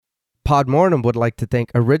Podmortem would like to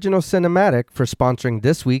thank Original Cinematic for sponsoring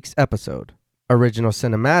this week's episode. Original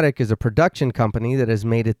Cinematic is a production company that has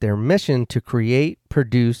made it their mission to create,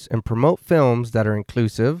 produce, and promote films that are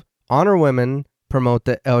inclusive, honor women, promote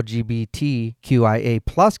the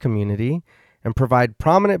LGBTQIA+ community, and provide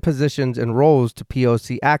prominent positions and roles to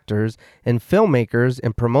POC actors and filmmakers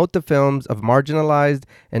and promote the films of marginalized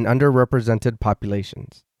and underrepresented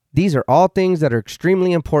populations. These are all things that are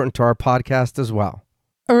extremely important to our podcast as well.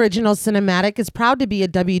 Original Cinematic is proud to be a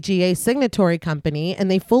WGA signatory company, and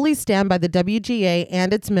they fully stand by the WGA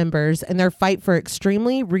and its members in their fight for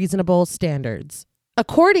extremely reasonable standards.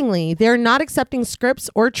 Accordingly, they are not accepting scripts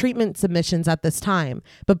or treatment submissions at this time,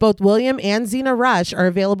 but both William and Zena Rush are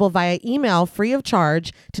available via email free of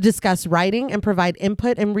charge to discuss writing and provide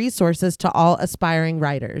input and resources to all aspiring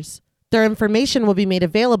writers. Their information will be made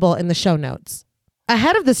available in the show notes.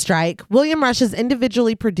 Ahead of the strike, William Rush has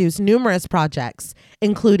individually produced numerous projects,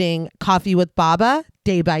 including Coffee with Baba,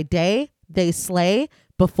 Day by Day, They Slay,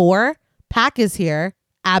 Before, Pack is Here,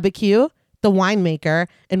 Abiquiu, The Winemaker,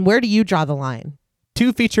 and Where Do You Draw the Line?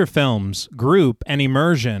 2 feature films, Group and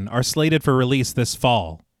Immersion, are slated for release this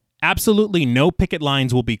fall. Absolutely no picket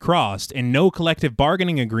lines will be crossed, and no collective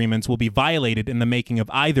bargaining agreements will be violated in the making of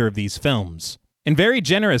either of these films. And very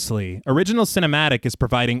generously, Original Cinematic is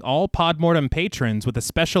providing all Podmortem patrons with a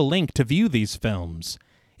special link to view these films.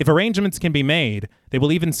 If arrangements can be made, they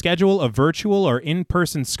will even schedule a virtual or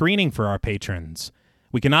in-person screening for our patrons.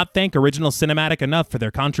 We cannot thank Original Cinematic enough for their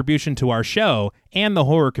contribution to our show and the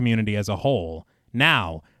horror community as a whole.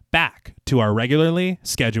 Now, back to our regularly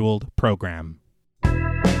scheduled program.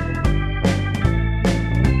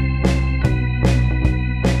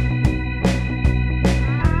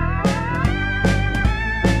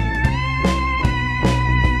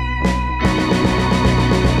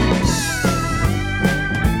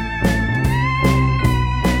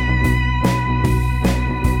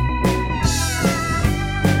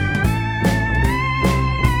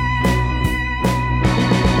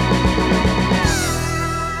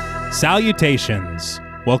 Salutations!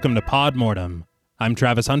 Welcome to Podmortem. I'm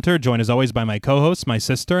Travis Hunter, joined as always by my co-hosts, my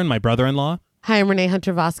sister, and my brother-in-law. Hi, I'm Renee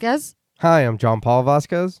Hunter Vasquez. Hi, I'm John Paul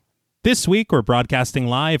Vasquez. This week, we're broadcasting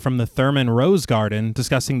live from the Thurman Rose Garden,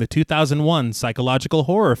 discussing the 2001 psychological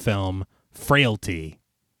horror film, Frailty.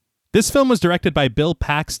 This film was directed by Bill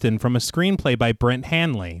Paxton from a screenplay by Brent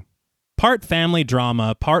Hanley. Part family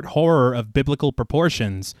drama, part horror of biblical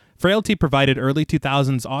proportions, Frailty provided early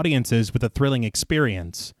 2000s audiences with a thrilling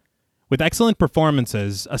experience. With excellent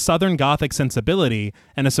performances, a Southern Gothic sensibility,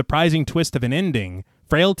 and a surprising twist of an ending,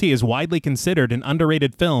 Frailty is widely considered an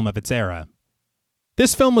underrated film of its era.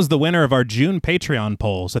 This film was the winner of our June Patreon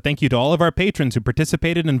poll, so thank you to all of our patrons who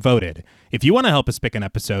participated and voted. If you want to help us pick an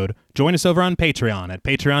episode, join us over on Patreon at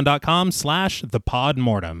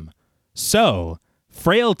patreon.com/thepodmortem. So,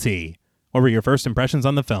 Frailty, what were your first impressions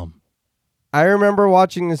on the film? I remember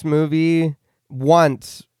watching this movie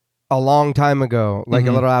once a long time ago, like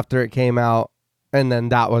a little after it came out, and then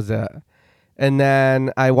that was it. And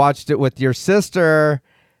then I watched it with your sister,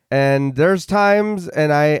 and there's times,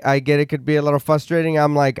 and I get it could be a little frustrating.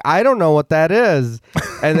 I'm like, I don't know what that is.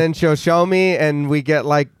 And then she'll show me, and we get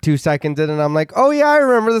like 2 seconds in, and I'm like, oh yeah, I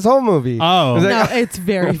remember this whole movie. Oh. No, it's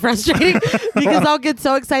very frustrating because I'll get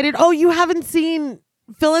so excited. Oh, you haven't seen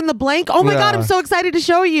fill in the blank? Oh my God, I'm so excited to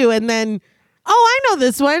show you. And then, oh, I know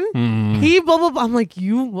this one. He blah, blah, blah. I'm like,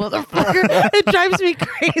 you motherfucker. It drives me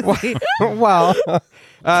crazy. Well,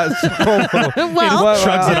 Shrugs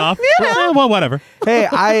it off. Yeah. Well, whatever. Hey,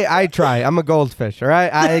 I try. I'm a goldfish, all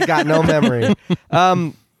right? I got no memory.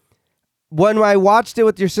 When I watched it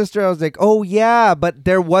with your sister, I was like, oh, yeah, but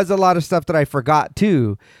there was a lot of stuff that I forgot,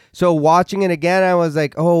 too. So watching it again, I was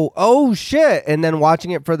like, oh, shit. And then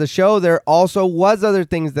watching it for the show, there also was other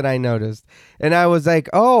things that I noticed. And I was like,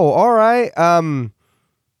 oh, all right.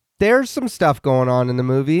 There's some stuff going on in the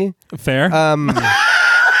movie. Fair.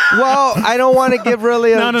 Well, I don't want to give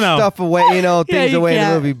really No. stuff away, things away in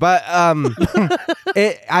the movie. But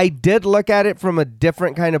I did look at it from a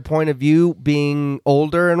different kind of point of view, being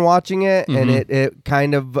older and watching it. And it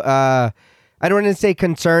kind of, I don't want to say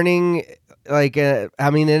concerning. Like, I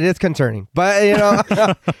mean, it is concerning. But,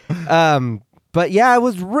 but yeah, it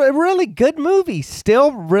was really good movie.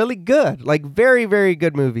 Still really good. Like, very, very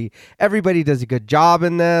good movie. Everybody does a good job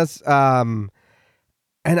in this. And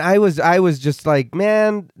I was just like,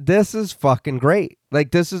 man, this is fucking great.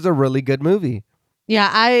 Like, this is a really good movie. Yeah,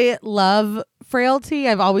 I love Frailty.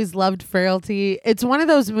 I've always loved Frailty. It's one of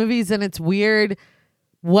those movies, and it's weird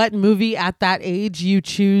what movie at that age you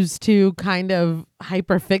choose to kind of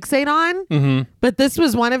hyperfixate on. Mm-hmm. But this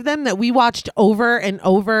was one of them that we watched over and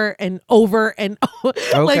over and over and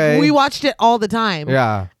Okay. like we watched it all the time.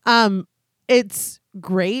 Yeah. It's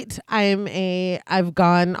great. I've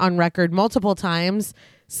gone on record multiple times,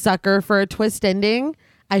 sucker for a twist ending.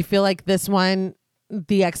 I feel like this one,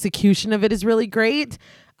 the execution of it is really great.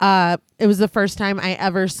 It was the first time I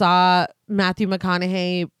ever saw Matthew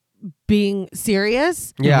McConaughey being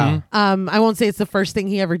serious. Yeah. I won't say it's the first thing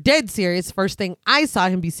he ever did serious, first thing I saw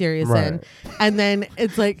him be serious in. And then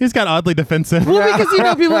it's like, He's got oddly defensive. well, because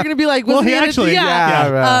people are going to be like, Well, was he actually- yeah.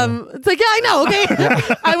 right. It's like, yeah, I know.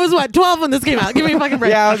 Okay. I was 12 when this came out. Give me a fucking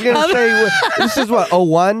break. Yeah, I was gonna say this is what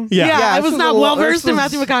 01? Yeah. I this was not a well this versed in was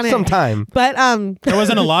Matthew McConaughey. Some time. But There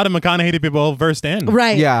wasn't a lot of McConaughey people versed in.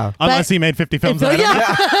 right. Yeah. Unless he made 50 films. I don't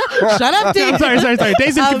know. Shut up, Dave. Sorry.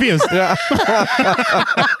 Dazed and confused.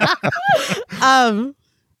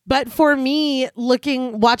 But for me,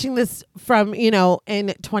 watching this from, in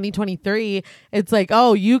 2023, it's like,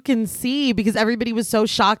 oh, you can see, because everybody was so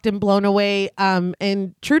shocked and blown away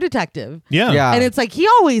in True Detective. Yeah. Yeah. And it's like, he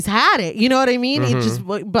always had it. You know what I mean? He just,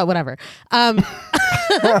 but whatever.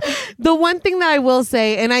 The one thing that I will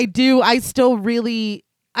say, and I still really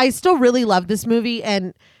love this movie.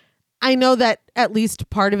 And I know that at least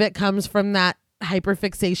part of it comes from that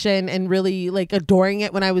hyperfixation and really like adoring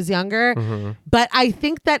it when I was younger. But I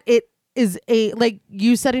think that it is like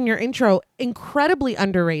you said in your intro, incredibly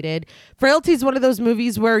underrated. Frailty is one of those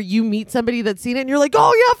movies where you meet somebody that's seen it and you're like,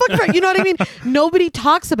 oh yeah, fuck Frailty. You know what I mean? Nobody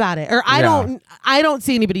talks about it, or I don't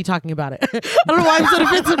see anybody talking about it. I don't know why I'm so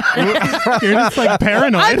defensive. You're just like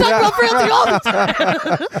paranoid. I talk about Frailty all the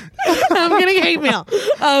time. I'm getting hate mail.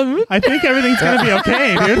 I think everything's going to be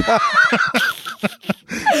okay, dude.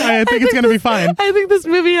 I think it's going to be fine. I think this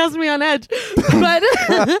movie has me on edge, but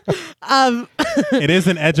It is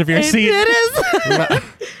an edge of your seat. It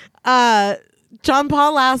is. John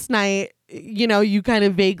Paul, last night, you kind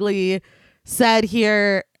of vaguely said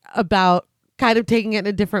here about kind of taking it in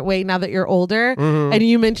a different way now that you're older. And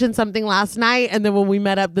you mentioned something last night, and then when we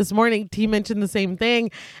met up this morning, T mentioned the same thing,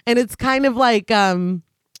 and it's kind of like kind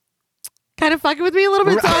of fucking with me a little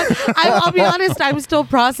bit. So I'll be honest, I'm still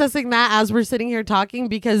processing that as we're sitting here talking,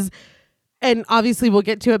 because, and obviously we'll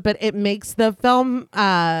get to it, but it makes the film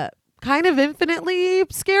kind of infinitely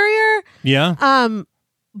scarier. Yeah.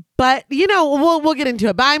 But we'll get into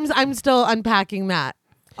it. But I'm still unpacking that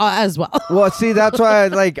as well. Well, see, that's why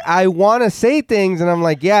I want to say things, and I'm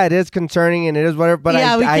like, yeah, it is concerning and it is whatever, but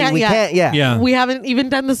Yeah, we can't yet. Yeah. We haven't even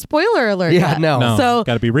done the spoiler alert Yeah, yet. no. So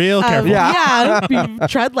Got to be real careful.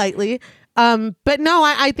 tread lightly. But no,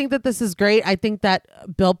 I think that this is great. I think that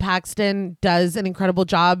Bill Paxton does an incredible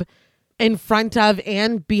job in front of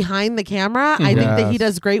and behind the camera. I think that he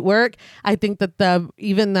does great work. I think that the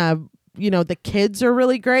kids are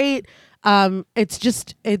really great. It's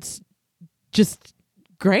just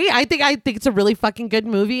great. I think it's a really fucking good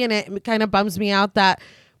movie, and it kind of bums me out that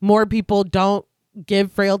more people don't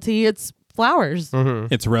give Frailty its flowers.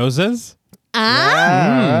 It's roses.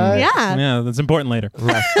 Yeah. Yeah, that's important later.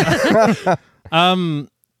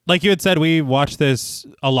 Like you had said, we watched this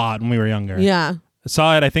a lot when we were younger. Yeah.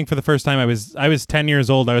 Saw it, I think, for the first time. I was 10 years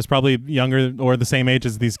old. I was probably younger or the same age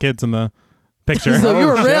as these kids in the picture. So you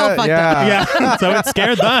were real shit, fucked up. Yeah. So it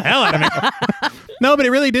scared the hell out of me. No, but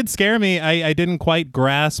it really did scare me. I didn't quite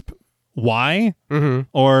grasp why,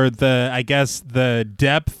 or the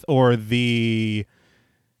depth or the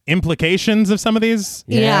implications of some of these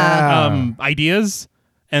ideas.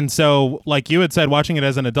 And so, like you had said, watching it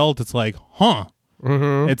as an adult, it's like,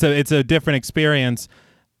 it's a different experience.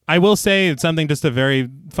 I will say it's something, just a very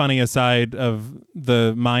funny aside of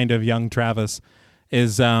the mind of young Travis,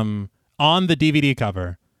 is on the DVD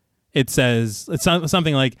cover, it says, it's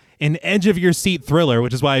something like an edge of your seat thriller,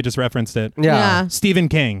 which is why I just referenced it. Yeah. Stephen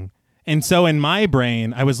King. And so in my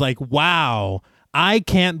brain, I was like, wow, I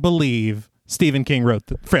can't believe Stephen King wrote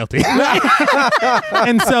Frailty.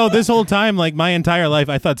 And so this whole time, like my entire life,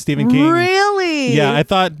 I thought Stephen King. Really? Yeah, I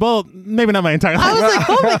thought, well, maybe not my entire life. I was like,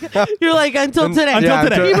 oh my God. You're like, until today. Until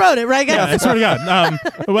today. He wrote it, right, guys? Yeah, I swear to God.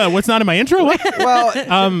 Well, what's not in my intro? What?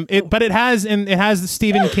 Well, But it has the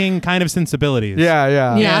Stephen King kind of sensibilities.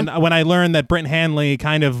 yeah. Yeah. And when I learned that Brent Hanley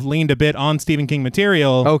kind of leaned a bit on Stephen King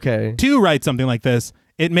material Okay. to write something like this,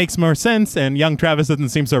 it makes more sense, and young Travis doesn't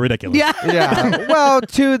seem so ridiculous. Yeah. Yeah. Well,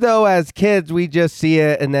 too, though, as kids, we just see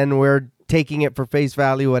it and then we're taking it for face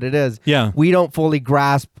value what it is. Yeah. We don't fully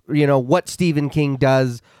grasp, what Stephen King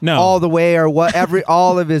does No. all the way, or what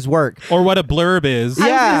all of his work. Or what a blurb is.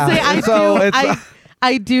 Yeah. I was gonna say, So it's-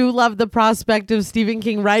 I do love the prospect of Stephen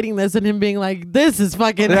King writing this and him being like, this is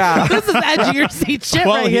fucking, this is edge of your seat shit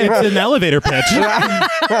Well, right here. it's an elevator pitch.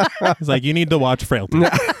 He's like, you need to watch Frailty.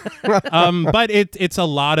 But it's a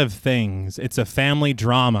lot of things. It's a family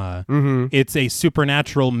drama. Mm-hmm. It's a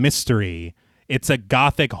supernatural mystery. It's a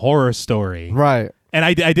gothic horror story. Right. And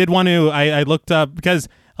I did want to, I looked up, because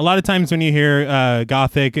a lot of times when you hear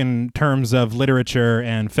gothic in terms of literature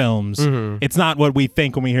and films, it's not what we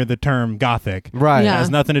think when we hear the term gothic. Right. Yeah. It has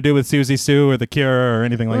nothing to do with Susie Sue or The Cure or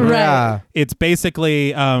anything like that. Right. Yeah. It's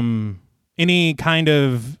basically any kind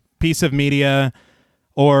of piece of media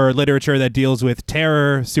or literature that deals with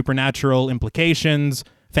terror, supernatural implications,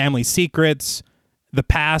 family secrets, the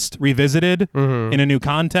past revisited in a new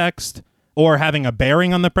context, or having a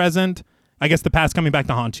bearing on the present. I guess the past coming back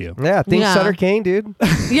to haunt you. Yeah, think Sutter Kane, dude.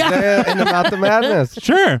 Yeah. In the Mouth of Madness.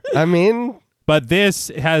 Sure. I mean, But this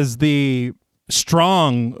has the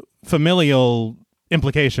strong familial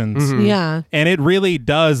implications. Yeah. And it really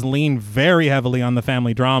does lean very heavily on the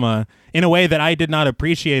family drama in a way that I did not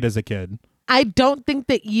appreciate as a kid. I don't think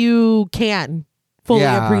that you can fully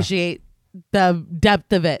appreciate the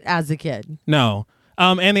depth of it as a kid. No.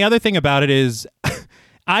 And the other thing about it is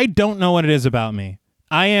I don't know what it is about me.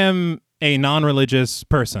 I am a non-religious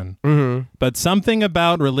person, but something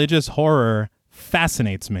about religious horror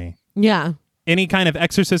fascinates me. Yeah. Any kind of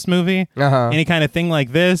Exorcist movie, any kind of thing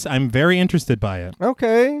like this, I'm very interested by it.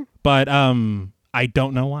 okay. But I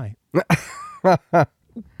don't know why.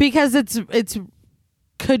 Because it's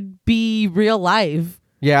could be real life.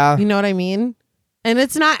 Yeah. You know what I mean? And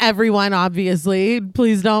it's not everyone, obviously.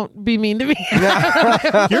 Please don't be mean to me.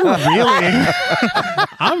 You're really...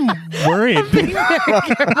 I'm worried.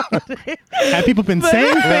 Have people been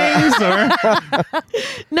saying things? Or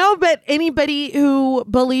No, but anybody who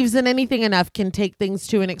believes in anything enough can take things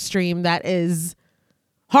to an extreme that is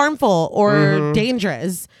harmful or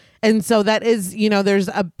dangerous. And so that is, there's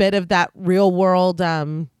a bit of that real world.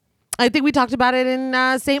 I think we talked about it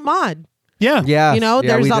in St. Maud. Yeah. Yeah.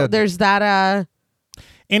 There's that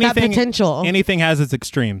potential. Anything has its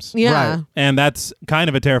extremes. Yeah. Right. And that's kind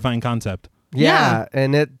of a terrifying concept. Yeah.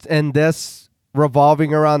 And this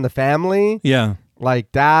revolving around the family, Yeah. like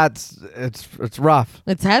it's rough.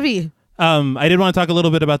 It's heavy. I did want to talk a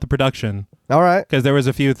little bit about the production, All right. because there was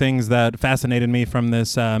a few things that fascinated me from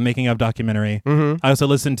this making of documentary. I also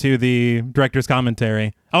listened to the director's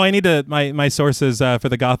commentary. Oh, I need to my sources for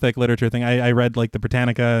the Gothic literature thing. I read like the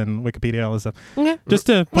Britannica and Wikipedia, all this stuff, just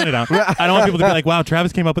to point it out. I don't want people to be like, "Wow,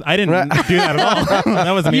 Travis came up with." I didn't do that at all.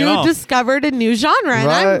 That wasn't me at all. You discovered a new genre,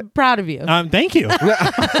 and I'm proud of you. Thank you.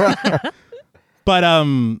 But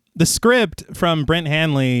the script from Brent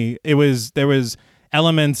Hanley, there was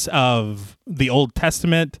elements of the Old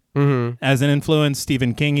Testament as an influence.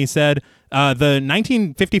 Stephen King, he said. The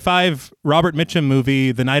 1955 Robert Mitchum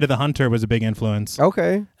movie, The Night of the Hunter, was a big influence.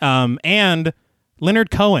 Okay. And Leonard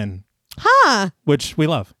Cohen, which we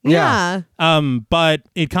love. Yeah. But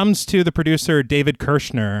it comes to the producer, David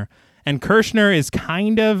Kirshner. And Kirshner is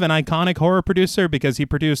kind of an iconic horror producer because he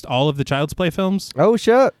produced all of the Child's Play films. Oh,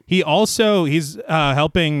 shit. He's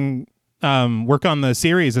helping work on the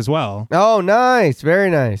series as well. Oh, nice. Very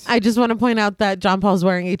nice. I just want to point out that John Paul's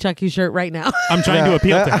wearing a Chucky shirt right now. I'm trying to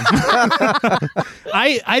appeal to him.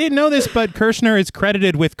 I didn't know this, but Kirshner is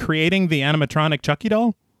credited with creating the animatronic Chucky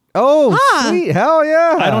doll. Oh, sweet. Hell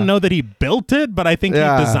yeah. I don't know that he built it, but I think he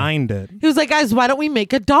designed it. He was like, guys, why don't we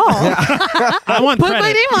make a doll? I want Put credit.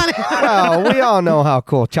 my name on it. Well, we all know how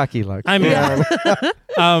cool Chucky looks. I mean,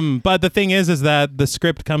 but the thing is that the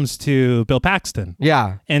script comes to Bill Paxton.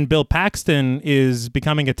 Yeah. And Bill Paxton is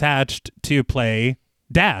becoming attached to play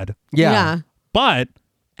Dad. Yeah. But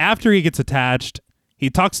after he gets attached, he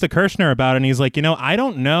talks to Kirshner about it, and he's like, I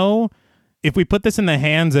don't know if we put this in the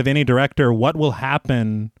hands of any director, what will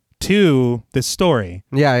happen to this story.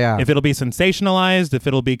 Yeah. If it'll be sensationalized, if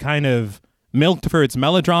it'll be kind of milked for its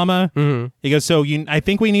melodrama. He goes, I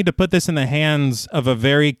think we need to put this in the hands of a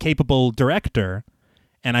very capable director.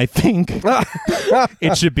 And I think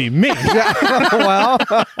it should be me. Well.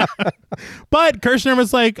 But Kirshner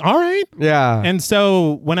was like, all right. Yeah. And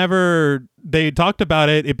so whenever they talked about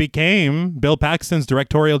it, it became Bill Paxton's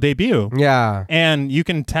directorial debut. Yeah. And you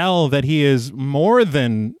can tell that he is more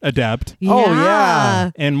than adept. Oh,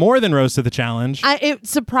 yeah. And more than rose to the challenge. It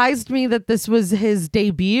surprised me that this was his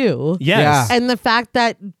debut. Yes. Yeah. And the fact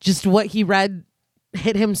that just what he read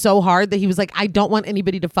hit him so hard that he was like, I don't want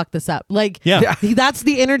anybody to fuck this up. Like, that's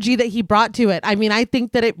the energy that he brought to it. I mean, I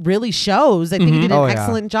think that it really shows. I think he did an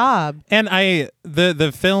excellent job. And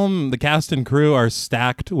the film, the cast and crew are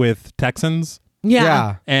stacked with Texans.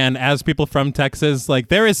 Yeah. And as people from Texas, like,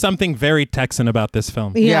 there is something very Texan about this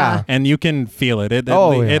film. Yeah. And you can feel it.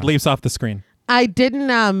 It leaps off the screen. I didn't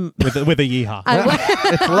with a yeehaw.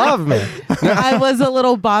 It's love, man. I was a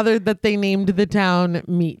little bothered that they named the town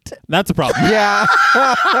Meat. That's a problem. Yeah.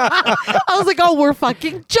 I was like, oh, we're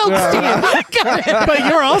fucking jokes to you. But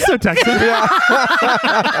you're also Texan.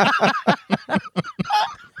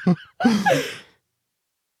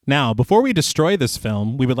 Now, before we destroy this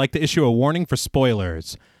film, we would like to issue a warning for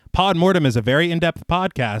spoilers. Pod Mortem is a very in-depth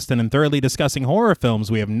podcast, and in thoroughly discussing horror films,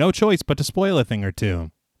 we have no choice but to spoil a thing or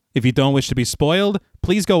two. If you don't wish to be spoiled,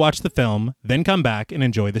 please go watch the film, then come back and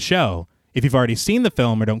enjoy the show. If you've already seen the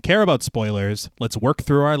film or don't care about spoilers, let's work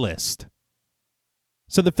through our list.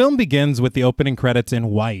 So the film begins with the opening credits in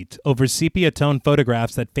white, over sepia-tone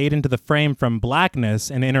photographs that fade into the frame from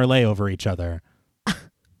blackness and interlay over each other.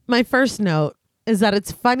 My first note is that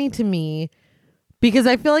it's funny to me because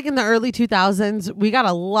I feel like in the early 2000s, we got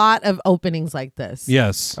a lot of openings like this.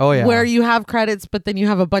 Yes. Oh, yeah. Where you have credits, but then you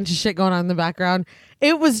have a bunch of shit going on in the background.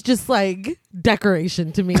 It was just like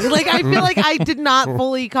decoration to me. Like, I feel like I did not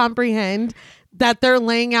fully comprehend that they're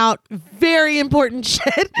laying out very important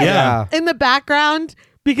shit in the background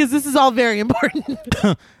because this is all very important.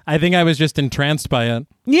 I think I was just entranced by it.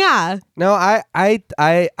 Yeah. No, I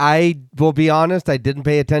will be honest, I didn't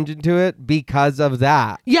pay attention to it because of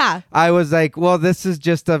that. Yeah. I was like, well, this is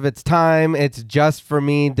just of its time. It's just for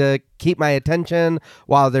me to keep my attention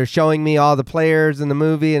while they're showing me all the players in the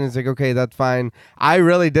movie. And it's like, okay, that's fine. I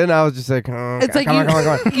really didn't. I was just like, it's like come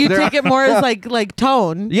on. You take it more as like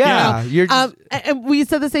tone. Yeah. You know? And we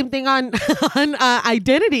said the same thing on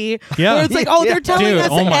Identity. Yeah. Where it's like, oh, they're telling us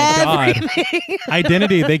everything. God.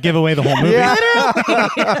 Identity, they give away the whole movie. Yeah.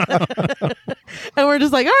 And we're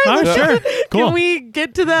just like, all right, sure. Cool. Can we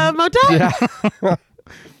get to the motel? Yeah.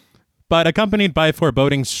 But accompanied by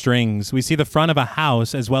foreboding strings, we see the front of a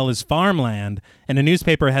house as well as farmland and a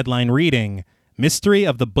newspaper headline reading, "Mystery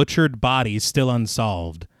of the Butchered Body Still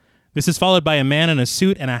Unsolved." This is followed by a man in a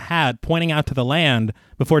suit and a hat pointing out to the land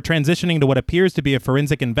before transitioning to what appears to be a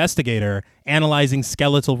forensic investigator analyzing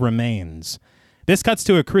skeletal remains. This cuts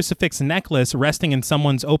to a crucifix necklace resting in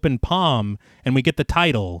someone's open palm, and we get the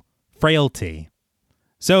title, Frailty.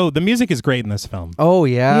 So the music is great in this film. Oh,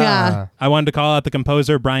 yeah. Yeah. I wanted to call out the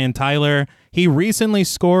composer, Brian Tyler. He recently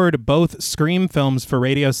scored both Scream films for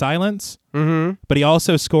Radio Silence, but he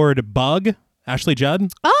also scored Bug, Ashley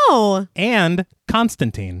Judd, and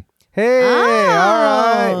Constantine. Hey,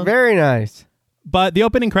 all right. Very nice. But the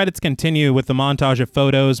opening credits continue with the montage of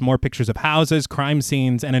photos, more pictures of houses, crime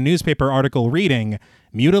scenes, and a newspaper article reading,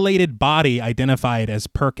 "Mutilated Body Identified as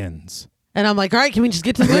Perkins." And I'm like, all right, can we just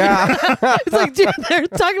get to the movie? Yeah. It's like, dude, they're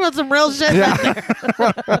talking about some real shit.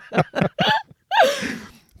 Yeah.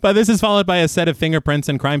 But this is followed by a set of fingerprints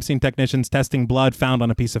and crime scene technicians testing blood found on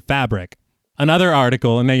a piece of fabric. Another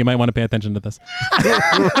article, and now you might want to pay attention to this.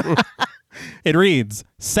 It reads,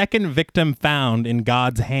 "Second victim found in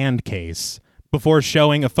God's hand case," before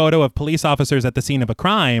showing a photo of police officers at the scene of a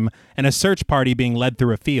crime and a search party being led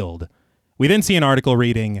through a field. We then see an article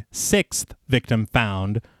reading, "Sixth victim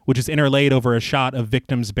found," which is interlaid over a shot of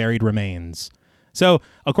victims' buried remains. So,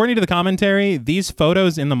 according to the commentary, these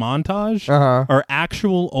photos in the montage are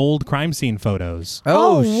actual old crime scene photos.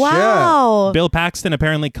 Oh, wow. shit. Bill Paxton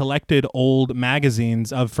apparently collected old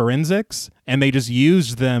magazines of forensics, and they just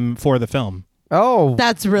used them for the film. Oh.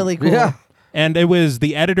 That's really cool. Yeah. And it was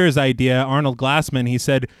the editor's idea, Arnold Glassman. He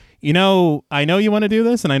said, I know you want to do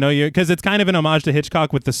this, and I know you, because it's kind of an homage to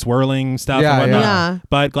Hitchcock with the swirling stuff and whatnot. Yeah.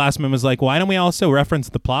 But Glassman was like, why don't we also reference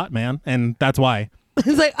the plot, man? And that's why.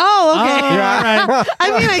 It's like, oh, okay. All right.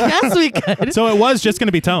 I mean, I guess we could. So it was just going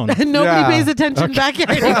to be tone. Nobody pays attention back here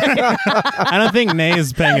anyway. I don't think Nay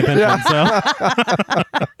is paying attention. So.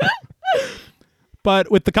 But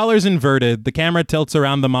with the colors inverted, the camera tilts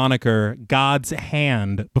around the moniker God's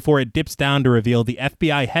Hand before it dips down to reveal the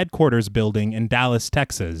FBI headquarters building in Dallas,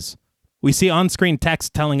 Texas. We see on-screen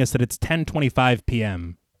text telling us that it's 10:25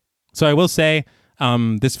 p.m. So I will say,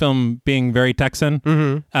 this film being very Texan,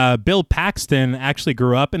 Bill Paxton actually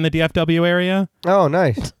grew up in the DFW area. Oh,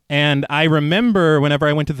 nice. And I remember whenever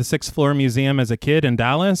I went to the 6th Floor Museum as a kid in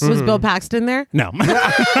Dallas. Was Bill Paxton there? No.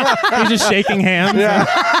 He's just shaking hands. Yeah.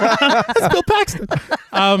 It's Bill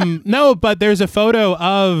Paxton. No, but there's a photo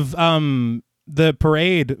of the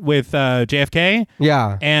parade with JFK.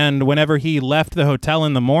 Yeah. And whenever he left the hotel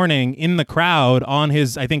in the morning, in the crowd on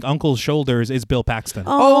his, I think, uncle's shoulders is Bill Paxton.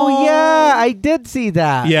 Oh, yeah. I did see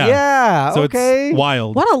that. Yeah. Yeah. So okay. it's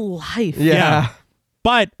wild. What a life. Yeah.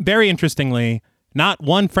 But very interestingly, not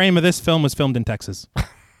one frame of this film was filmed in Texas.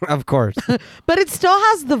 Of course. But it still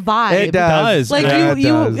has the vibe. It does. Like Yeah,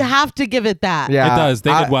 you it does. have to give it that. Yeah, It does.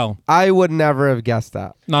 They did well. I would never have guessed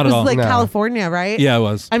that. Not It at was all. like No. California, right? Yeah, it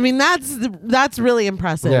was. I mean, that's really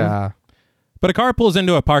impressive. Yeah. But a car pulls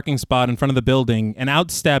into a parking spot in front of the building, and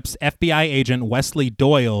out steps FBI agent Wesley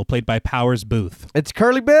Doyle, played by Powers Booth. It's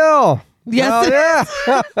Curly Bill. Yes.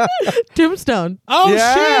 Oh, yeah. Tombstone. Oh,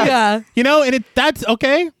 Yeah. shit! Yeah. You know, and that's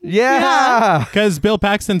okay, Yeah. because Bill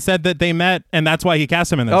Paxton said that they met, and that's why he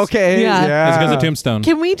cast him in this. Okay. Yeah. Yeah. It's because of Tombstone.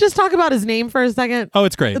 Can we just talk about his name for a second? Oh,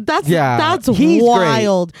 it's great. That's He's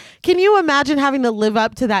wild. Can you imagine having to live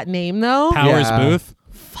up to that name though? Powers Yeah. Booth.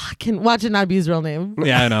 Fucking watch it not be his real name.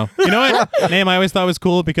 Yeah, I know. You know what name I always thought was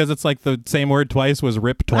cool because it's like the same word twice was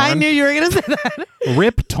Rip Torn. I knew you were gonna say that.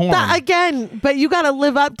 Rip Torn. That again, but you gotta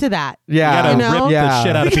live up to that. Yeah. You gotta You know? rip Yeah. the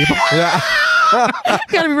shit out of people. Yeah. You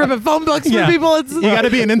gotta be ripping phone books Yeah. for people. It's You gotta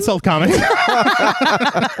be an insult comic.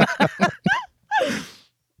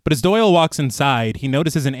 But as Doyle walks inside, he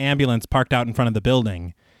notices an ambulance parked out in front of the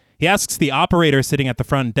building. He asks the operator sitting at the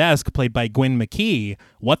front desk, played by Gwen McKee,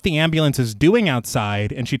 what the ambulance is doing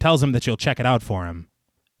outside, and she tells him that she'll check it out for him.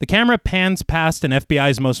 The camera pans past an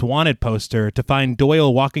FBI's Most Wanted poster to find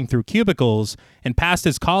Doyle walking through cubicles and past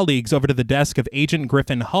his colleagues over to the desk of Agent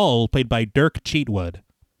Griffin Hull, played by Dirk Cheatwood.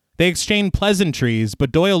 They exchange pleasantries,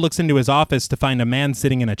 but Doyle looks into his office to find a man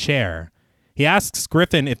sitting in a chair. He asks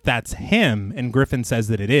Griffin if that's him, and Griffin says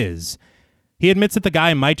that it is. He admits that the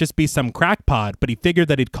guy might just be some crackpot, but he figured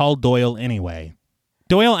that he'd call Doyle anyway.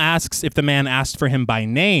 Doyle asks if the man asked for him by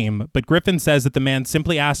name, but Griffin says that the man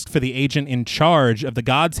simply asked for the agent in charge of the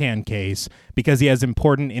God's Hand case because he has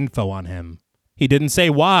important info on him. He didn't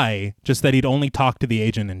say why, just that he'd only talk to the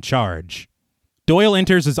agent in charge. Doyle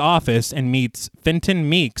enters his office and meets Fenton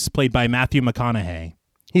Meeks, played by Matthew McConaughey.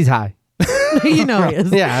 He's high. you know he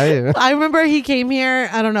is. Yeah. I remember he came here,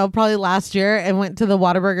 I don't know, probably last year and went to the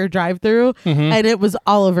Whataburger drive-thru and it was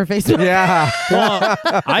all over Facebook. Yeah. Well,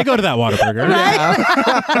 I go to that Whataburger.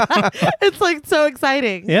 Right? It's like so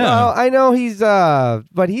exciting. Yeah. Well, I know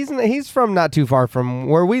but he's from not too far from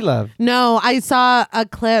where we live. No, I saw a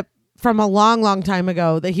clip from a long, long time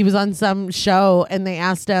ago that he was on some show and they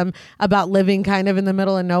asked him about living kind of in the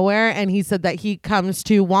middle of nowhere. And he said that he comes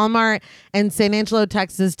to Walmart and San Angelo,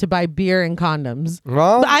 Texas to buy beer and condoms.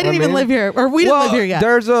 Well, But I didn't even live here, or we didn't live here yet.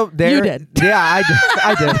 You did. Yeah,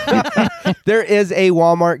 I did. There is a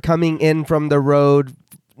Walmart coming in from the road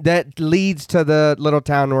that leads to the little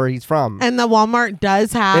town where he's from. And the Walmart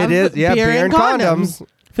does have It is, yeah, beer and condoms.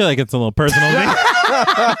 I feel like it's a little personal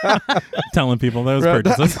to me. Telling people those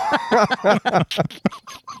purchases.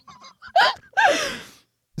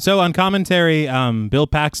 So on commentary, Bill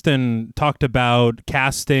Paxton talked about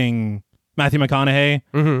casting Matthew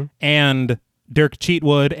McConaughey and Dirk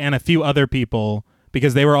Cheatwood and a few other people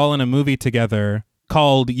because they were all in a movie together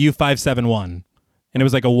called U-571. And it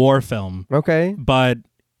was like a war film. Okay. But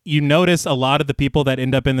you notice a lot of the people that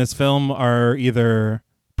end up in this film are either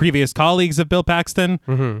previous colleagues of Bill Paxton,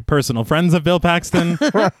 personal friends of Bill Paxton,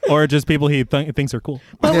 or just people he thinks are cool.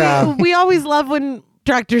 But Yeah. we always love when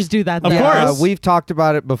directors do that. Of though. course. We've talked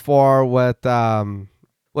about it before with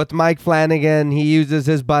Mike Flanagan. He uses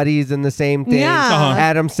his buddies in the same thing. Yeah. Uh-huh.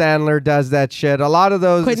 Adam Sandler does that shit. A lot of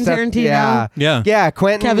those. Quentin Tarantino. Yeah. Yeah. Yeah.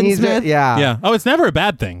 Quentin. Kevin Smith. Yeah. Yeah. Oh, it's never a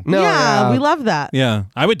bad thing. No, yeah, we love that. Yeah.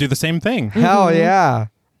 I would do the same thing. Hell yeah.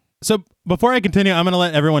 So before I continue, I'm going to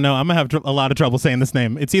let everyone know I'm going to have a lot of trouble saying this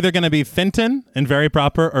name. It's either going to be Fenton and very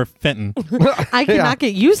proper or Fenton. I cannot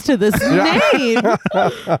get used to this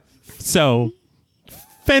name. So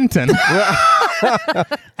Fenton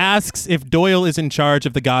asks if Doyle is in charge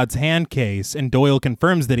of the God's Hand case, and Doyle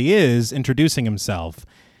confirms that he is, introducing himself.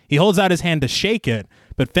 He holds out his hand to shake it,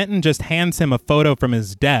 but Fenton just hands him a photo from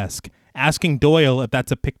his desk, asking Doyle if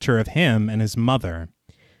that's a picture of him and his mother.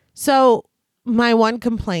 So my one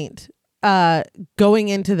complaint going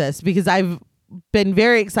into this, because I've been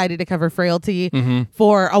very excited to cover Frailty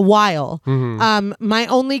for a while. My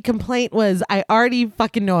only complaint was I already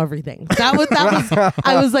fucking know everything. That was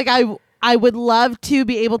I was like, I would love to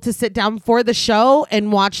be able to sit down for the show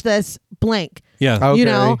and watch this blank. Yeah. Okay. You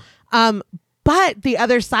know? But the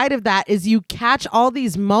other side of that is you catch all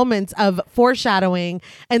these moments of foreshadowing,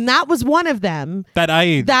 and that was one of them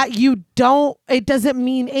that you don't, it doesn't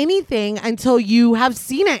mean anything until you have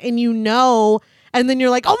seen it and you know, and then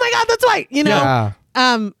you're like, oh my God, that's right, you know?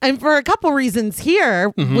 Yeah. And for a couple reasons here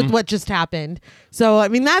with what just happened. So, I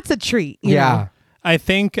mean, that's a treat. You know? I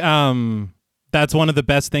think that's one of the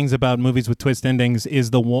best things about movies with twist endings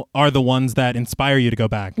is are the ones that inspire you to go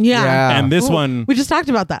back. Yeah. Yeah. And this Ooh, one, we just talked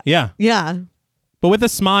about that. yeah. Yeah. But with a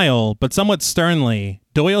smile, but somewhat sternly,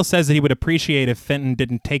 Doyle says that he would appreciate if Fenton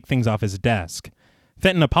didn't take things off his desk.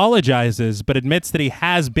 Fenton apologizes, but admits that he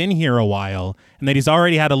has been here a while and that he's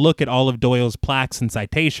already had a look at all of Doyle's plaques and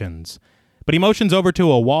citations. But he motions over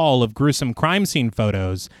to a wall of gruesome crime scene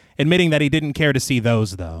photos, admitting that he didn't care to see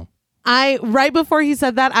those, though. Right before he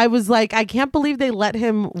said that, I was like, I can't believe they let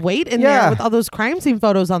him wait in there with all those crime scene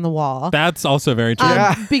photos on the wall. That's also very true.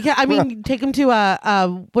 Because take him to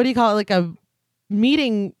a what do you call it? Like a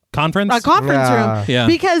meeting. Conference? A conference room. Yeah.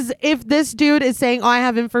 Because if this dude is saying, I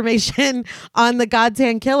have information on the God's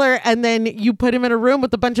Hand Killer, and then you put him in a room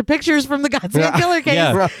with a bunch of pictures from the God's Hand Killer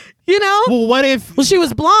case, you know? Well, what if... Well, she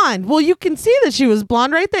was blonde. Well, you can see that she was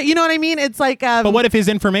blonde right there. You know what I mean? It's like... but what if his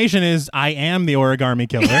information is, I am the origami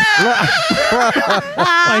killer?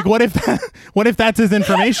 Like, what if that's his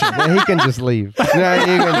information? Yeah, he can just leave. Yeah, he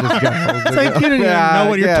can just go. It's like, you don't even know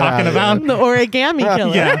what you're talking about. The origami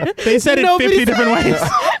killer. Yeah, they said it 50 different ways.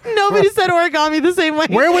 Nobody said origami the same way.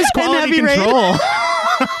 Where was quality control?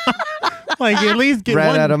 Like, at least get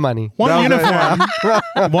Ran out of money. One uniform.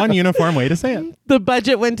 One uniform way to say it. The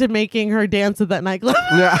budget went to making her dance at that nightclub.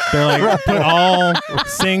 Yeah. They're like,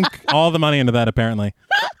 sink all the money into that, apparently.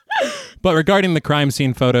 But regarding the crime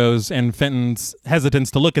scene photos and Fenton's hesitance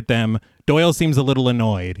to look at them, Doyle seems a little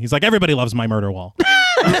annoyed. He's like, everybody loves my murder wall.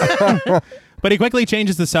 But he quickly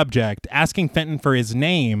changes the subject, asking Fenton for his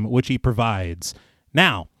name, which he provides.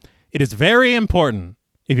 Now, it is very important,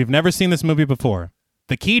 if you've never seen this movie before,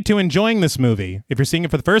 the key to enjoying this movie, if you're seeing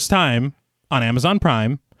it for the first time on Amazon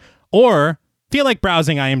Prime, or feel like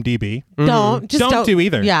browsing IMDb, don't do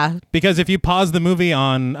either. Yeah. Because if you pause the movie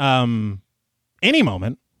on any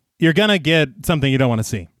moment, you're going to get something you don't want to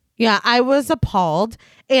see. Yeah, I was appalled.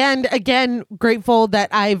 And again, grateful that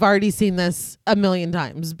I've already seen this a million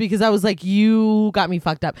times because I was like, you got me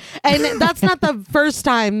fucked up. And that's not the first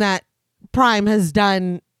time that Prime has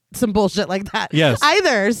done some bullshit like that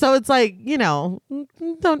either. So it's like, I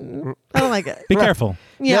don't like it. Be careful.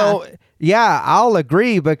 Yeah. No, yeah, I'll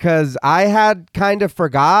agree because I had kind of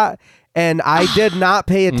forgot and I did not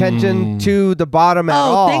pay attention to the bottom at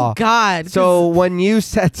all. Oh, thank God. So when you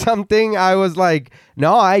said something, I was like,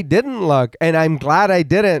 no, I didn't look. And I'm glad I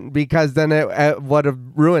didn't because then it would have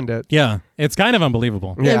ruined it. Yeah, it's kind of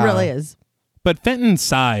unbelievable. It really is. But Fenton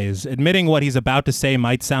sighs, admitting what he's about to say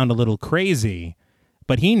might sound a little crazy,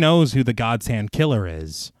 but he knows who the God's Hand Killer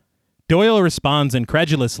is. Doyle responds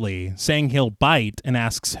incredulously, saying he'll bite, and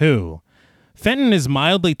asks who. Fenton is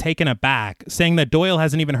mildly taken aback, saying that Doyle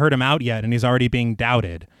hasn't even heard him out yet and he's already being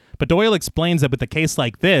doubted. But Doyle explains that with a case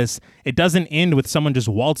like this, it doesn't end with someone just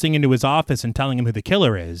waltzing into his office and telling him who the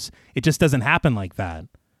killer is. It just doesn't happen like that.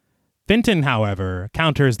 Fenton, however,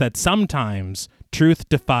 counters that sometimes truth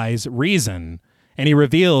defies reason, and he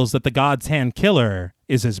reveals that the God's Hand Killer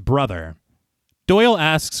is his brother. Doyle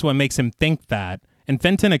asks what makes him think that, and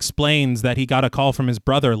Fenton explains that he got a call from his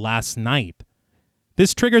brother last night.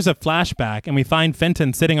 This triggers a flashback, and we find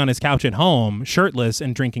Fenton sitting on his couch at home, shirtless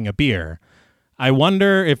and drinking a beer. I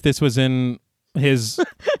wonder if this was in his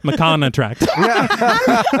Makana track.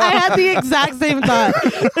 I had the exact same thought.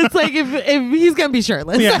 It's like if he's going to be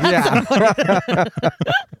shirtless. Yeah.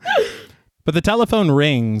 But the telephone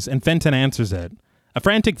rings, and Fenton answers it. A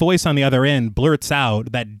frantic voice on the other end blurts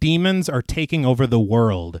out that demons are taking over the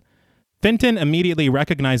world. Fenton immediately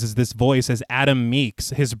recognizes this voice as Adam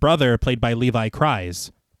Meeks, his brother, played by Levi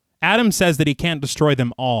Kries. Adam says that he can't destroy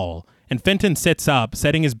them all, and Fenton sits up,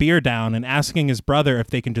 setting his beer down and asking his brother if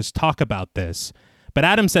they can just talk about this. But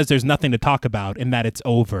Adam says there's nothing to talk about and that it's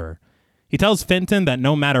over. He tells Fenton that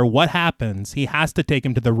no matter what happens, he has to take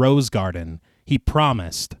him to the Rose Garden. He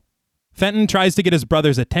promised. Fenton tries to get his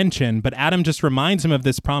brother's attention, but Adam just reminds him of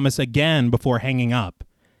this promise again before hanging up.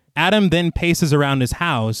 Adam then paces around his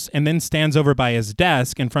house and then stands over by his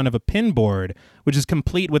desk in front of a pinboard, which is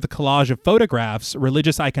complete with a collage of photographs,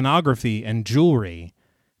 religious iconography, and jewelry.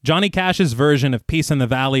 Johnny Cash's version of Peace in the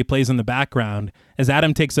Valley plays in the background as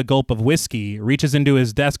Adam takes a gulp of whiskey, reaches into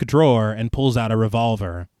his desk drawer, and pulls out a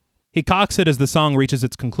revolver. He cocks it as the song reaches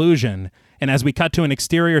its conclusion, and as we cut to an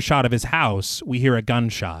exterior shot of his house, we hear a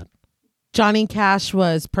gunshot. Johnny Cash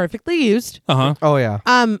was perfectly used. Uh-huh. Oh, yeah.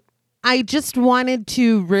 I just wanted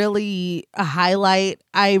to really highlight,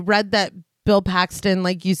 I read that Bill Paxton,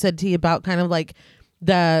 like you said, T, about kind of like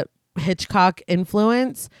the Hitchcock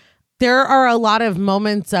influence. There are a lot of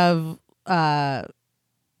moments of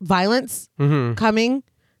violence coming.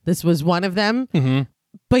 This was one of them. Mm-hmm.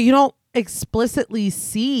 But you don't explicitly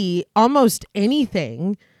see almost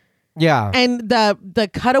anything. Yeah. And the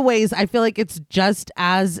cutaways, I feel like it's just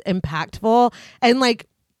as impactful. And like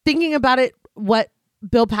thinking about it, what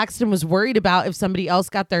Bill Paxton was worried about if somebody else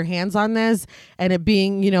got their hands on this and it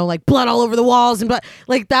being, like blood all over the walls and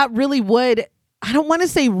like that really would I don't want to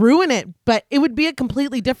say ruin it, but it would be a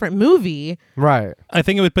completely different movie. Right. I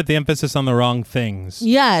think it would put the emphasis on the wrong things.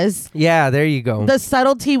 Yes. Yeah, there you go. The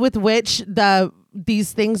subtlety with which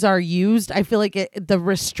these things are used, I feel like the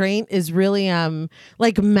restraint is really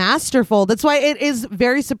like masterful. That's why it is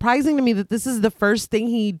very surprising to me that this is the first thing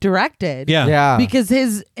he directed. Yeah. Because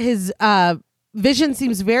his vision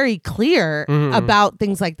seems very clear about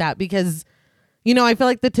things like that, because I feel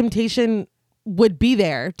like the temptation would be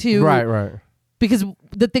there to Right. Because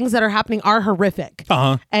the things that are happening are horrific.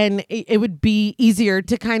 And it would be easier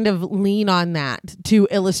to kind of lean on that to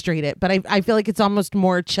illustrate it. But I feel like it's almost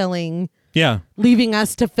more chilling. Yeah. Leaving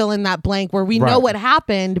us to fill in that blank where we know what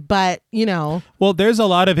happened, but, Well, there's a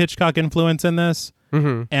lot of Hitchcock influence in this.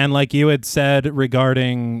 And like you had said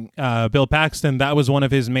regarding Bill Paxton, that was one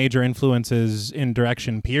of his major influences in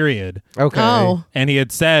direction, period. Okay. Oh. And he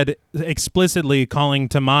had said explicitly calling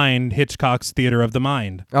to mind Hitchcock's Theater of the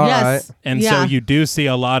Mind. All yes. right. And so you do see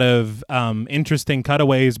a lot of interesting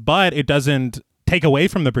cutaways, but it doesn't take away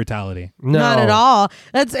from the brutality. No. Not at all.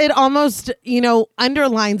 It almost,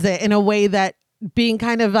 underlines it in a way that being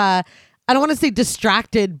kind of, I don't want to say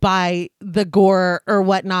distracted by the gore or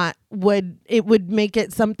whatnot, would make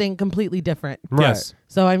it something completely different. Right. Yes.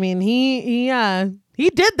 So, I mean, he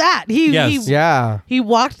did that. He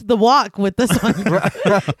walked the walk with this one.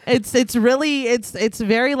 It's really, it's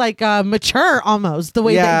very like mature almost the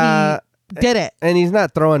way that he did it. And he's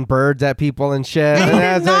not throwing birds at people and shit.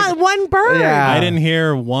 And not one bird. Yeah. I didn't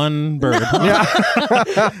hear one bird. No.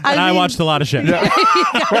 Yeah. I watched a lot of shit. You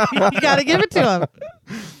gotta give it to him.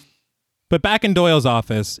 But back in Doyle's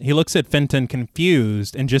office, he looks at Fenton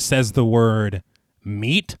confused and just says the word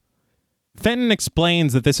meat. Fenton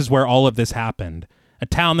explains that this is where all of this happened, a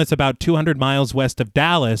town that's about 200 miles west of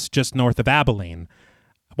Dallas, just north of Abilene.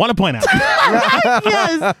 I want to point out,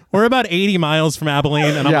 Yes. we're about 80 miles from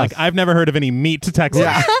Abilene, and I'm like, I've never heard of any meat to Texas.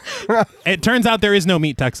 Yeah. It turns out there is no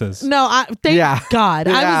meat Texas. No, thank God.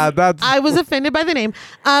 Yeah, I was offended by the name.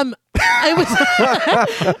 I was,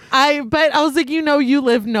 but I was like, you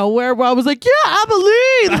live nowhere. Well, I was like, yeah,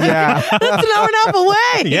 Abilene. Like, Yeah. that's an hour and a half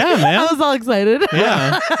away. Yeah, man. I was all excited.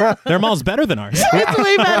 Yeah. Their mall's better than ours. It's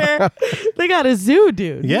way better. They got a zoo,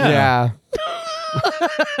 dude. Yeah.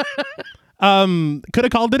 Could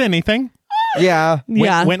have called it anything. Yeah.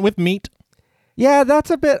 Went with meat. Yeah, that's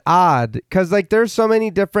a bit odd because there's so many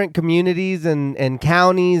different communities and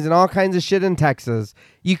counties and all kinds of shit in Texas.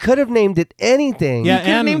 You could have named it anything. Yeah, You could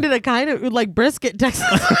have named it a kind of like brisket, Texas.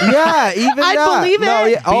 Yeah, even I'd that. believe it. No,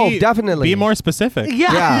 yeah. Oh, definitely. Be more specific.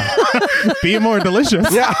 Yeah. Yeah. Be more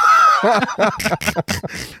delicious. Yeah.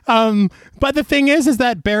 But the thing is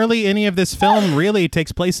that barely any of this film really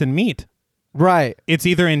takes place in meat. Right. It's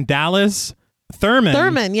either in Dallas,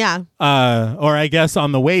 Thurman, yeah. or I guess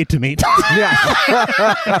on the way to meat.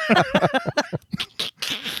 Yeah.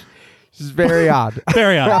 This is very odd.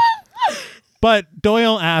 Very odd. But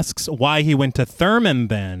Doyle asks why he went to Thurman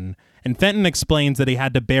then, and Fenton explains that he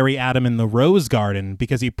had to bury Adam in the rose garden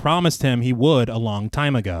because he promised him he would a long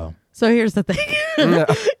time ago. So here's the thing.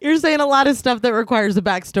 You're saying a lot of stuff that requires a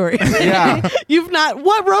backstory. Yeah.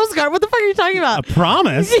 What rose garden? What the fuck are you talking about? A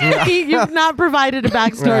promise? You've not provided a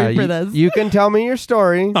backstory for this. You can tell me your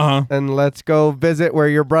story, Uh-huh. and let's go visit where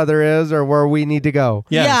your brother is or where we need to go.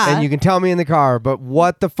 Yes. Yeah. And you can tell me in the car, but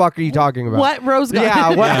what the fuck are you talking about? What rose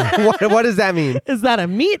garden? Yeah, what does that mean? Is that a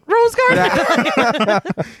meat rose garden?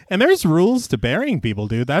 And there's rules to burying people,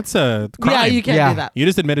 dude. That's a crime. Yeah, you can't Yeah. do that. You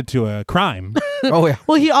just admitted to a crime. Oh, yeah.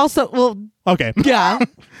 Well, he also, Okay. yeah.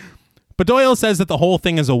 But Doyle says that the whole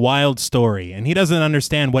thing is a wild story, and he doesn't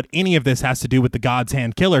understand what any of this has to do with the God's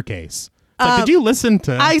Hand killer case. It's like, did you listen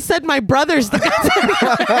to... I said my brother's the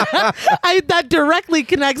that directly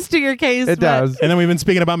connects to your case. It does. And then we've been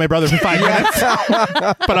speaking about my brother for 5 minutes.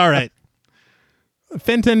 But all right.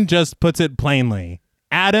 Fenton just puts it plainly.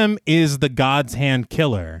 Adam is the God's Hand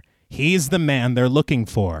killer. He's the man they're looking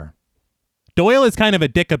for. Doyle is kind of a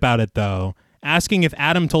dick about it, though, asking if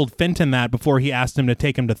Adam told Fenton that before he asked him to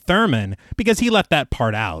take him to Thurman, because he left that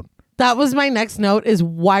part out. That was my next note, is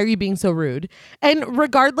why are you being so rude? And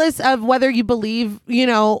regardless of whether you believe,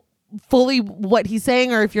 fully what he's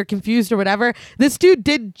saying or if you're confused or whatever, this dude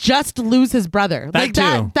did just lose his brother. That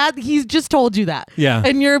too. That he's just told you that. Yeah.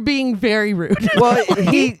 And you're being very rude. Well,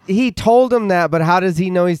 he told him that, but how does he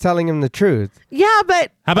know he's telling him the truth? Yeah,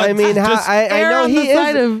 but How about I mean, just I err know on he the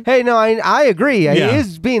side is. of- Hey, no, I agree. Yeah. He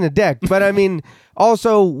is being a dick, but I mean,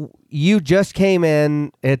 also, you just came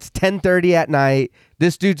in. It's 10:30 at night.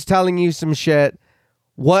 This dude's telling you some shit.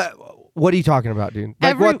 What are you talking about, dude?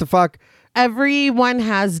 Like, what the fuck? everyone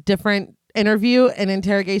has different interview and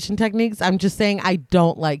interrogation techniques. I'm just saying I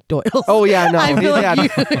don't like Doyle. Oh yeah, no. I feel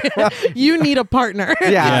like you need a partner.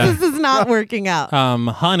 Yeah. This is not working out.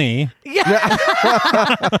 Honey. Yeah.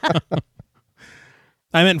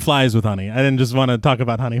 I meant flies with honey. I didn't just want to talk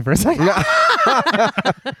about honey for a second.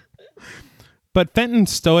 But Fenton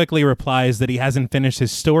stoically replies that he hasn't finished his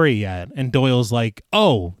story yet, and Doyle's like,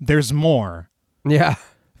 oh, there's more. Yeah.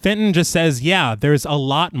 Fenton just says, yeah, there's a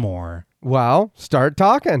lot more. Well, start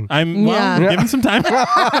talking. Give him some time.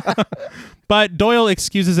 But Doyle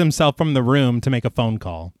excuses himself from the room to make a phone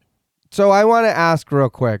call. So I want to ask real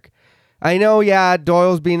quick. I know,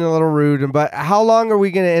 Doyle's being a little rude, but how long are we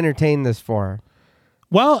going to entertain this for?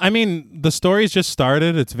 Well, I mean, the story's just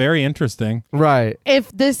started. It's very interesting. Right.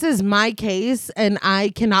 If this is my case and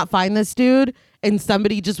I cannot find this dude and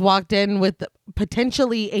somebody just walked in with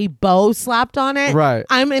potentially a bow slapped on it, right,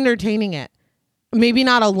 I'm entertaining it. Maybe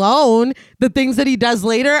not alone. The things that he does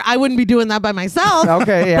later, I wouldn't be doing that by myself.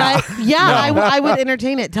 Okay, yeah. But I would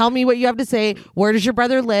entertain it. Tell me what you have to say. Where does your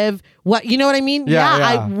brother live? What, you know what I mean?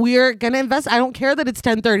 Yeah. We're gonna invest. I don't care that it's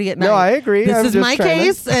 10:30 at night. No, I agree. This is my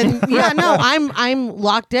case, and I'm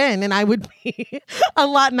locked in, and I would be a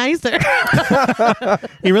lot nicer.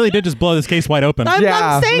 He really did just blow this case wide open.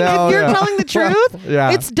 I'm saying if you're telling the truth,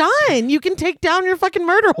 it's done. You can take down your fucking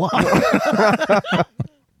murder wall.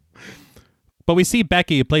 But we see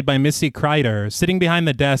Becky, played by Missy Kreider, sitting behind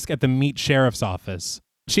the desk at the Meat Sheriff's office.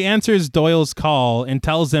 She answers Doyle's call and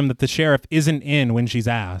tells him that the sheriff isn't in when she's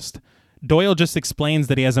asked. Doyle just explains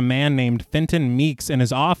that he has a man named Fenton Meeks in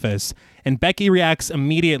his office, and Becky reacts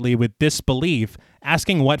immediately with disbelief,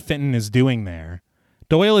 asking what Fenton is doing there.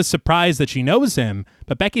 Doyle is surprised that she knows him,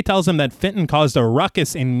 but Becky tells him that Fenton caused a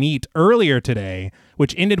ruckus in Meat earlier today,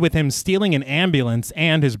 which ended with him stealing an ambulance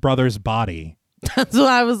and his brother's body. That's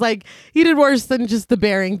why I was like, he did worse than just the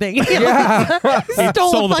bearing thing. He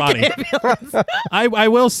stole the body. Ambulance. I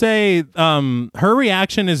will say, her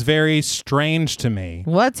reaction is very strange to me.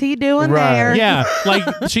 What's he doing there? Yeah, like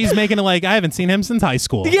she's making it like I haven't seen him since high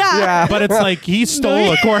school. Yeah. But it's like he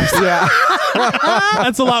stole a corpse. Yeah.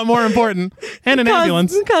 That's a lot more important. And an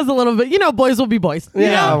ambulance. Because a little bit, boys will be boys.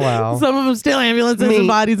 Yeah, well. Some of them steal ambulances and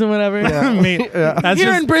bodies and whatever. Yeah.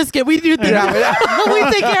 Here in Brisket, we do things.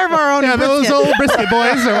 We take care of our own brisket. Those old brisket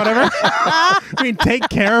boys or whatever. We take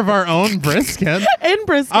care of our own brisket. In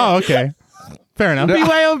Brisket. Oh, okay. Fair enough.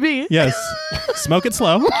 BYOB. Yes. Smoke it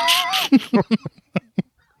slow.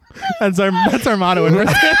 That's our motto in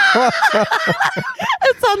Brisket.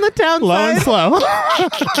 It's on the town Low side. and slow.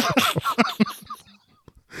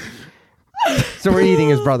 So we're eating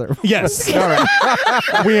his brother. Yes. All right.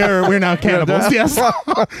 We're now cannibals. Yes.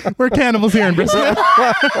 We're cannibals here in Brisket.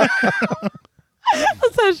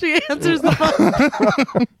 That's how she answers the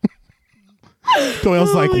phone.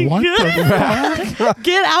 Doyle's like, what the fuck?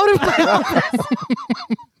 Get out of my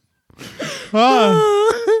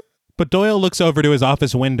office. But Doyle looks over to his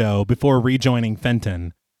office window before rejoining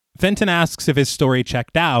Fenton. Fenton asks if his story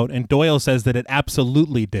checked out, and Doyle says that it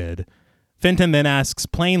absolutely did. Fenton then asks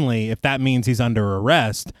plainly if that means he's under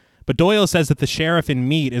arrest, but Doyle says that the sheriff in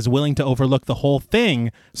Meat is willing to overlook the whole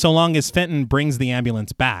thing so long as Fenton brings the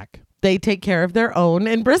ambulance back. They take care of their own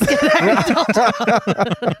in Brisket.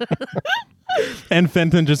 And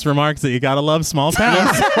Fenton just remarks that you gotta love small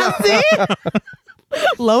towns. See?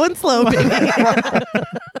 Low and slow, baby.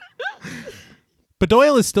 But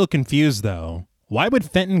Doyle is still confused, though. Why would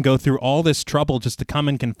Fenton go through all this trouble just to come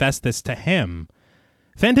and confess this to him?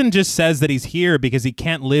 Fenton just says that he's here because he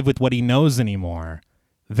can't live with what he knows anymore.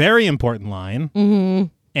 Very important line. Mm-hmm.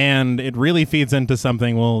 And it really feeds into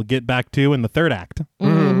something we'll get back to in the third act.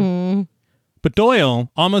 Mm-hmm. But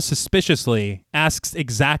Doyle, almost suspiciously, asks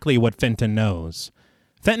exactly what Fenton knows.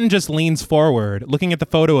 Fenton just leans forward, looking at the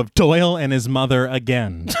photo of Doyle and his mother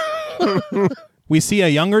again. We see a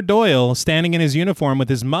younger Doyle standing in his uniform with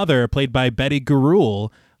his mother, played by Betty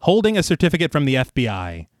Gurul, holding a certificate from the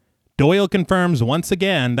FBI. Doyle confirms once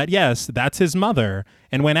again that yes, that's his mother,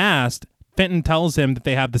 and when asked, Fenton tells him that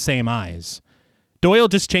they have the same eyes. Doyle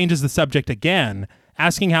just changes the subject again,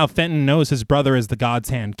 asking how Fenton knows his brother is the God's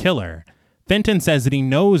Hand killer. Fenton says that he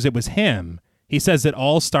knows it was him. He says it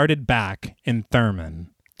all started back in Thurman.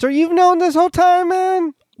 So you've known this whole time,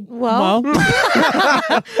 man? Well. We're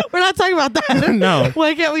not talking about that. No.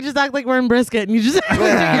 Why can't we just act like we're in Brisket and you just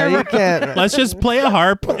You can't. Let's just play a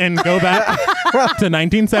harp and go back to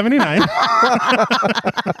 1979.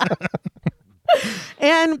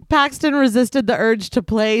 And Paxton resisted the urge to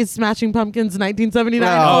play Smashing Pumpkins 1979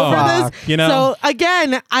 Oh, over this. you know. So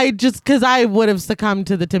again, because I would have succumbed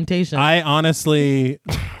to the temptation. I honestly,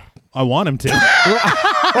 I want him to.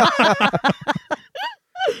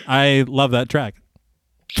 I love that track.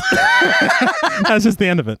 That's just the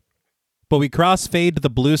end of it. But we cross-fade to the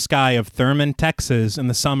blue sky of Thurman, Texas in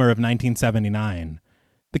the summer of 1979.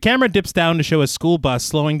 The camera dips down to show a school bus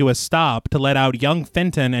slowing to a stop to let out young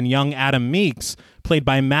Fenton and young Adam Meeks, played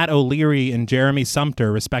by Matt O'Leary and Jeremy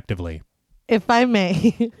Sumter, respectively. If I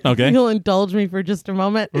may, okay, you'll indulge me for just a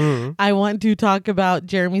moment. Mm-hmm. I want to talk about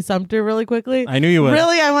Jeremy Sumter really quickly. I knew you would.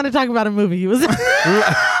 Really, I want to talk about a movie he was in.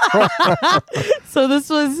 So this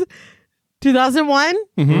was 2001,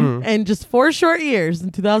 and just 4 short years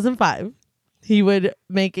in 2005, he would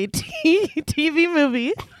make a TV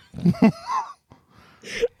movie.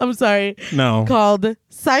 I'm sorry. No. Called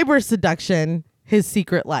Cyber Seduction, His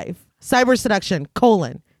Secret Life. Cyber Seduction,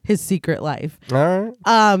 His Secret Life. All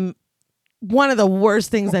right. One of the worst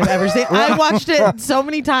things I've ever seen. I watched it so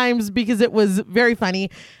many times because it was very funny.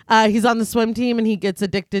 He's on the swim team and he gets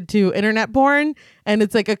addicted to internet porn. And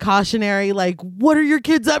it's like a cautionary, like, what are your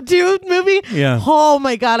kids up to movie? Yeah. Oh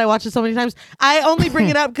my God, I watched it so many times. I only bring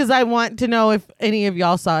it up because I want to know if any of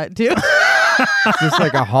y'all saw it too. Is this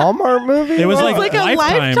like a Hallmark movie? It was like a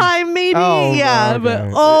Lifetime maybe. Oh, yeah. Okay.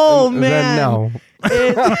 But man. No.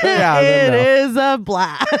 It is a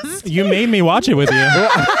blast. You made me watch it with you.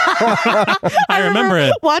 I remember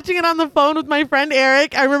it. Watching it on the phone with my friend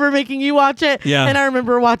Eric. I remember making you watch it. Yeah. And I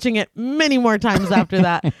remember watching it many more times after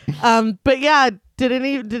that. But yeah, did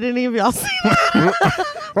any of y'all see that?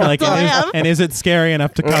 Like, and is it scary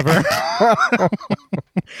enough to cover? Can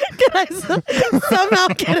I somehow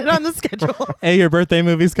get it on the schedule? Hey, your birthday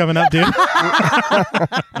movie's coming up, dude.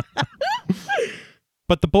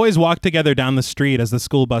 But the boys walk together down the street as the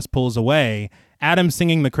school bus pulls away, Adam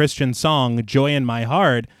singing the Christian song, Joy in My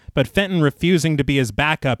Heart, but Fenton refusing to be his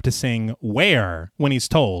backup to sing Where when he's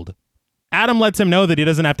told. Adam lets him know that he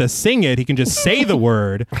doesn't have to sing it, he can just say the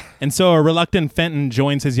word, and so a reluctant Fenton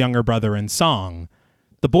joins his younger brother in song.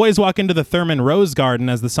 The boys walk into the Thurman Rose Garden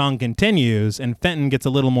as the song continues, and Fenton gets a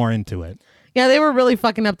little more into it. Yeah, they were really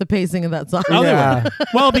fucking up the pacing of that song. Oh, yeah. They were.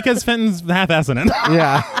 Well, because Fenton's half-assing it.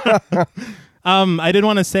 Yeah. I did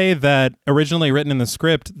want to say that originally written in the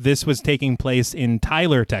script, this was taking place in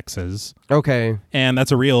Tyler, Texas. Okay. And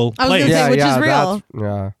that's a real place. I was going to say, which is real.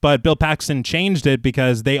 Yeah. But Bill Paxton changed it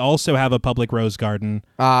because they also have a public rose garden.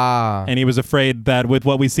 Ah. And he was afraid that with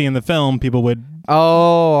what we see in the film, people would... Oh,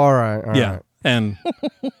 all right. All right. And...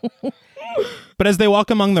 But as they walk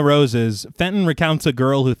among the roses, Fenton recounts a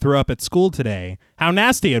girl who threw up at school today, how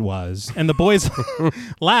nasty it was, and the boys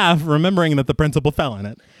laugh, remembering that the principal fell in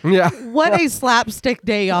it. Yeah. What a slapstick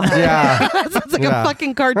day y'all had. Yeah. That sounds like a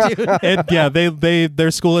fucking cartoon.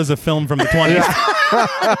 Their school is a film from the 20s.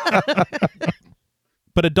 Yeah.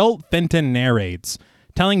 But adult Fenton narrates,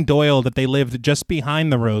 telling Doyle that they lived just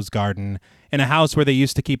behind the rose garden in a house where they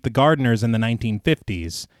used to keep the gardeners in the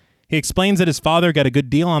 1950s. He explains that his father got a good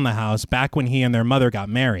deal on the house back when he and their mother got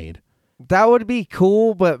married. That would be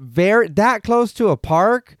cool, but that close to a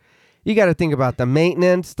park, you got to think about the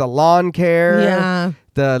maintenance, the lawn care,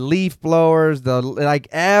 the leaf blowers,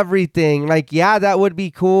 everything. That would be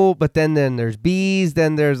cool, but then there's bees,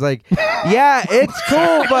 then there's it's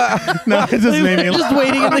cool, but no, it just made me just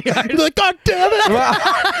waiting in the yard. Like, God damn it,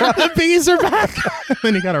 the bees are back.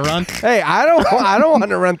 Then you gotta run. Hey, I don't want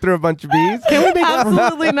to run through a bunch of bees. Can we make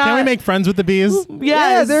absolutely not? Can we make friends with the bees?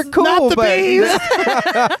 Yeah, they're cool. Not the but bees.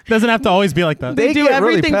 Doesn't have to always be like that. They do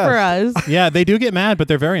everything for us. Yeah, they do get mad, but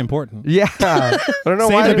they're very important. Yeah, I don't know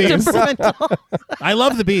why the bees. I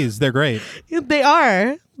love the bees. They're great. They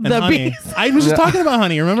are. And the honey. bees. I was just talking about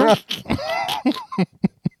honey, remember?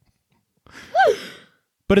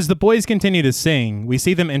 But as the boys continue to sing, we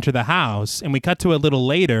see them enter the house, and we cut to a little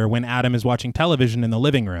later when Adam is watching television in the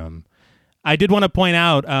living room. I did want to point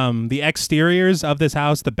out the exteriors of this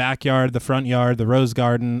house, the backyard, the front yard, the rose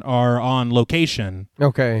garden, are on location.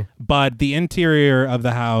 Okay. But the interior of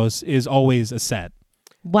the house is always a set.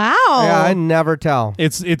 Wow. Yeah, I never tell.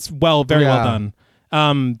 It's very well done.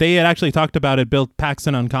 They had actually talked about it, Bill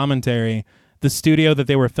Paxton on commentary, the studio that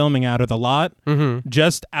they were filming out, or the lot. Mm-hmm.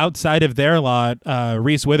 Just outside of their lot,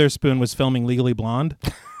 Reese Witherspoon was filming Legally Blonde.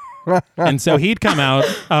 And so he'd come out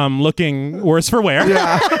looking worse for wear.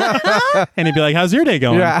 Yeah. And he'd be like, how's your day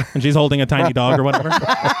going? Yeah. And she's holding a tiny dog or whatever.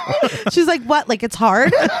 She's like, what? Like it's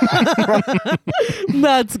hard?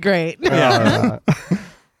 That's great. Yeah.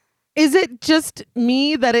 Is it just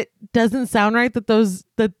me that it doesn't sound right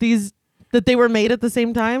that they were made at the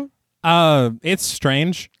same time? It's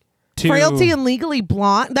strange. Frailty and Legally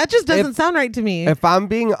Blonde? That just doesn't sound right to me. If I'm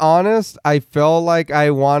being honest, I feel like I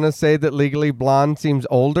want to say that Legally Blonde seems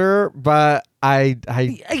older, but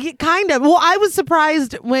Kind of. Well, I was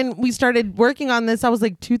surprised when we started working on this. I was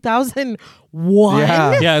like, 2001?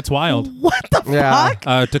 Yeah, it's wild. What the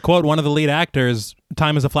fuck? To quote one of the lead actors,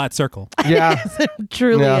 time is a flat circle. Yeah. It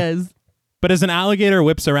truly is. But as an alligator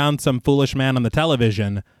whips around some foolish man on the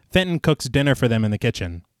television, Fenton cooks dinner for them in the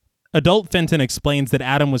kitchen. Adult Fenton explains that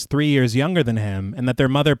Adam was 3 years younger than him and that their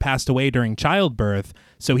mother passed away during childbirth,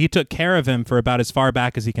 so he took care of him for about as far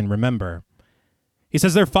back as he can remember. He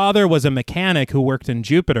says their father was a mechanic who worked in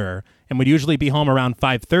Jupiter and would usually be home around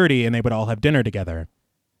 5:30 and they would all have dinner together.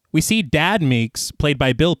 We see Dad Meeks, played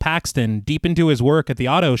by Bill Paxton, deep into his work at the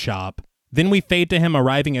auto shop. Then we fade to him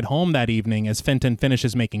arriving at home that evening as Fenton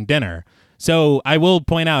finishes making dinner. So I will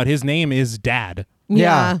point out his name is Dad.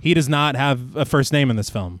 Yeah. He does not have a first name in this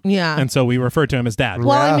film. Yeah. And so we refer to him as Dad.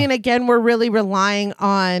 Well, I mean, again, we're really relying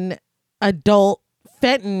on adult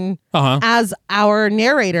Fenton as our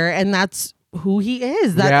narrator, and that's who he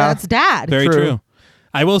is. That's Dad. Very true.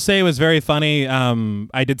 I will say it was very funny.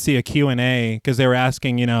 I did see a Q&A because they were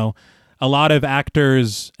asking, a lot of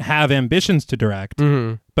actors have ambitions to direct,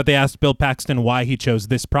 but they asked Bill Paxton why he chose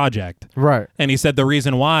this project. Right. And he said the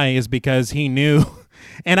reason why is because he knew,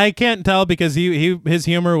 and I can't tell because his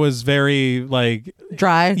humor was very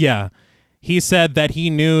dry. Yeah. He said that he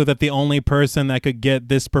knew that the only person that could get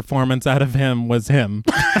this performance out of him was him.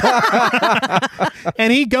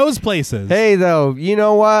 And he goes places. Hey, though, you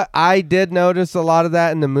know what? I did notice a lot of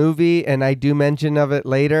that in the movie, and I do mention of it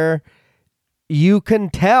later. You can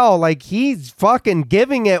tell, he's fucking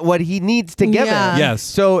giving it what he needs to give it. Yes.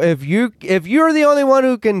 So if you're the only one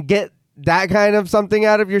who can get that kind of something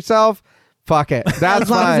out of yourself, fuck it. That's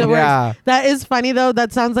fine. Yeah. That is funny, though.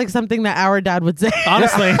 That sounds like something that our dad would say.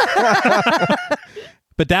 Honestly.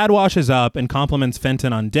 But Dad washes up and compliments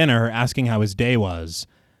Fenton on dinner, asking how his day was.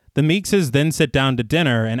 The Meekses then sit down to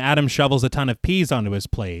dinner, and Adam shovels a ton of peas onto his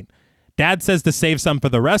plate. Dad says to save some for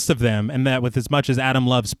the rest of them, and that with as much as Adam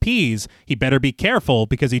loves peas, he better be careful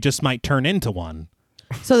because he just might turn into one.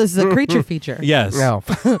 So this is a creature feature. Yes. No.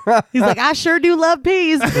 He's like, I sure do love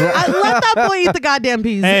peas. Let that boy eat the goddamn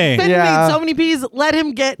peas. Hey. Fenton made so many peas. Let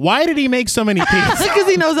him get. Why did he make so many peas? Because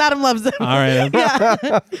he knows Adam loves them. All right.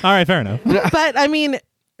 All right, fair enough. But I mean,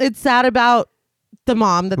 it's sad about the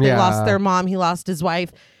mom that they lost their mom. He lost his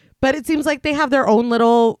wife. But it seems like they have their own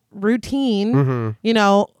little routine.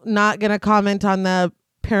 Not going to comment on the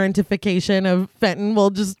parentification of Fenton.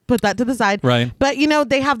 We'll just put that to the side. Right. But,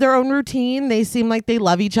 they have their own routine. They seem like they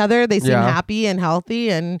love each other. They seem happy and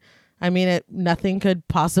healthy. And I mean, nothing could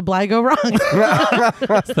possibly go wrong.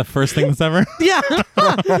 That's the first thing that's ever. Yeah.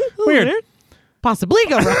 Weird. Possibly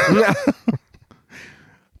go wrong.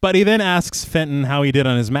 But he then asks Fenton how he did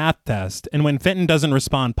on his math test. And when Fenton doesn't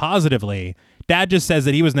respond positively, Dad just says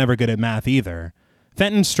that he was never good at math either.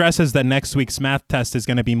 Fenton stresses that next week's math test is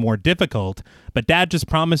going to be more difficult, but Dad just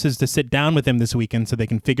promises to sit down with him this weekend so they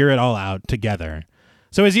can figure it all out together.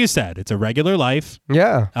 So as you said, it's a regular life.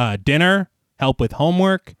 Yeah. Dinner, help with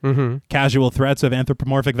homework, casual threats of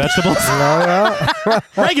anthropomorphic vegetables.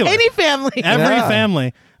 Regular. Any family. Every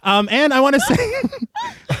family. And I want to say,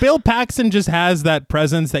 Bill Paxton just has that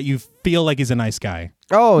presence that you feel like he's a nice guy.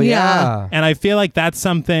 Oh, yeah. And I feel like that's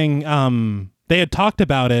something, they had talked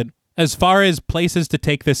about it. As far as places to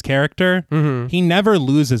take this character, he never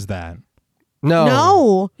loses that.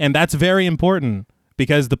 No. And that's very important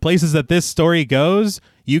because the places that this story goes,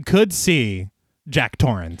 you could see Jack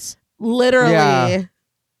Torrance. Literally,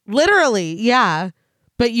 yeah.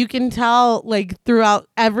 But you can tell, throughout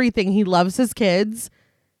everything, he loves his kids.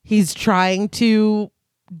 He's trying to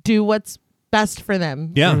do what's best for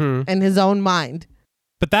them. Yeah. In his own mind.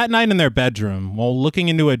 But that night in their bedroom, while looking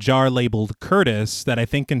into a jar labeled Curtis that I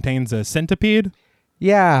think contains a centipede.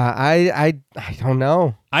 Yeah, I don't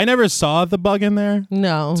know. I never saw the bug in there.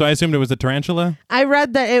 No. So I assumed it was a tarantula. I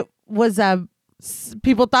read that it was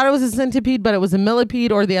people thought it was a centipede, but it was a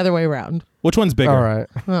millipede or the other way around. Which one's bigger? All right.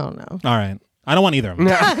 Oh, no. All right. I don't want either of them.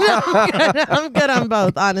 I'm good on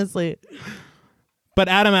both, honestly. But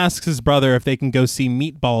Adam asks his brother if they can go see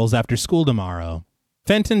Meatballs after school tomorrow.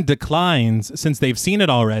 Fenton declines since they've seen it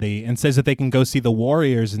already and says that they can go see The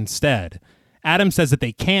Warriors instead. Adam says that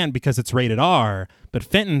they can't because it's rated R, but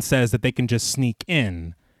Fenton says that they can just sneak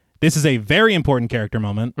in. This is a very important character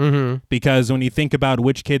moment because when you think about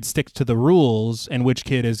which kid sticks to the rules and which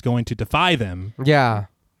kid is going to defy them. Yeah.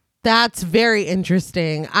 That's very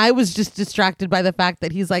interesting. I was just distracted by the fact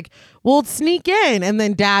that he's like, we'll sneak in. And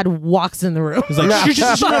then Dad walks in the room. He's like,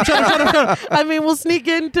 shut up. I mean, we'll sneak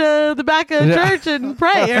into the back of the church and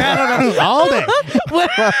pray. Or I don't know. All day. We're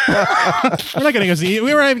not going to go see,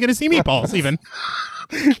 we weren't even going to see Meatballs even.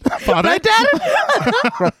 Father. My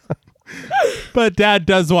dad. But Dad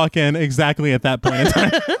does walk in exactly at that point in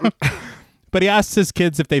time. But he asks his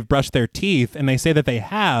kids if they've brushed their teeth, and they say that they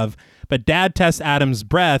have. But Dad tests Adam's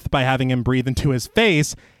breath by having him breathe into his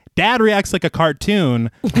face. Dad reacts like a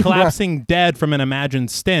cartoon, collapsing dead from an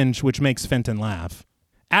imagined stench, which makes Fenton laugh.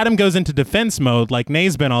 Adam goes into defense mode like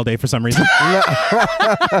Nay's been all day for some reason.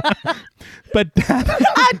 But Dad...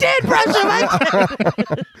 I did brush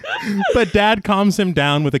him. But Dad calms him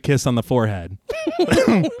down with a kiss on the forehead.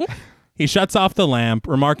 He shuts off the lamp,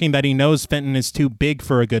 remarking that he knows Fenton is too big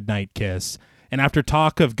for a goodnight kiss. And after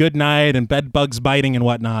talk of goodnight and bed bugs biting and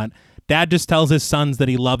whatnot, Dad just tells his sons that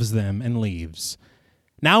he loves them and leaves.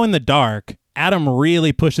 Now in the dark, Adam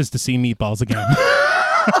really pushes to see Meatballs again.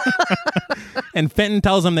 And Fenton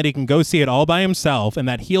tells him that he can go see it all by himself and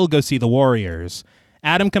that he'll go see the Warriors.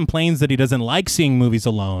 Adam complains that he doesn't like seeing movies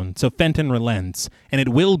alone, so Fenton relents, and it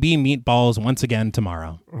will be Meatballs once again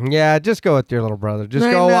tomorrow. Yeah, just go with your little brother. Just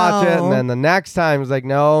go watch it, and then the next time it's like,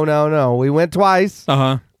 no. We went twice.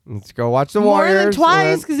 Uh-huh. Let's go watch the More Warriors. than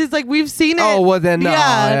twice, because it's like we've seen it. Oh, well then, no.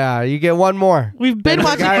 Yeah, you get one more. We've been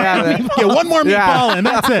watching it. Yeah, one more Meatball, and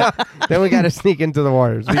that's it. Then we got to sneak into the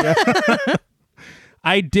Warriors.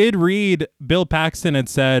 I did read Bill Paxton had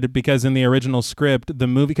said, because in the original script, the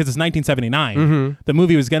movie, because it's 1979, the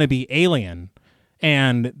movie was going to be Alien.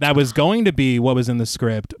 And that was going to be what was in the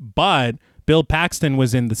script, but Bill Paxton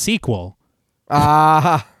was in the sequel.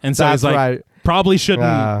 And so he's like, right. Probably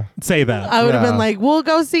shouldn't say that. I would have been like, we'll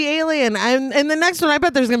go see Alien. And the next one, I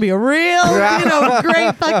bet there's going to be a real,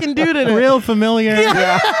 great fucking dude in it. Real familiar.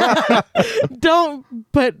 Yeah. Don't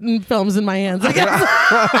put films in my hands, I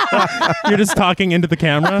guess. You're just talking into the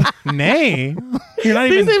camera? Nay. You're not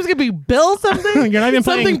even... These names could be Bill something? You're not even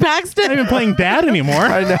something playing... Paxton? You're not even playing Dad anymore.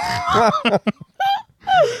 I know.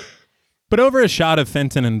 But over a shot of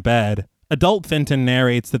Fenton in bed, adult Fenton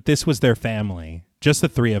narrates that this was their family. Just the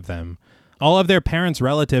three of them. All of their parents'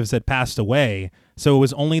 relatives had passed away, so it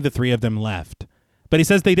was only the three of them left. But he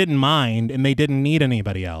says they didn't mind and they didn't need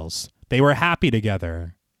anybody else. They were happy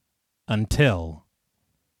together. Until...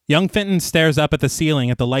 Young Fenton stares up at the ceiling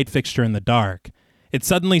at the light fixture in the dark. It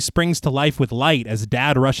suddenly springs to life with light as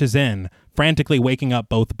Dad rushes in, frantically waking up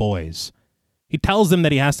both boys. He tells them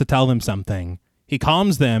that he has to tell them something. He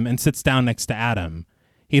calms them and sits down next to Adam.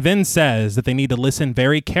 He then says that they need to listen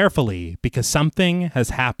very carefully because something has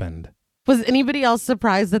happened. Was anybody else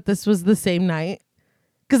surprised that this was the same night?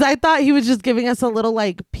 Because I thought he was just giving us a little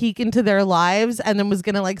peek into their lives and then was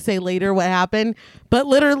going to say later what happened. But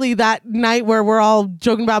literally that night where we're all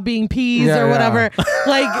joking about being peas or whatever,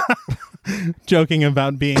 joking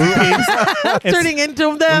about being peas. Turning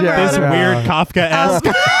into them. This weird Kafka-esque.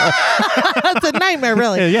 It's a nightmare,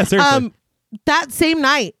 really. Yeah, seriously. That same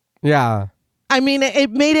night. Yeah. I mean,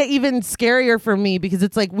 it made it even scarier for me because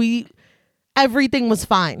it's everything was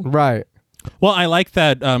fine. Right. Well, I like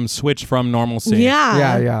that switch from normalcy.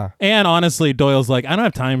 Yeah. And honestly, Doyle's like, I don't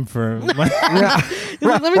have time for... He's like,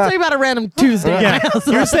 let me tell you about a random Tuesday. Yeah.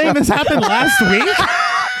 You're saying this happened last week?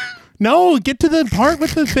 No, get to the part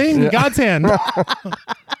with the thing. God's hand.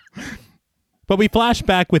 But we flash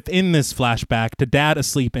back within this flashback to Dad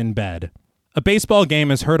asleep in bed. A baseball game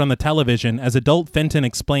is heard on the television as adult Fenton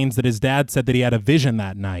explains that his dad said that he had a vision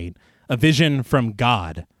that night. A vision from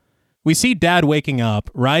God. We see Dad waking up,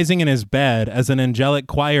 rising in his bed as an angelic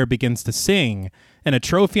choir begins to sing, and a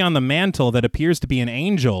trophy on the mantle that appears to be an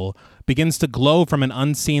angel begins to glow from an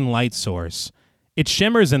unseen light source. It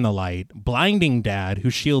shimmers in the light, blinding Dad, who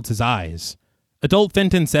shields his eyes. Adult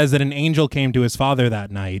Fenton says that an angel came to his father that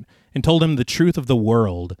night and told him the truth of the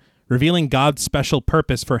world, revealing God's special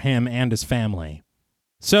purpose for him and his family.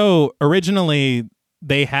 So, originally,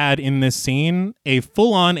 they had in this scene a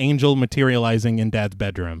full-on angel materializing in Dad's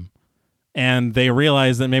bedroom. And they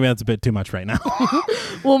realized that maybe that's a bit too much right now.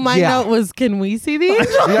 Well, my note was, can we see the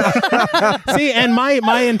angel? See, and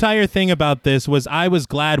my entire thing about this was I was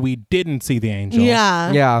glad we didn't see the angel.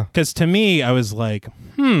 Yeah. Yeah. Because to me, I was like,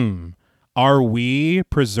 are we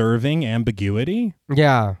preserving ambiguity?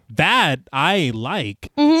 Yeah. That I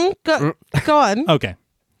like. Mm-hmm. Go on. Okay.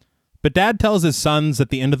 But Dad tells his sons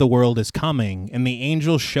that the end of the world is coming, and the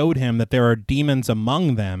angel showed him that there are demons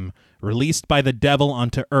among them, released by the devil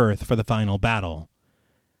onto Earth for the final battle.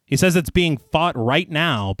 He says it's being fought right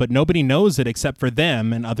now, but nobody knows it except for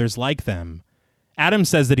them and others like them. Adam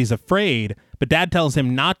says that he's afraid, but Dad tells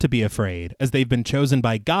him not to be afraid, as they've been chosen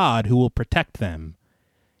by God who will protect them.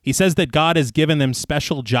 He says that God has given them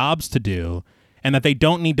special jobs to do, and that they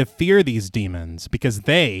don't need to fear these demons, because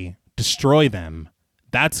they destroy them.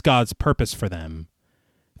 That's God's purpose for them.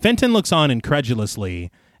 Fenton looks on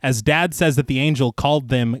incredulously, as Dad says that the angel called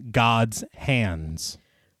them God's hands.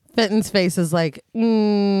 Fenton's face is like,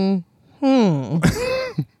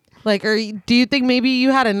 Like, do you think maybe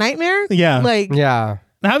you had a nightmare? Yeah. Like, Yeah.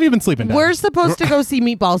 How have you been sleeping, Dad? we're supposed to go see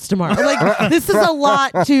Meatballs tomorrow. Like, this is a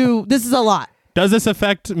lot. Does this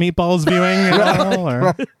affect Meatballs viewing at all?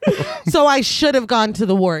 Or? So I should have gone to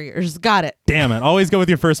the Warriors. Got it. Damn it. Always go with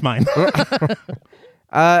your first mind.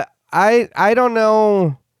 I don't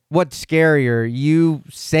know what's scarier. You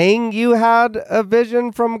saying you had a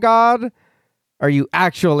vision from God? Are you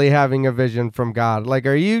actually having a vision from God? Like,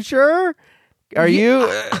 are you sure? Are you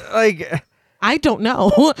like? I don't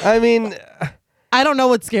know. I mean, I don't know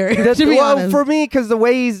what's scary. To be honest. for me, because the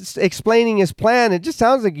way he's explaining his plan, it just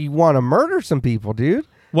sounds like you want to murder some people, dude.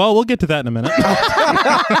 Well, we'll get to that in a minute.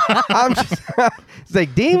 I'm just, it's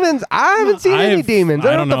like demons. I haven't seen any demons.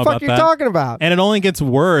 I don't know what the fuck you're talking about. And it only gets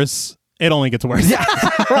worse. It only gets worse.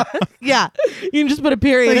 Yeah. You can just put a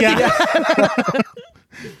period.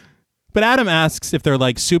 But Adam asks if they're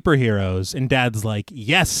like superheroes, and Dad's like,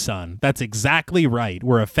 yes, son, that's exactly right.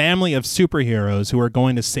 We're a family of superheroes who are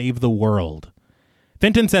going to save the world.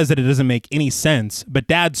 Fenton says that it doesn't make any sense, but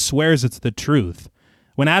Dad swears it's the truth.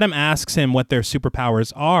 When Adam asks him what their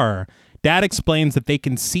superpowers are, Dad explains that they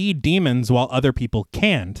can see demons while other people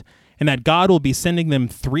can't, and that God will be sending them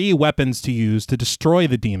 3 weapons to use to destroy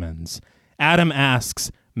the demons. Adam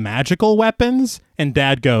asks, magical weapons? And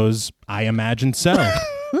Dad goes, I imagine so.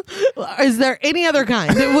 Is there any other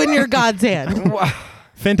kind when you're God's hand?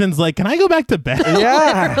 Fenton's like, can I go back to bed?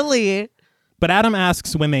 Yeah. Literally. But Adam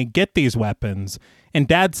asks when they get these weapons, and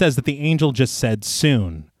Dad says that the angel just said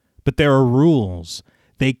soon. But there are rules.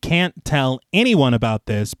 They can't tell anyone about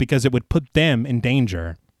this because it would put them in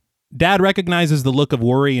danger. Dad recognizes the look of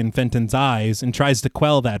worry in Fenton's eyes and tries to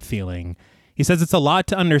quell that feeling. He says it's a lot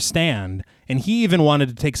to understand, and he even wanted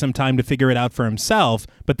to take some time to figure it out for himself,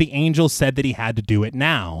 but the angel said that he had to do it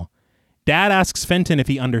now. Dad asks Fenton if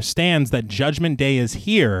he understands that Judgment Day is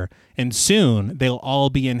here, and soon they'll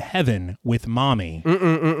all be in heaven with Mommy.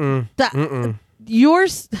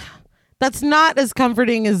 That's not as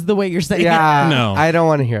comforting as the way you're saying Yeah, it. No. I don't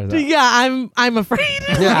want to hear that. Yeah, I'm afraid.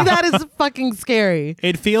 Yeah. That is fucking scary.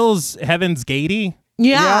 It feels Heaven's Gatey.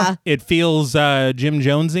 Yeah. It feels Jim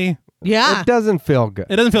Jonesy. Yeah. It doesn't feel good.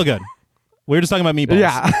 It doesn't feel good. We were just talking about meatballs.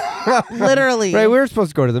 Yeah. Literally. Right, we were supposed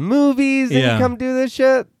to go to the movies and Yeah. you come do this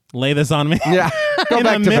shit. Lay this on me. Yeah. Go In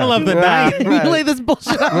back the to middle bed. of the Yeah, night. right. Lay this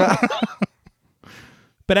bullshit up.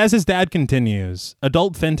 But as his dad continues,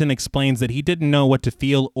 adult Fenton explains that he didn't know what to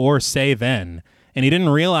feel or say then, and he didn't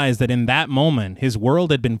realize that in that moment his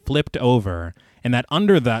world had been flipped over, and that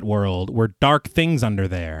under that world were dark things under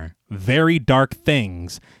there. Very dark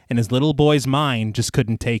things, and his little boy's mind just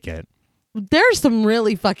couldn't take it. There's some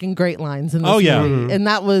really fucking great lines in this movie, and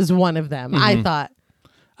that was one of them, I thought.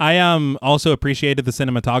 I also appreciated the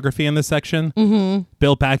cinematography in this section.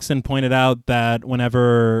 Bill Paxton pointed out that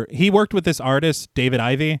whenever he worked with this artist, David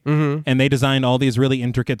Ivey, and they designed all these really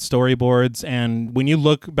intricate storyboards, and when you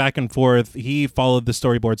look back and forth, he followed the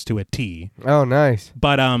storyboards to a T. Oh, nice.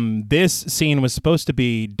 But this scene was supposed to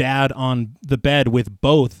be Dad on the bed with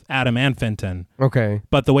both Adam and Fenton. Okay.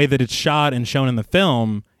 But the way that it's shot and shown in the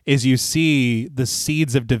film is you see the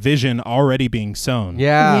seeds of division already being sown.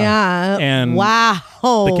 Yeah. Yeah. And wow.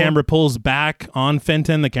 The camera pulls back on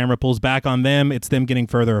Fenton. The camera pulls back on them. It's them getting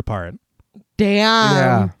further apart. Damn.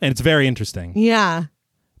 Yeah. And it's very interesting. Yeah.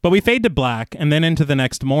 But we fade to black and then into the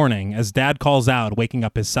next morning as Dad calls out, waking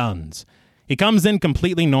up his sons. He comes in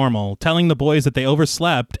completely normal, telling the boys that they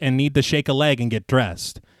overslept and need to shake a leg and get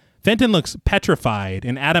dressed. Fenton looks petrified,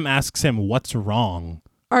 and Adam asks him what's wrong.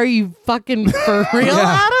 Are you fucking for real,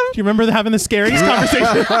 Adam? Do you remember having the scariest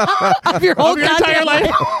conversation Of your whole of your entire goddamn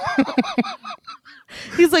life?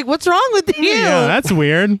 He's like, what's wrong with you? Yeah, that's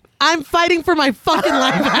weird. I'm fighting for my fucking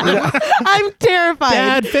life, Adam. I'm terrified.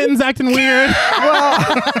 Dad, Fenton's acting weird.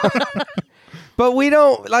 But we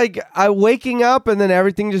don't waking up and then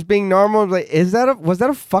everything just being normal. Like, was that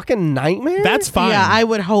a fucking nightmare? That's fine. Yeah, I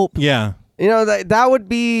would hope. Yeah. You know, that would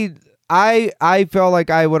be. I feel like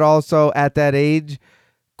I would also at that age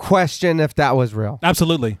question if that was real.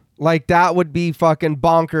 Absolutely. Like that would be fucking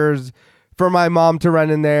bonkers for my mom to run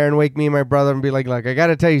in there and wake me and my brother and be like, I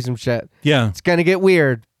gotta tell you some shit. Yeah. It's gonna get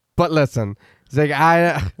weird, but listen. It's like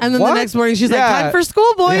and then what? the next morning she's Yeah. like, time for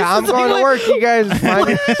school, boys. Yeah, I'm It's going like, to work. You guys find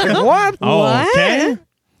me. Like, what? Oh, What? okay.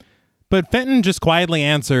 But Fenton just quietly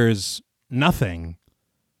answers nothing.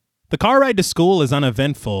 The car ride to school is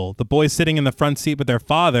uneventful. The boys sitting in the front seat with their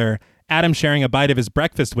father, Adam sharing a bite of his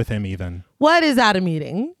breakfast with him even. What is Adam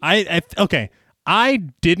eating? Okay. I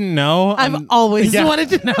didn't know. I've always wanted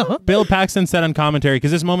to know. Bill Paxton said on commentary,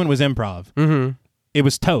 because this moment was improv. It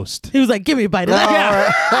was toast. He was like, give me a bite of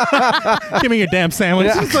that. Give me your damn sandwich.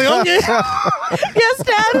 He's like, okay. Yes,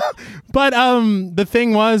 Dad. But the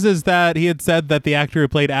thing is that he had said that the actor who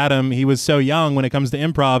played Adam, he was so young when it comes to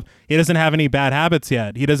improv, he doesn't have any bad habits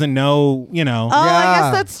yet. He doesn't know, Oh, I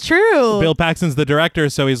guess that's true. Bill Paxton's the director,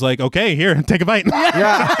 so he's like, okay, here, take a bite.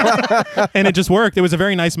 Yeah. And it just worked. It was a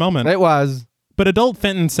very nice moment. It was. But adult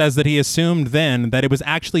Fenton says that he assumed then that it was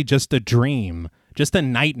actually just a dream, just a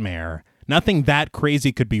nightmare. Nothing that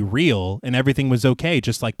crazy could be real, and everything was okay,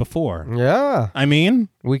 just like before. Yeah. I mean,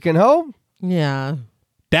 We can hope. Yeah.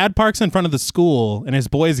 Dad parks in front of the school, and his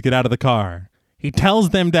boys get out of the car. He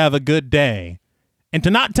tells them to have a good day, and to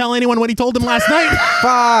not tell anyone what he told them last night.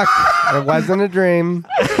 Fuck. It wasn't a dream.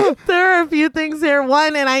 There are a few things here.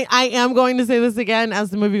 One, and I am going to say this again as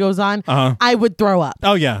the movie goes on, I would throw up.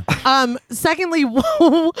 Oh, yeah. Secondly,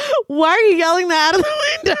 why are you yelling that out of the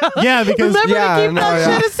window? Yeah, because... Remember to keep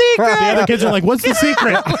that shit a secret. The other kids are like, what's the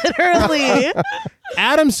secret? Literally.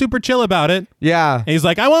 Adam's super chill about it. Yeah. And he's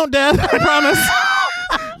like, I won't, Dad. I promise.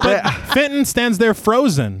 But Fenton stands there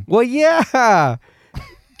frozen. Well, yeah.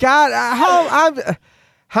 God,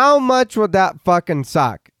 how much would that fucking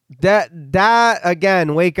suck? That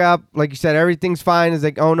again, wake up, like you said, everything's fine. It's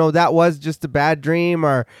like, oh no, that was just a bad dream,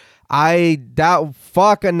 or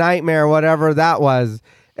fuck a nightmare, whatever that was.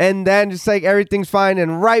 And then just like everything's fine,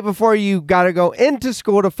 and right before you gotta go into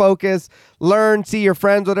school to focus, learn, see your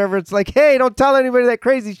friends, whatever, it's like, hey, don't tell anybody that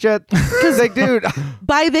crazy shit. Because like, dude,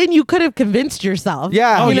 by then you could have convinced yourself.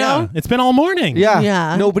 Yeah. Oh, you yeah. know? It's been all morning. yeah,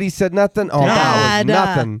 Yeah. nobody said nothing. Oh, that was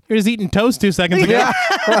nothing. You're just eating toast 2 seconds ago.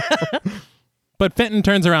 Yeah. But Fenton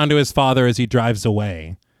turns around to his father as he drives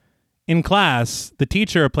away. In class, the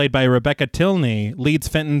teacher, played by Rebecca Tilney, leads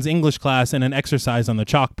Fenton's English class in an exercise on the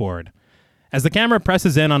chalkboard. As the camera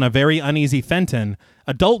presses in on a very uneasy Fenton,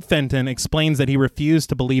 adult Fenton explains that he refused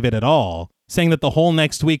to believe it at all, saying that the whole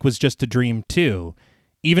next week was just a dream too,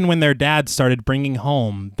 even when their dad started bringing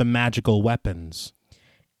home the magical weapons.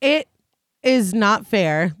 It is not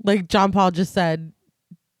fair. Like John Paul just said,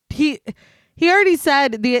 he already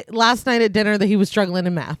said the last night at dinner that he was struggling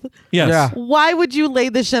in math. Yes. Yeah. Why would you lay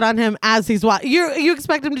this shit on him as he's watching? You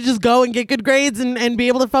expect him to just go and get good grades and be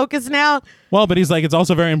able to focus now? Well, but he's like, it's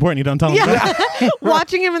also very important you don't tell him that. Yeah.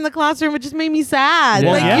 Watching him in the classroom, it just made me sad.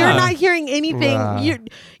 Yeah. Like Yeah. you're not hearing anything.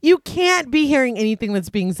 You can't be hearing anything that's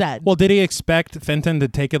being said. Well, did he expect Fenton to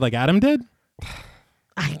take it like Adam did?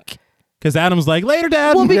 Because Adam's like, later,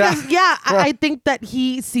 Dad. Well, because I think that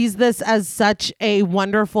he sees this as such a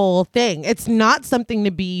wonderful thing. It's not something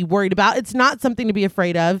to be worried about. It's not something to be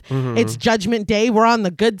afraid of. Mm-hmm. It's Judgment Day. We're on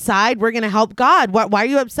the good side. We're going to help God. Why are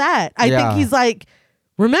you upset? I think he's like,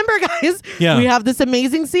 remember, guys, we have this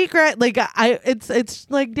amazing secret. Like, it's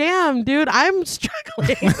like, damn, dude, I'm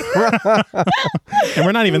struggling. And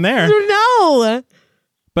we're not even there. No.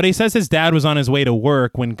 But he says his dad was on his way to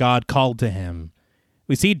work when God called to him.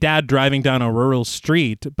 We see Dad driving down a rural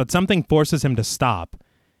street, but something forces him to stop.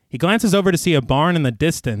 He glances over to see a barn in the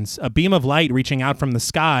distance, a beam of light reaching out from the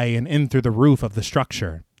sky and in through the roof of the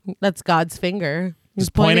structure. That's God's finger. He's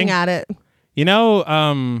Just pointing at it. You know,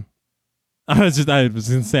 I was going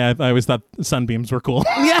to say, I always thought sunbeams were cool.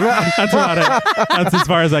 Yeah. That's about it. That's as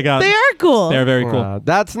far as I got. They are cool. They're very cool.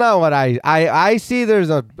 That's not what I see. There's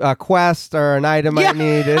a quest or an item I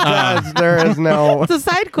need. There is no. It's a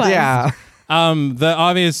side quest. Yeah.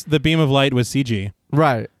 The beam of light was CG.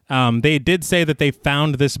 Right. They did say that they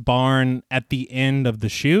found this barn at the end of the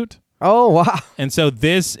shoot. Oh, wow. And so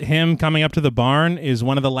him coming up to the barn is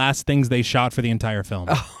one of the last things they shot for the entire film.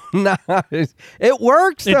 Nice. It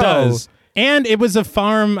works, though. It does. And it was a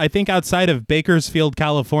farm, I think, outside of Bakersfield,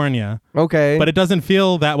 California. Okay. But it doesn't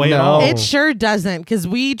feel that way at No. all. It sure doesn't, because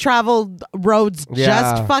we traveled roads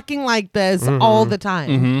just fucking like this all the time.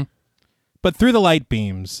 Mm-hmm. But through the light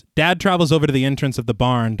beams, Dad travels over to the entrance of the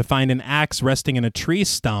barn to find an axe resting in a tree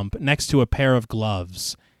stump next to a pair of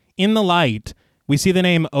gloves. In the light, we see the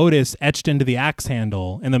name Otis etched into the axe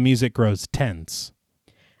handle, and the music grows tense.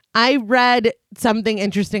 I read something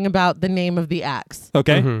interesting about the name of the axe.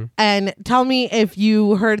 Okay. Mm-hmm. And tell me if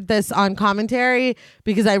you heard this on commentary,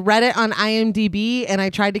 because I read it on IMDb and I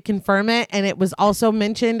tried to confirm it, and it was also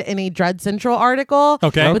mentioned in a Dread Central article.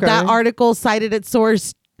 Okay. But that article cited its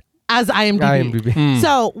source as IMDb.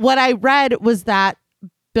 So what I read was that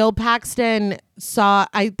Bill Paxton saw,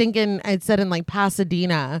 I think it said in like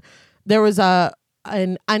Pasadena, there was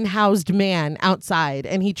an unhoused man outside,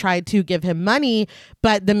 and he tried to give him money,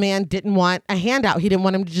 but the man didn't want a handout. He didn't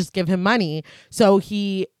want him to just give him money. So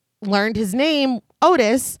he learned his name,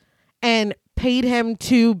 Otis, and paid him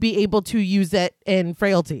to be able to use it in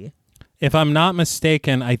Frailty. If I'm not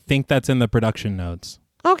mistaken, I think that's in the production notes.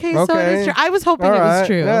 Okay, so it is true. I was hoping it was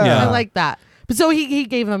true. Yeah. I like that. But so he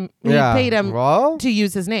paid him to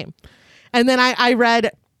use his name. And then I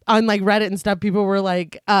read on like Reddit and stuff, people were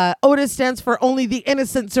like, Otis stands for only the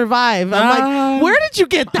innocent survive. I'm like, where did you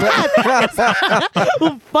get that?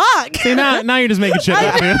 Well, fuck. See, now you're just making shit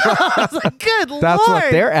up, dude. I was like, good Lord. That's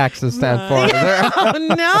what their axes stand for. Oh,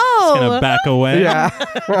 no. Just gonna back away. Yeah.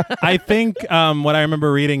 I think what I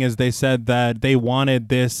remember reading is they said that they wanted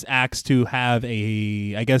this axe to have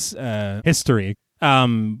history.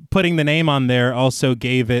 Putting the name on there also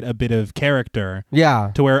gave it a bit of character.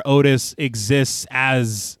 Yeah. To where Otis exists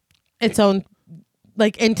as its own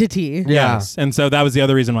like entity. Yeah. Yes. And so that was the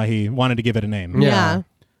other reason why he wanted to give it a name. Yeah.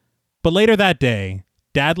 But later that day,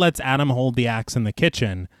 Dad lets Adam hold the axe in the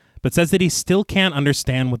kitchen, but says that he still can't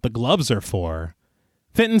understand what the gloves are for.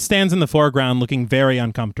 Fenton stands in the foreground looking very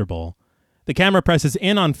uncomfortable. The camera presses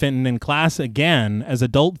in on Fenton in class again as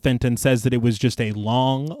adult Fenton says that it was just a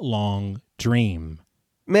long, long dream.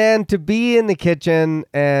 Man, to be in the kitchen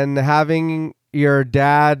and having your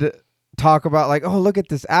dad talk about like, oh, look at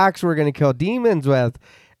this axe we're going to kill demons with,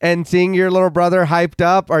 and seeing your little brother hyped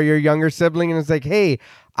up or your younger sibling and it's like, hey,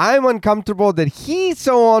 I'm uncomfortable that he's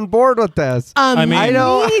so on board with this. I mean, I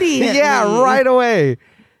know. Yeah, right away.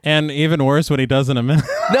 And even worse, what he does in a minute.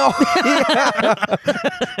 No.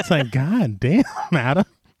 It's like, God damn, Adam.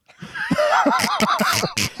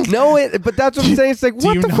 No, but that's what I'm saying. It's like,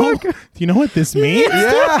 what the fuck? Do you know what this means?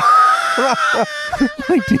 Yeah.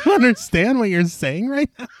 Like, do you understand what you're saying right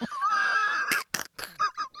now?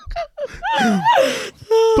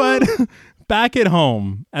 But back at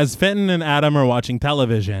home, as Fenton and Adam are watching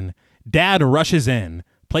television, Dad rushes in,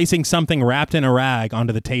 placing something wrapped in a rag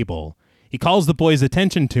onto the table. He calls the boys'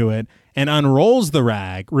 attention to it and unrolls the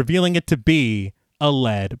rag, revealing it to be a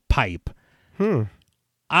lead pipe.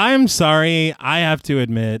 I'm sorry, I have to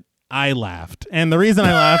admit, I laughed. And the reason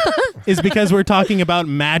I laughed is because we're talking about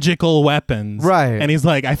magical weapons. Right. And he's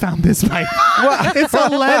like, I found this pipe. It's a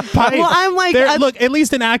lead pipe. Well, I'm like, look, at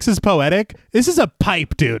least an axe is poetic. This is a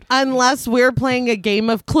pipe, dude. Unless we're playing a game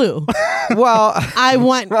of Clue. Well, I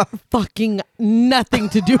want fucking nothing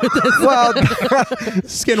to do with this. well,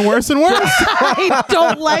 It's getting worse and worse. I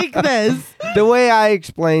don't like this. the way I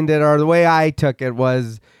explained it or the way I took it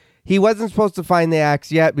was he wasn't supposed to find the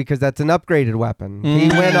axe yet because that's an upgraded weapon. He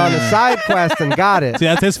went on a side quest and got it. See,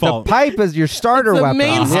 that's his fault. The pipe is your starter the weapon.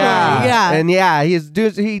 main story, yeah. And yeah, he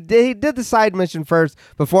did the side mission first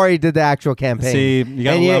before he did the actual campaign. See, you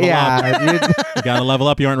gotta level up. You gotta level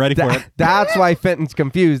up. You aren't ready for it. That's why Fenton's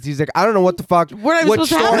confused. He's like, I don't know what the fuck. What What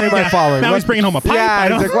story am I following? Now he's bringing home a pipe.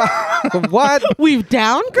 Yeah, he's like, what? We've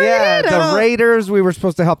downgraded? Yeah, the Raiders. We were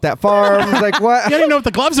supposed to help that farm. He's like, what? You don't even know what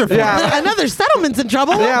the gloves are for. Yeah. Another settlement's in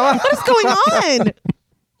trouble? Yeah, what is going on?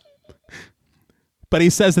 But he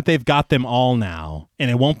says that they've got them all now, and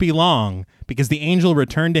it won't be long because the angel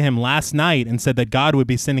returned to him last night and said that God would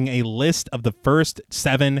be sending a list of the first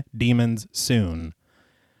 7 demons soon.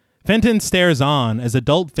 Fenton stares on as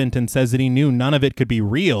adult Fenton says that he knew none of it could be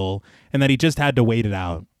real and that he just had to wait it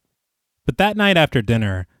out. But that night after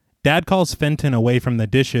dinner, Dad calls Fenton away from the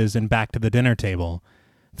dishes and back to the dinner table.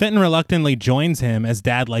 Fenton reluctantly joins him as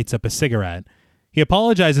Dad lights up a cigarette. He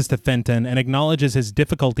apologizes to Fenton and acknowledges his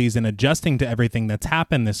difficulties in adjusting to everything that's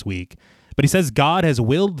happened this week, but he says God has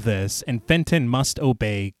willed this and Fenton must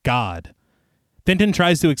obey God. Fenton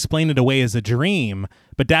tries to explain it away as a dream,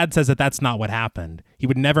 but Dad says that that's not what happened. He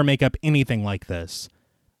would never make up anything like this.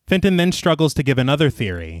 Fenton then struggles to give another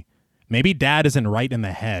theory. Maybe Dad isn't right in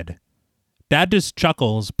the head. Dad just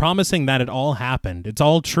chuckles, promising that it all happened, it's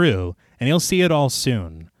all true, and he'll see it all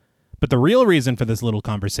soon. But the real reason for this little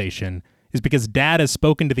conversation is because Dad has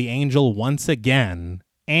spoken to the angel once again,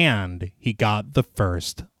 and he got the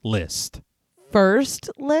first list. First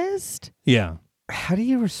list? Yeah. How do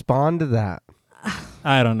you respond to that?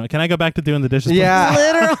 I don't know. Can I go back to doing the dishes? Yeah.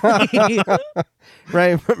 Literally.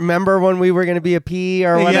 Right. Remember when we were going to be a P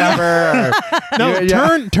or whatever? Yeah.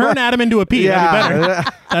 No, turn Adam into a P. Yeah. That'd be better.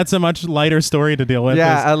 That's a much lighter story to deal with.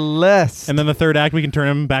 Yeah, a list. And then the third act, we can turn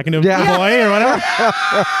him back into a Yeah. boy or whatever.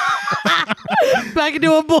 Back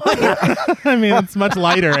into a boy. I mean, it's much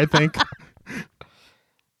lighter, I think.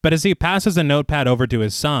 But as he passes a notepad over to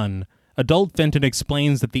his son, adult Fenton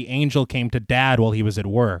explains that the angel came to Dad while he was at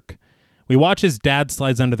work. We watch as Dad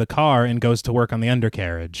slides under the car and goes to work on the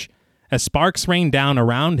undercarriage. As sparks rain down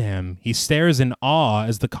around him, he stares in awe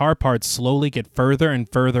as the car parts slowly get further and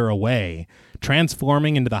further away,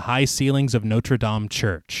 transforming into the high ceilings of Notre Dame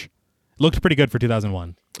Church. Looked pretty good for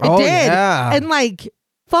 2001. It did. Yeah. And like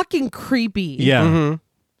fucking creepy. Yeah. Mm-hmm.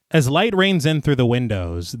 As light rains in through the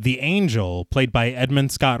windows, the angel, played by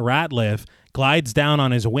Edmund Scott Ratliff, glides down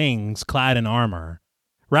on his wings, clad in armor.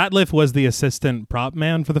 Ratliff was the assistant prop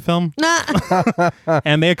man for the film. Nah.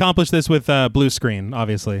 And they accomplished this with blue screen,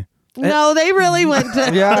 obviously. No, they really went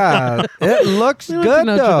to... Yeah, it looks good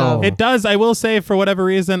Notre though. Dame. It does. I will say, for whatever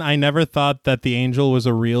reason, I never thought that the angel was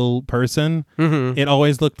a real person. Mm-hmm. It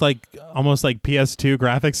always looked like almost like PS2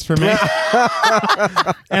 graphics for me.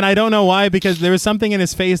 And I don't know why, because there was something in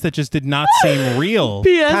his face that just did not seem real.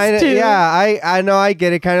 PS2. Kinda, yeah, I know, I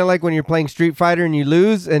get it. Kind of like when you're playing Street Fighter and you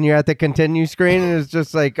lose and you're at the continue screen and it's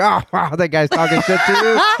just like, oh, wow, that guy's talking shit to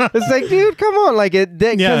you. It's like, dude, come on, like it,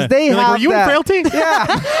 because they You're have like, were you that. in Frailty? Yeah.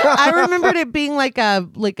 I remembered it being like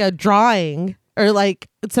a drawing or like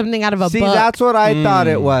something out of a See, book. that's what I thought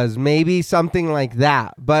it was. Maybe something like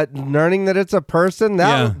that. But learning that it's a person,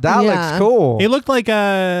 that Yeah. looks cool. It looked like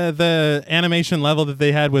the animation level that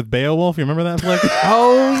they had with Beowulf. You remember that flick?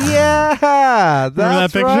 Oh yeah, that's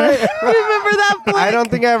that picture? right. Remember that flick? I don't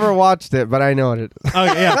think I ever watched it, but I know what it is. Oh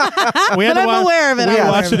yeah, we had But to I'm aware of it. We I'm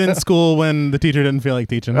aware watched of it in school when the teacher didn't feel like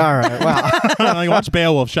teaching. All right, wow. Like, watch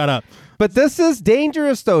Beowulf. Shut up. But this is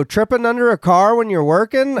dangerous though. Tripping under a car when you're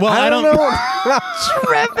working. Well, I don't know.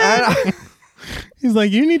 Tripping. He's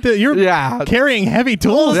like, you need to. You're Yeah. carrying heavy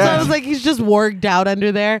tools. So Yeah. I was like, he's just worked out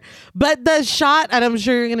under there. But the shot, and I'm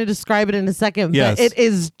sure you're going to describe it in a second, Yes. but it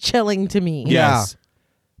is chilling to me. Yes.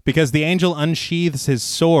 Because the angel unsheathes his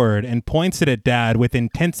sword and points it at Dad with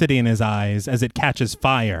intensity in his eyes as it catches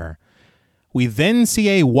fire. We then see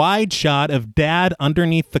a wide shot of Dad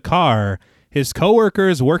underneath the car, his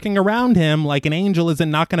coworkers working around him like an angel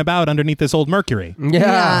isn't knocking about underneath this old Mercury.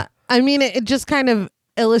 Yeah. I mean, it just kind of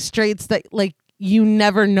illustrates that, like, you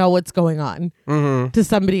never know what's going on to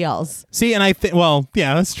somebody else. See, and I think, well,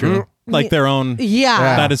 yeah, that's true. Like their own.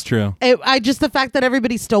 Yeah. That is true. I just the fact that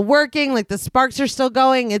everybody's still working, like the sparks are still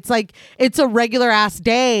going. It's like it's a regular ass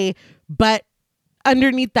day, but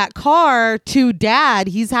underneath that car to Dad,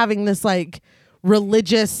 he's having this like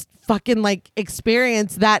religious fucking like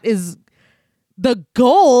experience that is the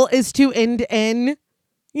goal is to end in,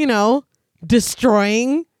 you know,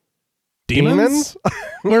 destroying. Demons?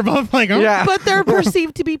 We're both like, oh. Yeah. But they're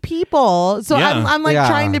perceived to be people. So Yeah. I'm like Yeah.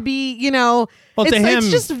 trying to be, you know, Well, to it's him-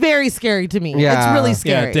 just very scary to me. Yeah. It's really Yeah,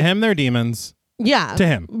 scary. to him, they're demons. Yeah. To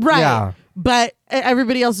him. Right. Yeah. But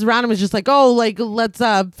everybody else around him is just like, oh, like, let's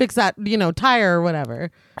fix that, you know, tire or whatever.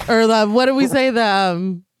 Or the, what do we say?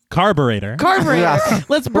 The Carburetor. carburetor. Yeah.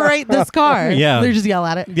 Let's berate this car. Yeah. They just yell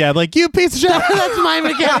at it. Yeah, like, you piece of shit. That's my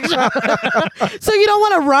mechanic shop. So you don't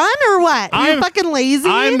want to run or what? You're I'm- fucking lazy?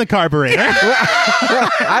 I'm the carburetor.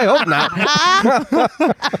 I hope not.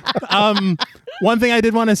 One thing I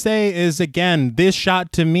did want to say is, again, this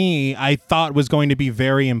shot to me, I thought was going to be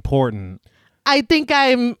very important. I think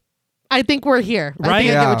we're here. I Right?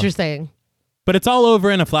 think I get Yeah. what you're saying. But it's all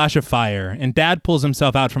over in a flash of fire, and Dad pulls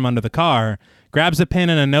himself out from under the car, grabs a pen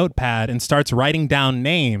and a notepad, and starts writing down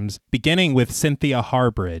names, beginning with Cynthia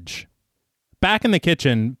Harbridge. Back in the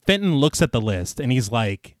kitchen, Fenton looks at the list, and he's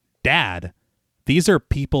like, Dad, these are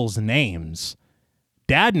people's names.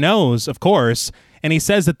 Dad knows, of course, and he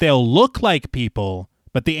says that they'll look like people,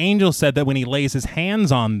 but the angel said that when he lays his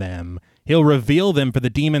hands on them, he'll reveal them for the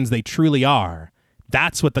demons they truly are.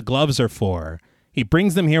 That's what the gloves are for. He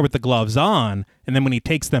brings them here with the gloves on, and then when he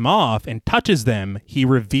takes them off and touches them, he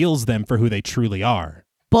reveals them for who they truly are.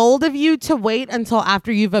 Bold of you to wait until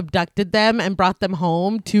after you've abducted them and brought them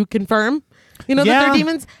home to confirm, you know, that Yeah. they're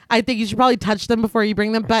demons. I think you should probably touch them before you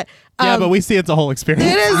bring them. But Yeah, but we see it's a whole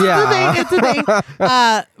experience. it is Yeah. it's a thing.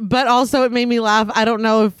 But also it made me laugh. I don't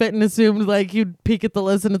know if Fenton assumed like you'd peek at the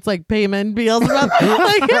list and it's like payment Beelzebub.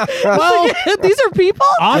 Like, Well, these are people.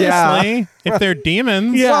 Honestly, if they're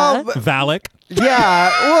demons, Yeah. Valak. Yeah.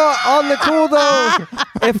 Well, on the cool though,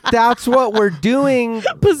 if that's what we're doing,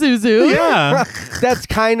 Pazuzu. Yeah. that's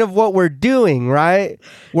kind of what we're doing, right?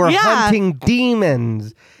 We're Yeah. hunting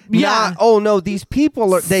demons. Yeah. Not, oh no, these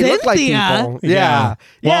people are, they look like Cynthia. people. Yeah. Yeah.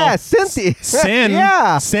 Well, Yeah, Cynthia. Sin.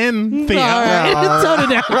 Yeah. Sin. Thea. All right. Tone it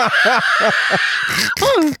down.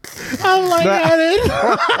 I'm like,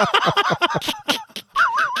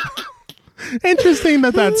 interesting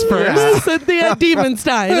that's first. Yeah. Cynthia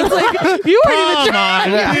Demonstein. It's like you weren't even Come trying. on,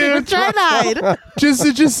 You weren't even dude. trying to hide.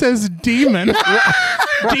 It just says demon.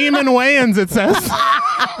 Demon Wayans, it says.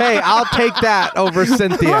 Hey, I'll take that over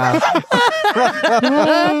Cynthia.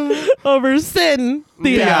 Over Sin.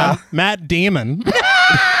 Yeah. Matt Demon.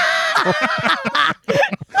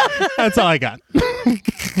 That's all I got.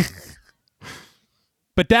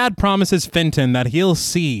 But Dad promises Fenton that he'll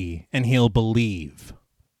see and he'll believe.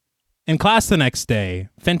 In class the next day,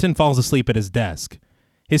 Fenton falls asleep at his desk.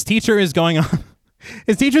 His teacher is going on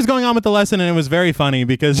with the lesson, and it was very funny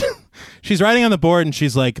because She's writing on the board and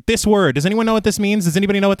she's like, this word, does anyone know what this means? Does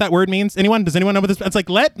anybody know what that word means? Anyone? Does anyone know what this? It's like,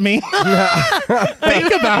 let me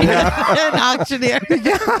think about it. An auctioneer.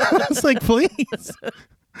 It's like, please.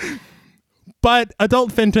 But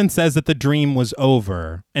adult Fenton says that the dream was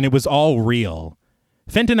over and it was all real.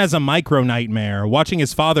 Fenton has a micro nightmare watching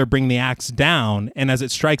his father bring the axe down, and as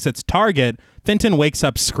it strikes its target, Fenton wakes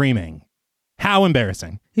up screaming. How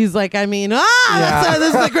embarrassing. He's like, this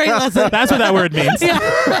is a great lesson. That's what that word means.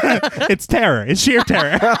 It's terror. It's sheer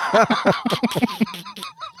terror.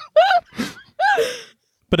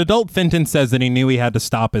 But adult Fenton says that he knew he had to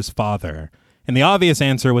stop his father. And the obvious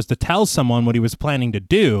answer was to tell someone what he was planning to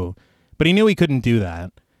do, but he knew he couldn't do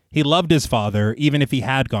that. He loved his father, even if he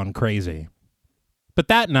had gone crazy. But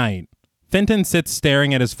that night, Fenton sits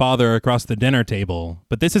staring at his father across the dinner table,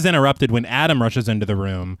 but this is interrupted when Adam rushes into the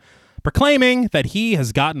room, proclaiming that he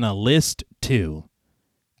has gotten a list too.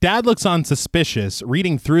 Dad looks on suspicious,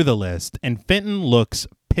 reading through the list, and Fenton looks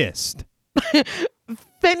pissed.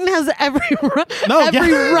 Fenton has every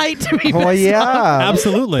right to be pissed off.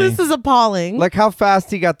 Absolutely. This is appalling. Like how fast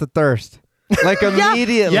he got the thirst. Like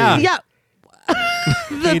immediately. Yeah.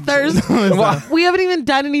 The thirst. We haven't even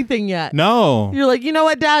done anything yet. No. You're like, you know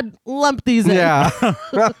what, Dad? Lump these in. Yeah.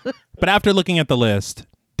 But after looking at the list,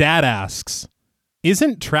 Dad asks,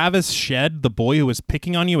 isn't Travis Shed the boy who was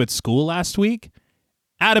picking on you at school last week?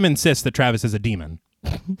 Adam insists that Travis is a demon.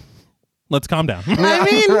 Let's calm down. I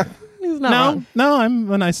mean, he's not wrong. No,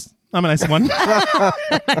 I'm a nice one.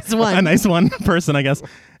 A nice one person, I guess.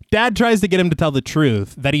 Dad tries to get him to tell the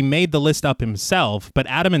truth, that he made the list up himself, but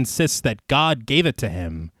Adam insists that God gave it to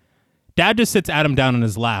him. Dad just sits Adam down in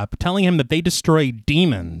his lap, telling him that they destroy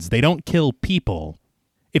demons. They don't kill people.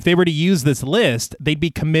 If they were to use this list, they'd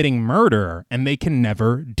be committing murder, and they can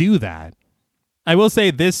never do that. I will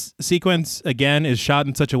say this sequence, again, is shot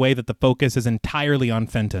in such a way that the focus is entirely on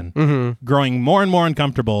Fenton, growing more and more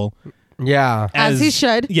uncomfortable. Yeah. As he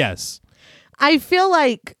should. Yes. I feel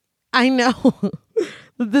like I know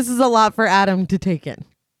this is a lot for Adam to take in.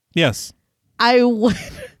 Yes. I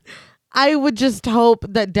would just hope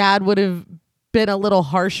that Dad would have been a little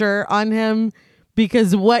harsher on him,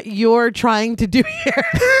 because what you're trying to do here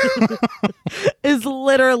is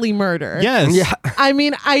literally murder. Yes. Yeah. I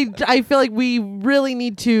mean, I feel like we really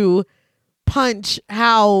need to punch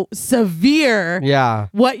how severe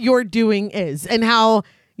what you're doing is, and how,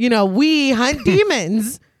 we hunt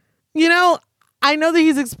demons. I know that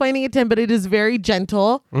he's explaining it to him, but it is very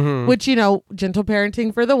gentle, which, gentle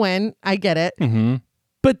parenting for the win. I get it. Mm-hmm.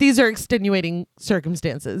 But these are extenuating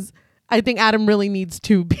circumstances. I think Adam really needs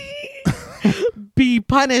to be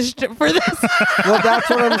punished for this. Well, that's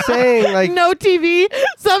what I'm saying. Like, no TV,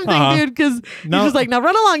 something, dude, because you're just like, now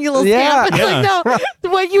run along, you little scamp. Like,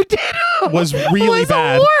 no, what you did was really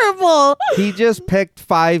bad. Horrible. He just picked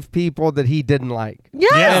 5 people that he didn't like.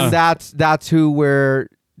 Yeah. And that's who we're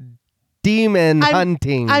demon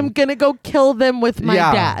hunting. I'm gonna go kill them with my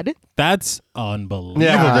dad. That's unbelievable.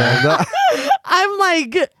 Yeah. I'm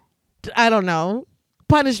like, I don't know.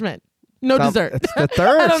 Punishment. No dessert. It's the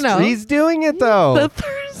thirst. I don't know. He's doing it though. The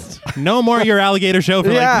thirst. No more your alligator show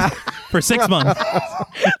for for 6 months.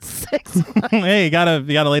 6 months. Hey, you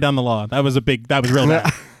gotta lay down the law. That was real bad.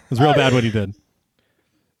 It was real bad what he did.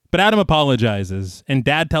 But Adam apologizes, and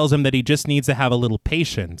Dad tells him that he just needs to have a little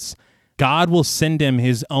patience. God will send him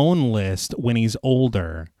his own list when he's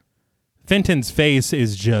older. Fenton's face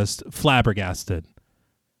is just flabbergasted.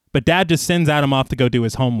 But Dad just sends Adam off to go do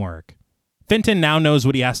his homework. Fenton now knows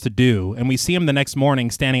what he has to do, and we see him the next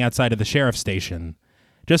morning standing outside of the sheriff's station.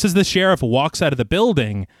 Just as the sheriff walks out of the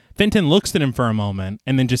building, Fenton looks at him for a moment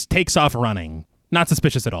and then just takes off running. Not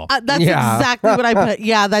suspicious at all. That's exactly what I put.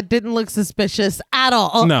 Yeah, that didn't look suspicious at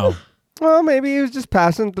all. No. Well, maybe he was just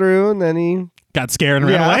passing through and then he got scared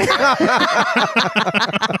and ran away.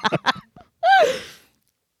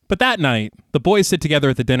 But that night, the boys sit together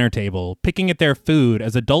at the dinner table, picking at their food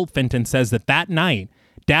as adult Fenton says that night,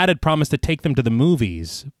 Dad had promised to take them to the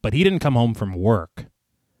movies, but he didn't come home from work.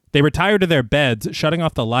 They retire to their beds, shutting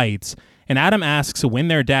off the lights, and Adam asks when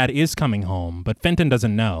their dad is coming home, but Fenton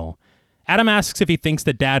doesn't know. Adam asks if he thinks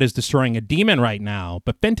that Dad is destroying a demon right now,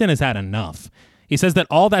 but Fenton has had enough. He says that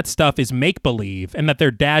all that stuff is make-believe and that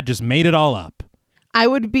their dad just made it all up. I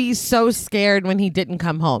would be so scared when he didn't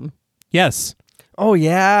come home. Yes. Oh,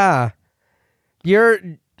 yeah. You're,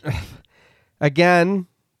 again,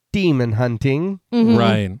 demon hunting. Mm-hmm.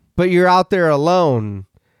 Right. But you're out there alone.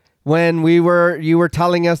 When you were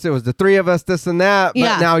telling us it was the 3 of us, this and that,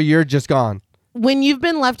 but now you're just gone. When you've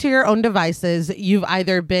been left to your own devices, you've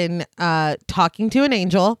either been talking to an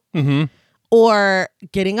angel or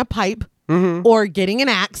getting a pipe or getting an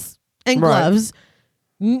axe and gloves.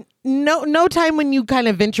 no time when you kind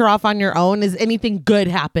of venture off on your own is anything good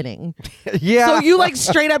happening. Yeah. So you like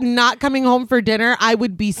straight up not coming home for dinner, I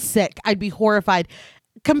would be sick. I'd be horrified.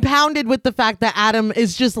 Compounded with the fact that Adam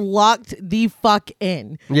is just locked the fuck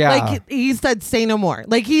in. Yeah. Like he said, say no more.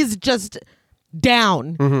 Like he's just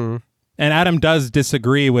down. Mm-hmm. And Adam does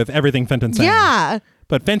disagree with everything Fenton's saying. Yeah.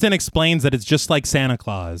 But Fenton explains that it's just like Santa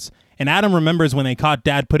Claus. And Adam remembers when they caught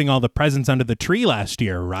Dad putting all the presents under the tree last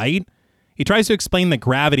year, right? He tries to explain the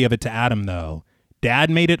gravity of it to Adam, though. Dad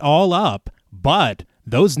made it all up, but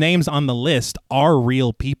those names on the list are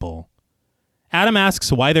real people. Adam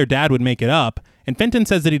asks why their dad would make it up, and Fenton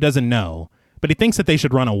says that he doesn't know, but he thinks that they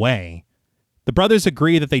should run away. The brothers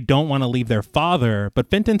agree that they don't want to leave their father, but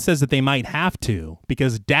Fenton says that they might have to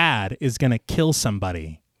because Dad is going to kill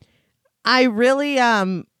somebody. I really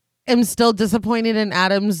am still disappointed in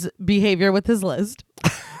Adam's behavior with his list.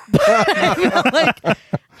 I feel like,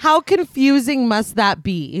 how confusing must that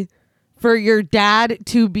be for your dad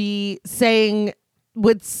to be saying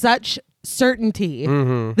with such certainty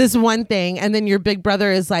this one thing, and then your big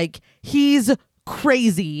brother is like, he's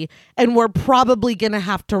crazy and we're probably gonna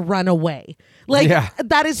have to run away. Like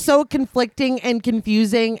that is so conflicting and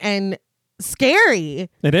confusing and scary.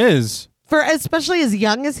 It is. For especially as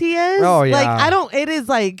young as he is. Oh yeah. Like it is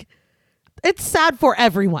like, it's sad for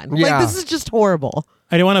everyone. Yeah. Like this is just horrible.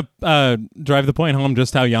 I do want to drive the point home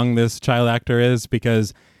just how young this child actor is,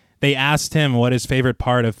 because they asked him what his favorite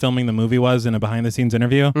part of filming the movie was in a behind-the-scenes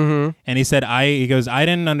interview. And he said, I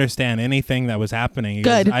didn't understand anything that was happening. He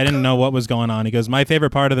goes, I didn't know what was going on. He goes, my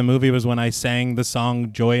favorite part of the movie was when I sang the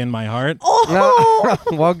song Joy in My Heart. Oh,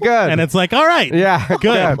 Well, good. And it's like, all right. Yeah,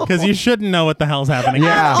 Good. Because you shouldn't know what the hell's happening.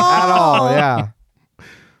 Yeah, at all. Yeah.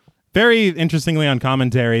 Very interestingly on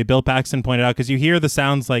commentary, Bill Paxton pointed out, because you hear the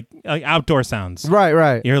sounds like outdoor sounds.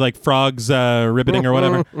 Right. You hear like frogs ribbiting or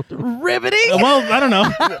whatever. riveting. Well, I don't know.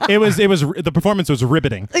 It was the performance was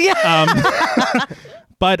riveting. Yeah.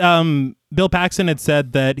 But Bill Paxton had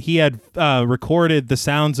said that he had recorded the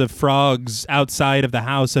sounds of frogs outside of the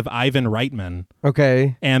house of Ivan Reitman.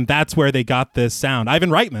 Okay. And that's where they got this sound. Ivan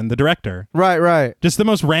Reitman, the director. Right. Just the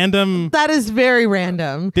most random. That is very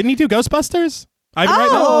random. Didn't he do Ghostbusters? Ivan Reitman?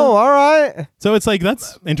 Oh, all right. So it's like,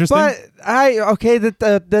 that's interesting. But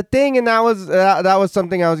the thing, and that was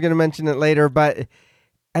something I was going to mention it later, but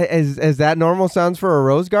is that normal sounds for a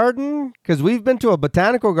rose garden? Because we've been to a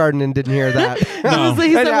botanical garden and didn't hear that.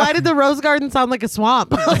 He said, why did the rose garden sound like a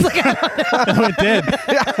swamp? I was like, I don't know. It did.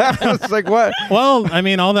 I was like, what? Well, I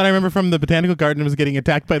mean, all that I remember from the botanical garden was getting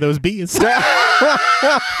attacked by those bees.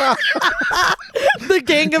 The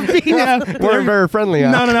gang of bees. Yeah. We're very friendly.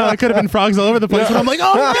 Huh? No. It could have been frogs all over the place. And I'm like,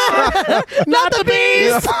 oh, no, not the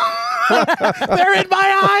bees. They're in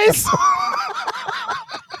my eyes.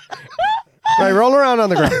 Right, roll around on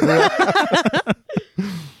the ground.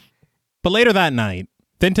 But later that night,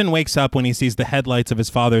 Fenton wakes up when he sees the headlights of his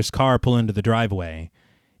father's car pull into the driveway.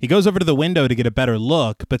 He goes over to the window to get a better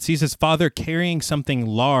look, but sees his father carrying something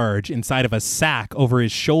large inside of a sack over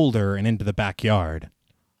his shoulder and into the backyard.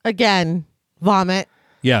 Again, vomit,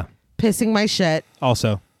 Yeah, pissing my shit.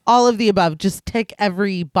 also. All of the above. Just tick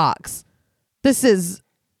every box. This is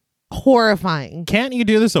horrifying. Can't you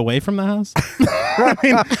do this away from the house? I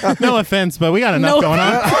mean, no offense, but we got enough going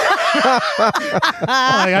on.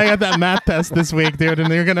 I got that math test this week, dude,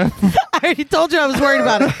 and you're gonna. I already told you I was worried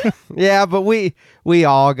about it. Yeah, but we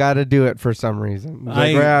all got to do it for some reason.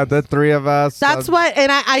 Like, the three of us. That's what,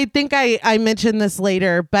 and I think I mentioned this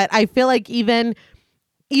later, but I feel like even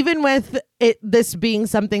with it, this being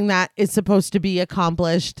something that is supposed to be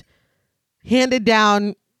accomplished, handed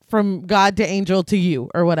down from God to angel to you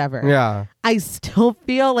or whatever. Yeah. I still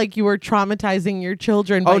feel like you were traumatizing your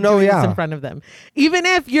children by doing this in front of them. Even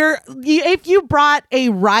if you brought a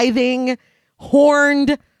writhing,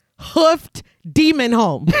 horned, hoofed demon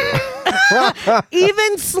home.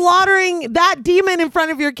 Even slaughtering that demon in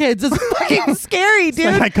front of your kids is fucking scary, dude.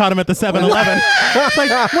 Like I caught him at the 7-Eleven. It's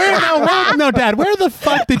like, no, Dad, where the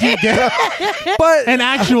fuck did you get an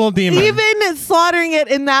actual demon? Even slaughtering it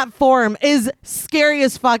in that form is scary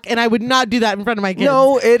as fuck, and I would not do that in front of my kids.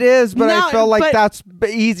 No, it is, but I feel like that's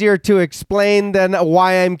easier to explain than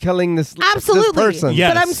why I'm killing this person.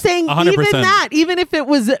 Yes, but I'm saying 100%. even if it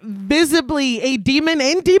was visibly a demon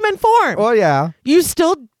in demon form, well, yeah, you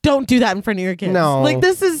still don't do that in front of your kids. No. Like,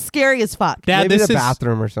 this is scary as fuck. Dad, maybe the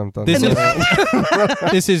bathroom or something.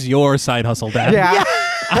 This is your side hustle, Dad. Yeah.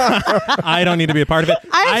 I don't need to be a part of it.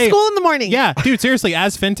 I have school in the morning. Yeah, dude, seriously,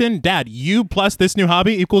 as Fenton, Dad, you plus this new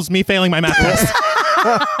hobby equals me failing my math test.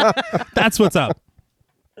 That's what's up.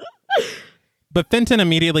 But Fenton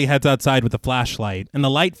immediately heads outside with a flashlight, and the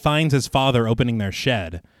light finds his father opening their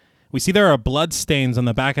shed. We see there are blood stains on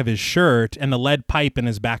the back of his shirt and the lead pipe in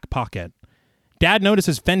his back pocket. Dad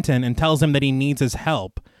notices Fenton and tells him that he needs his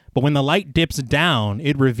help, but when the light dips down,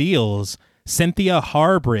 it reveals Cynthia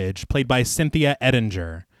Harbridge, played by Cynthia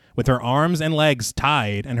Ettinger, with her arms and legs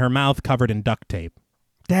tied and her mouth covered in duct tape.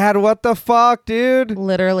 Dad, what the fuck, dude?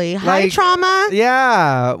 Literally. High trauma?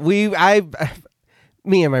 Yeah.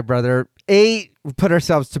 Me and my brother ate, we put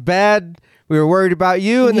ourselves to bed. We were worried about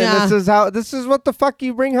you, and then this is what the fuck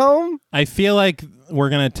you bring home? I feel like we're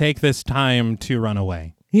going to take this time to run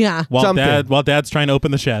away. Yeah. While Dad's trying to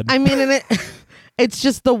open the shed. I mean, and it's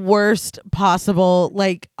just the worst possible,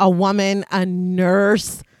 like a woman, a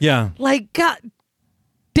nurse. Yeah. Like, God,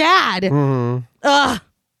 Dad. Mm-hmm. Ugh.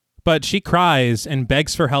 But she cries and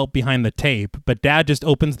begs for help behind the tape, but Dad just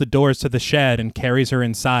opens the doors to the shed and carries her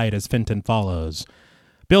inside as Fenton follows.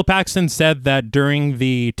 Bill Paxton said that during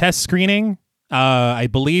the test screening, I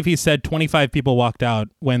believe he said 25 people walked out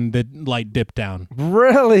when the light dipped down.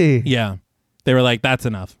 Really? Yeah. They were like, that's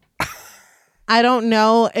enough. I don't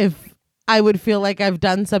know if I would feel like I've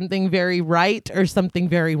done something very right or something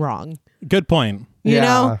very wrong. Good point. You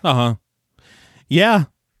know? Uh-huh. Yeah.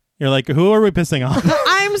 You're like, who are we pissing off?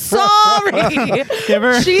 I'm sorry.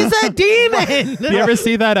 She's a demon. Do you ever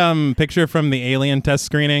see that picture from the Alien test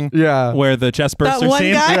screening? Yeah. Where the chest burster one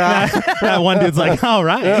scene? guy? Yeah. That one dude's like, all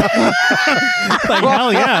right. Like,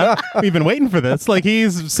 hell yeah. We've been waiting for this. Like,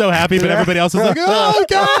 he's so happy, but everybody else is like, oh,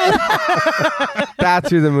 God.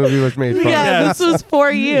 That's who the movie was made from. Yeah, this was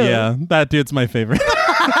for you. Yeah, that dude's my favorite.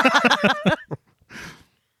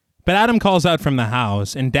 But Adam calls out from the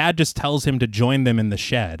house, and Dad just tells him to join them in the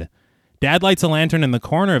shed. Dad lights a lantern in the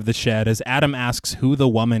corner of the shed as Adam asks who the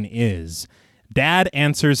woman is. Dad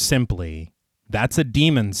answers simply, "That's a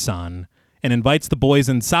demon, son," and invites the boys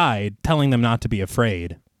inside, telling them not to be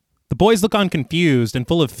afraid. The boys look on confused and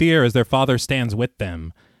full of fear as their father stands with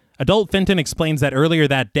them. Adult Fenton explains that earlier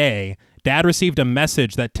that day, Dad received a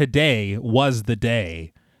message that today was the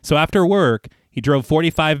day. So after work, he drove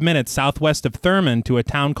 45 minutes southwest of Thurman to a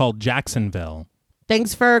town called Jacksonville.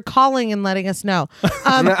 Thanks for calling and letting us know.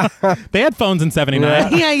 They had phones in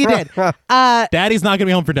 79. Yeah, you did. Daddy's not going to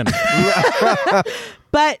be home for dinner.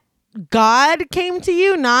 But God came to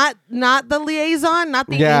you, not the liaison, not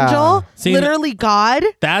the Yeah. angel. See, literally God.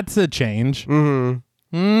 That's a change.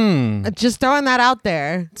 Mm-hmm. Just throwing that out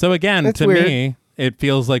there. So again, It's to weird. me, it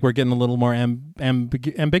feels like we're getting a little more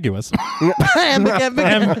ambiguous. Well,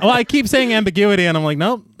 I keep saying ambiguity, and I'm like,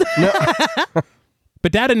 nope.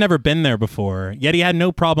 But Dad had never been there before, yet he had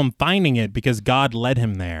no problem finding it because God led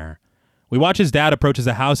him there. We watch as Dad approaches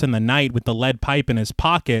a house in the night with the lead pipe in his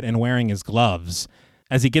pocket and wearing his gloves.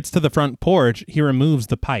 As he gets to the front porch, he removes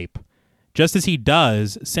the pipe. Just as he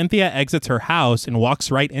does, Cynthia exits her house and walks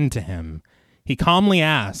right into him. He calmly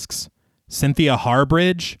asks, "Cynthia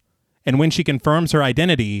Harbridge?" And when she confirms her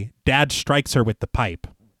identity, Dad strikes her with the pipe.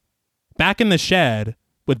 Back in the shed,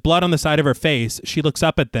 with blood on the side of her face, she looks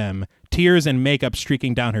up at them, tears and makeup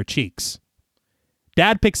streaking down her cheeks.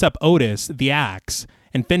 Dad picks up Otis, the axe,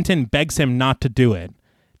 and Fenton begs him not to do it.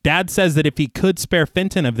 Dad says that if he could spare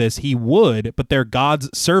Fenton of this, he would, but they're God's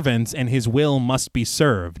servants and his will must be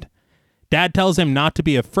served. Dad tells him not to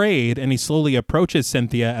be afraid, and he slowly approaches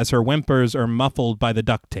Cynthia as her whimpers are muffled by the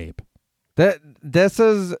duct tape. This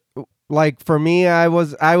is like, for me, I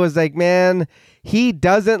was like, man, he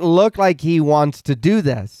doesn't look like he wants to do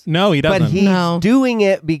this. No, he doesn't. But he's doing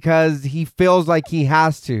it because he feels like he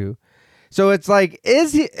has to. So it's like,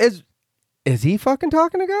 is he fucking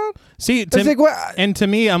talking to God? See, like, what? And to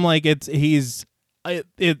me, I'm like,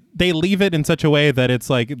 they leave it in such a way that it's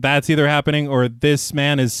like that's either happening or this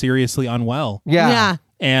man is seriously unwell. Yeah.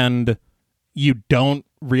 And you don't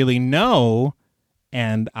really know,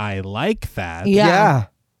 and I like that. Yeah.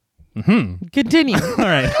 Mm-hmm. Continue. All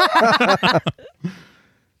right.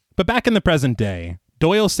 But back in the present day,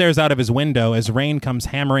 Doyle stares out of his window as rain comes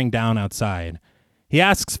hammering down outside. He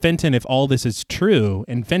asks Fenton if all this is true,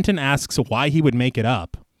 and Fenton asks why he would make it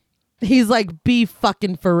up. He's like, be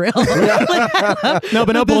fucking for real. No,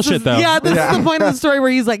 but no bullshit, though. Yeah, this is the point of the story where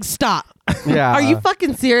he's like, stop. Yeah. Are you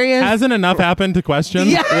fucking serious? Hasn't enough happened to question?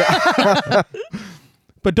 Yeah.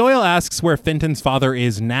 But Doyle asks where Fenton's father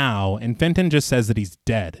is now, and Fenton just says that he's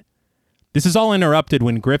dead. This is all interrupted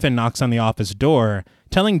when Griffin knocks on the office door,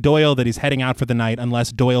 telling Doyle that he's heading out for the night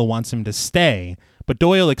unless Doyle wants him to stay, but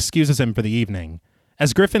Doyle excuses him for the evening.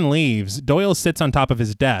 As Griffin leaves, Doyle sits on top of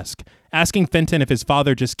his desk, asking Fenton if his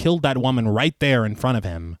father just killed that woman right there in front of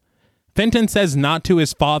him. Fenton says not to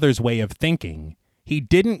his father's way of thinking. He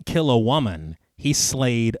didn't kill a woman. He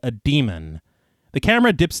slayed a demon. The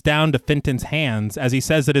camera dips down to Fenton's hands as he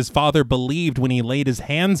says that his father believed when he laid his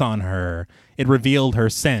hands on her, it revealed her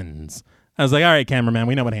sins. I was like, all right, cameraman,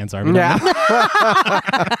 we know what hands are. Yeah.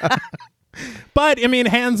 But, I mean,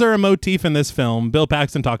 hands are a motif in this film. Bill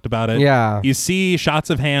Paxton talked about it. Yeah. You see shots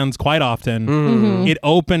of hands quite often. Mm-hmm. It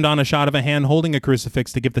opened on a shot of a hand holding a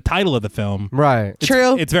crucifix to give the title of the film. Right.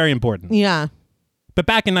 True. It's very important. Yeah. But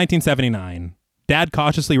back in 1979, Dad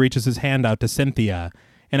cautiously reaches his hand out to Cynthia,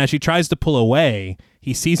 and as she tries to pull away,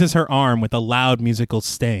 he seizes her arm with a loud musical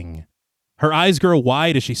sting. Her eyes grow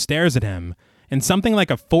wide as she stares at him, and something like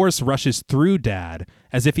a force rushes through Dad,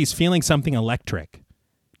 as if he's feeling something electric.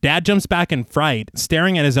 Dad jumps back in fright,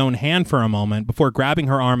 staring at his own hand for a moment before grabbing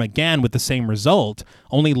her arm again with the same result,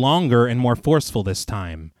 only longer and more forceful this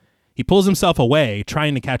time. He pulls himself away,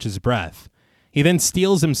 trying to catch his breath. He then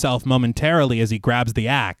steels himself momentarily as he grabs the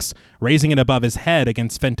axe, raising it above his head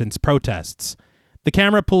against Fenton's protests. The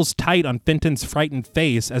camera pulls tight on Fenton's frightened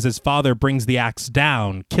face as his father brings the axe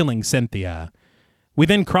down, killing Cynthia. We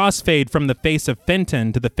then crossfade from the face of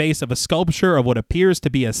Fenton to the face of a sculpture of what appears to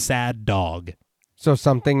be a sad dog. So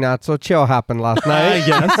something not so chill happened last night.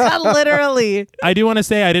 Yes. Literally. I do want to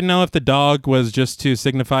say I didn't know if the dog was just to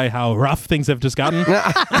signify how rough things have just gotten.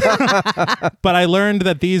 But I learned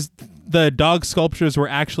that the dog sculptures were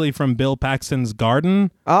actually from Bill Paxton's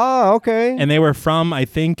garden. Oh, okay. And they were from, I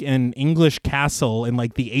think, an English castle in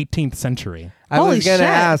like the 18th century. I Holy was going to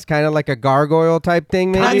shit. ask, kind of like a gargoyle type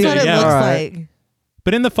thing, maybe? That's what it Yeah. looks All right. like.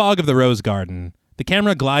 But in the fog of the rose garden, the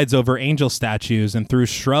camera glides over angel statues and through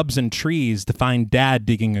shrubs and trees to find Dad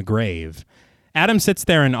digging a grave. Adam sits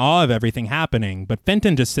there in awe of everything happening, but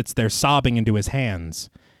Fenton just sits there sobbing into his hands.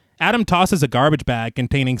 Adam tosses a garbage bag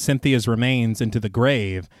containing Cynthia's remains into the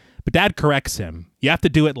grave, but Dad corrects him. You have to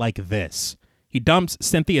do it like this. He dumps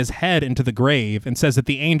Cynthia's head into the grave and says that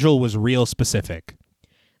the angel was real specific.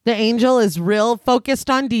 The angel is real focused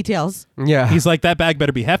on details. Yeah. He's like, that bag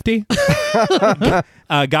better be hefty.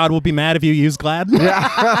 God will be mad if you use Glad.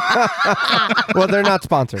 Well, they're not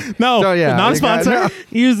sponsored. No, So, yeah, non-sponsor.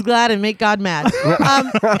 Use glad and make God mad.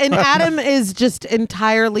 And Adam is just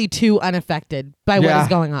entirely too unaffected by what Yeah. is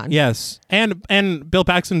going on. Yes. And Bill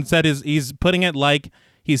Paxton said he's putting it like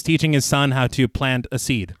he's teaching his son how to plant a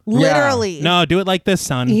seed. Literally. No, do it like this,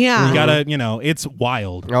 son. Yeah. You gotta, it's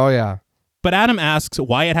wild. Oh, yeah. But Adam asks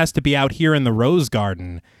why it has to be out here in the rose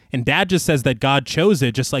garden, and Dad just says that God chose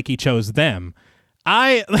it just like he chose them.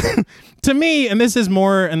 To me, and this is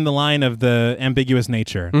more in the line of the ambiguous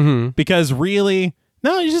nature, because really,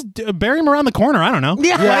 no, you just bury him around the corner. I don't know.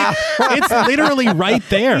 Yeah. It's literally right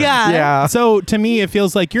there. Yeah. Yeah. So to me, it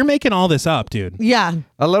feels like you're making all this up, dude. Yeah.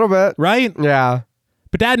 A little bit. Right? Yeah.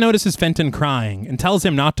 But Dad notices Fenton crying and tells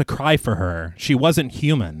him not to cry for her. She wasn't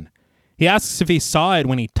human. He asks if he saw it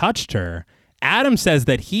when he touched her. Adam says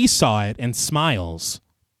that he saw it and smiles.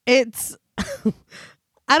 It's,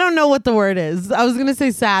 I don't know what the word is. I was going to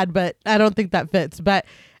say sad, but I don't think that fits. But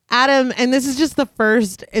Adam, and this is just the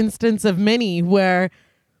first instance of many where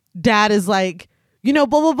Dad is like, blah,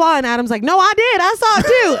 blah, blah. And Adam's like, no, I did. I saw it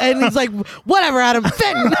too. And he's like, whatever, Adam.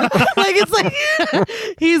 Fenton. Like, it's like,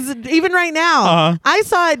 he's, even right now, I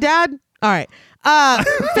saw it, Dad. All right.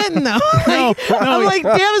 Fenton though. No. I'm like,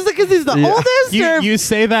 damn, is it because he's the oldest? You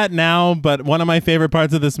say that now, but one of my favorite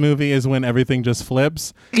parts of this movie is when everything just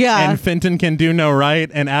flips. Yeah. And Fenton can do no right,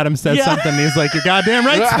 and Adam says something, and he's like, you're goddamn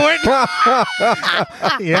right, sport.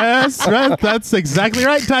 Yes, right. That's exactly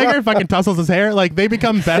right, Tiger. Fucking tussles his hair. Like, they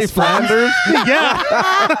become best friends.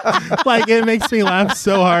 Yeah. Like, it makes me laugh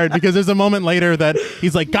so hard because there's a moment later that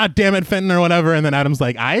he's like, God damn it, Fenton, or whatever, and then Adam's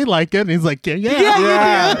like, I like it. And he's like, yeah, you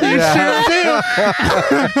sure do.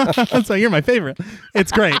 So you're my favorite. It's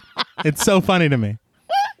great. It's so funny to me.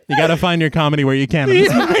 You got to find your comedy where you can.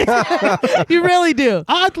 You really do.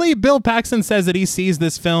 Oddly, Bill Paxton says that he sees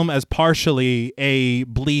this film as partially a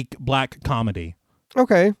bleak black comedy.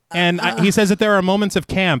 Okay. And he says that there are moments of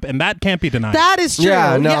camp, and that can't be denied. That is true.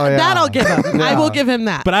 Yeah, that I'll give him. Yeah. I will give him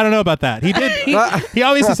that. But I don't know about that. He did. He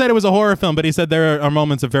obviously said it was a horror film, but he said there are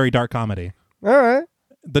moments of very dark comedy. All right.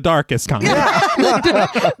 The darkest comedy.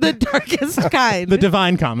 the darkest kind. The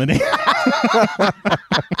divine comedy.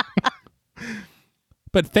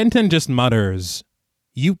 But Fenton just mutters,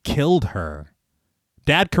 "You killed her."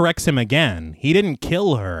 Dad corrects him again. He didn't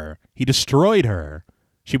kill her. He destroyed her.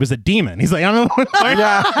 She was a demon. He's like, I don't know what part.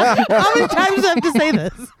 How many times do I have to say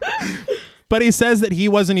this? But he says that he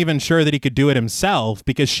wasn't even sure that he could do it himself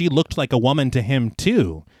because she looked like a woman to him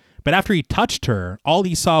too. But after he touched her, all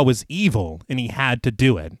he saw was evil, and he had to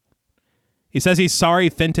do it. He says he's sorry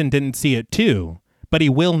Fenton didn't see it too, but he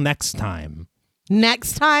will next time.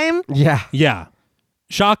 Next time? Yeah. Yeah.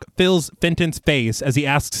 Shock fills Fenton's face as he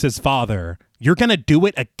asks his father, You're going to do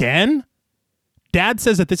it again? Dad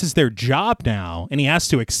says that this is their job now, and he has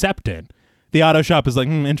to accept it. The auto shop is like,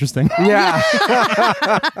 interesting. Yeah.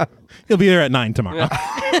 He'll be there at 9 tomorrow.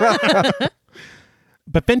 Yeah.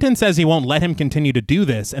 But Fenton says he won't let him continue to do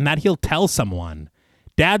this and that he'll tell someone.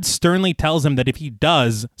 Dad sternly tells him that if he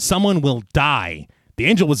does, someone will die. The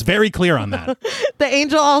angel was very clear on that. The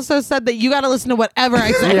angel also said that you got to listen to whatever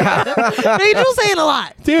I say. Yeah. The angel's saying a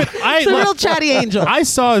lot. Dude, it's a real chatty angel. I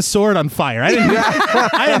saw his sword on fire.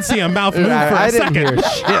 I didn't see a mouth move for a second. Didn't hear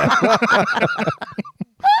shit.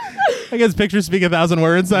 I guess pictures speak 1,000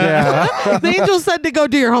 words. Yeah. The angel said to go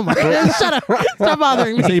do your homework. Shut up. Stop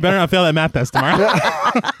bothering me. So you better not fail that math test tomorrow.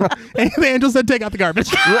 And the angel said take out the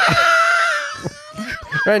garbage.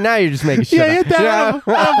 Right now you're just making shit up.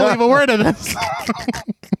 I don't believe a word of this.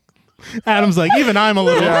 Adam's like, even I'm a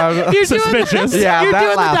little suspicious. You're doing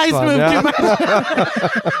the dice move too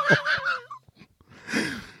much.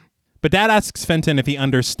 But Dad asks Fenton if he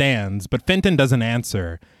understands, but Fenton doesn't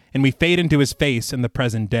answer, and we fade into his face in the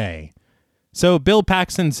present day. So Bill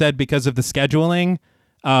Paxton said because of the scheduling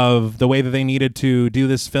of the way that they needed to do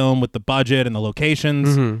this film with the budget and the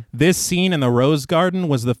locations, this scene in the Rose Garden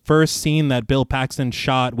was the first scene that Bill Paxton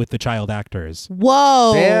shot with the child actors.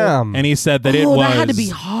 Whoa. Damn. And he said that it was... that had to be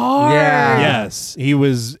hard. Yeah. Yes. It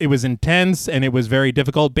was intense and it was very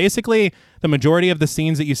difficult. Basically, the majority of the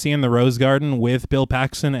scenes that you see in the Rose Garden with Bill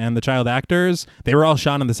Paxton and the child actors, they were all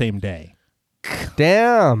shot on the same day.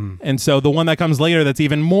 Damn. And so the one that comes later that's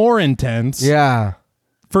even more intense... Yeah.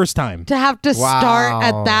 First time. To have to start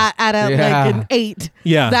at that at like an 8.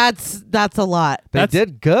 Yeah. That's a lot. They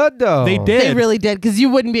did good though. They did. They really did, because you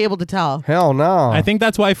wouldn't be able to tell. Hell no. I think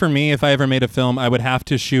that's why for me, if I ever made a film, I would have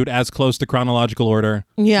to shoot as close to chronological order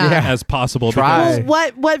as possible. Try.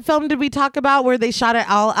 Well, what film did we talk about where they shot it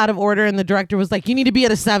all out of order and the director was like, you need to be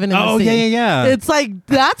at a 7 in the scene. Yeah. It's like,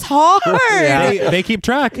 that's hard. They keep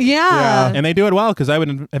track. Yeah. And they do it well, because I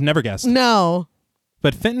would have never guessed. No.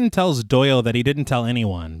 But Fenton tells Doyle that he didn't tell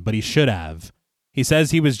anyone, but he should have. He says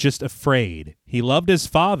he was just afraid. He loved his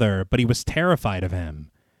father, but he was terrified of him.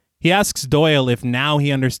 He asks Doyle if now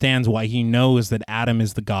he understands why he knows that Adam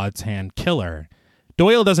is the God's Hand killer.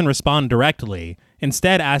 Doyle doesn't respond directly,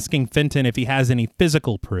 instead asking Fenton if he has any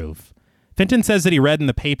physical proof. Fenton says that he read in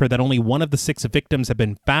the paper that only one of the 6 victims have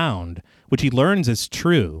been found, which he learns is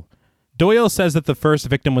true. Doyle says that the first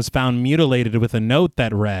victim was found mutilated with a note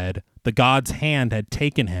that read, "The God's hand had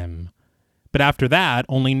taken him." But after that,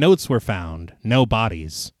 only notes were found, no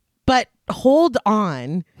bodies. But hold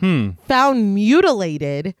on. Found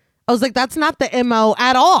mutilated. I was like, that's not the MO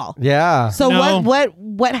at all. Yeah. So No.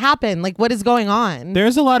 what happened? Like, what is going on?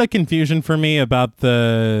 There's a lot of confusion for me about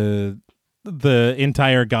the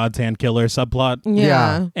entire God's Hand killer subplot.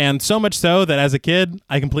 Yeah. And so much so that as a kid,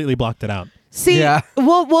 I completely blocked it out. See,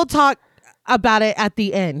 we'll talk about it at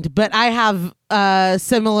the end, but I have a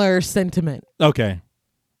similar sentiment. Okay.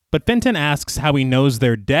 But Fenton asks how he knows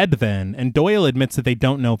they're dead then, and Doyle admits that they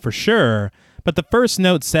don't know for sure, but the first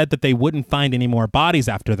note said that they wouldn't find any more bodies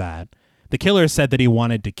after that. The killer said that he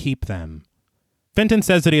wanted to keep them. Fenton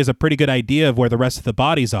says that he has a pretty good idea of where the rest of the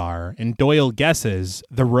bodies are, and Doyle guesses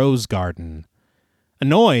the Rose Garden.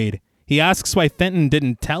 Annoyed, he asks why Fenton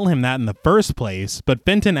didn't tell him that in the first place, but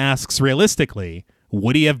Fenton asks realistically,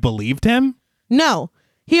 would he have believed him? No,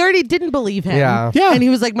 he already didn't believe him. Yeah. And he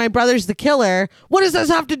was like, my brother's the killer. What does this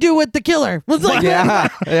have to do with the killer? Was like,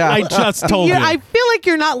 I just told you. I feel like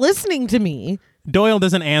you're not listening to me. Doyle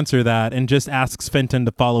doesn't answer that and just asks Fenton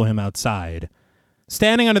to follow him outside.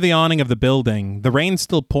 Standing under the awning of the building, the rain's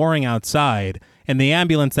still pouring outside, and the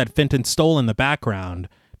ambulance that Fenton stole in the background,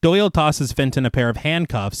 Doyle tosses Fenton a pair of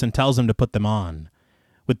handcuffs and tells him to put them on.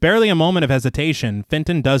 With barely a moment of hesitation,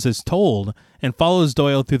 Fenton does as told and follows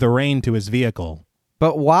Doyle through the rain to his vehicle.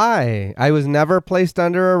 But why? I was never placed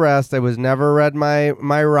under arrest. I was never read my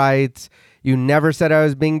rights. You never said I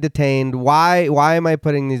was being detained. Why am I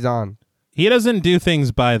putting these on? He doesn't do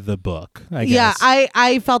things by the book, I guess. Yeah,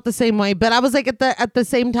 I felt the same way, but I was like at the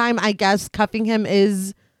same time, I guess cuffing him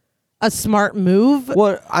is a smart move.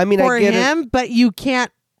 Well, I mean, for I get him, but you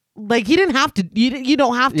can't. Like, he didn't have to. You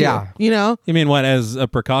don't have to. Yeah. You know. You mean what, as a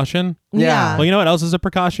precaution? Yeah. Well, you know what else is a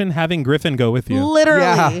precaution? Having Griffin go with you. Literally.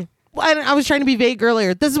 Yeah. I was trying to be vague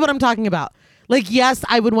earlier. This is what I'm talking about. Like, yes,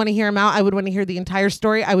 I would want to hear him out. I would want to hear the entire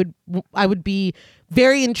story. I would be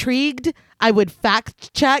very intrigued. I would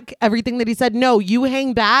fact check everything that he said. No, you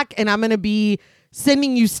hang back, and I'm going to be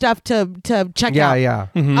sending you stuff to check out. Yeah.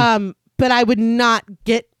 Mm-hmm. But I would not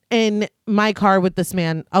get in my car with this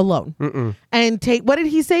man alone and take. What did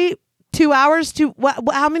he say? 2 hours to what?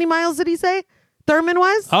 How many miles did he say? Thurman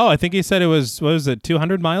was? Oh, I think he said it was. What was it?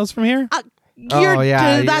 200 miles from here.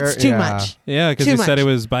 That's too much. Yeah, because you said it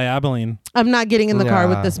was by Abilene. I'm not getting in the car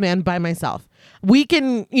with this man by myself. We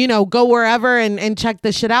can, go wherever and check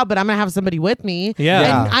this shit out, but I'm going to have somebody with me. Yeah.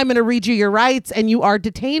 And I'm going to read you your rights, and you are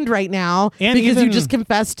detained right now because you just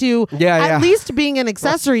confessed to at least being an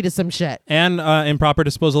accessory to some shit. And improper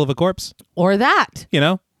disposal of a corpse. Or that.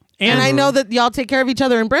 And I know that y'all take care of each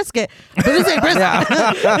other in brisket, but this ain't brisket.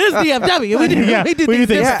 This is DFW. We do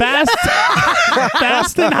things fast,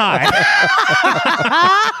 fast and high.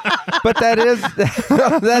 But that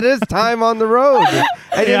is time on the road.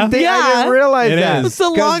 I didn't realize that. It's a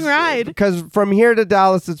long ride. Because from here to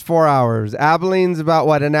Dallas, it's 4 hours. Abilene's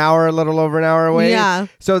about an hour, a little over an hour away. Yeah.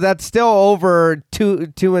 So that's still over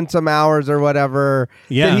two and some hours or whatever.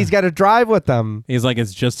 Yeah. That he's got to drive with them. He's like,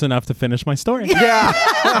 it's just enough to finish my story. Yeah.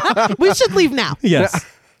 We should leave now. Yes.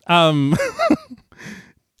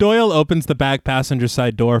 Doyle opens the back passenger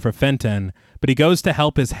side door for Fenton, but he goes to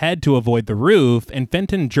help his head to avoid the roof, and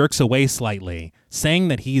Fenton jerks away slightly, saying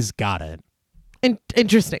that he's got it.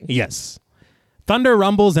 Interesting. Yes. Thunder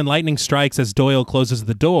rumbles and lightning strikes as Doyle closes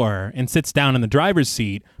the door and sits down in the driver's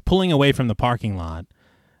seat, pulling away from the parking lot.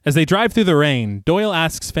 As they drive through the rain, Doyle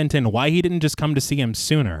asks Fenton why he didn't just come to see him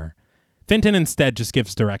sooner. Fenton instead just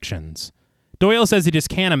gives directions. Doyle says he just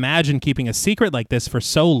can't imagine keeping a secret like this for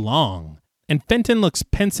so long. And Fenton looks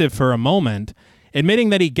pensive for a moment,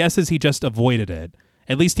 admitting that he guesses he just avoided it.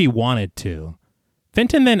 At least he wanted to.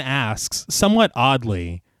 Fenton then asks, somewhat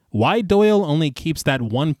oddly, why Doyle only keeps that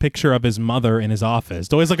one picture of his mother in his office.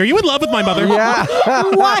 Doyle's like, are you in love with my mother? Yeah.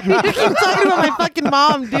 Why? You keep talking about my fucking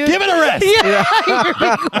mom, dude. Give it a rest. Yeah, you're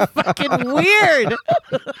being fucking weird.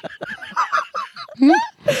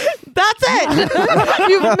 That's it.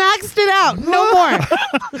 You've maxed it out. No more.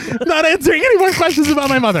 Not answering any more questions about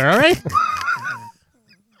my mother, all right?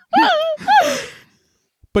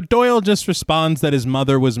 But Doyle just responds that his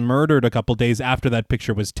mother was murdered a couple days after that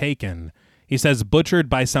picture was taken. He says butchered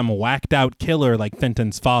by some whacked out killer like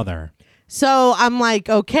Fenton's father. So I'm like,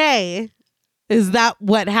 okay, is that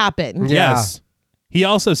what happened? Yeah. Yes. He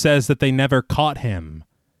also says that they never caught him.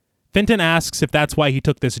 Fenton asks if that's why he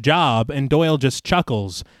took this job, and Doyle just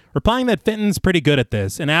chuckles, replying that Fenton's pretty good at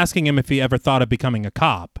this and asking him if he ever thought of becoming a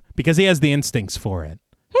cop, because he has the instincts for it.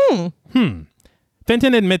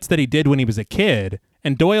 Fenton admits that he did when he was a kid,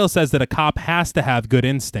 and Doyle says that a cop has to have good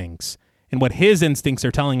instincts, and what his instincts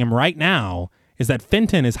are telling him right now is that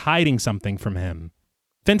Fenton is hiding something from him.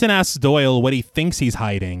 Fenton asks Doyle what he thinks he's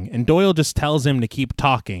hiding, and Doyle just tells him to keep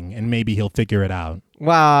talking, and maybe he'll figure it out.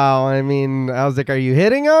 Wow. I mean, I was like, are you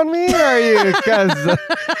hitting on me? Or are you? Because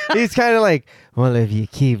he's kind of like, well, if you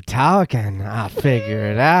keep talking, I'll figure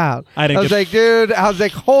it out. I was like, dude,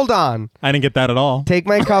 hold on. I didn't get that at all. Take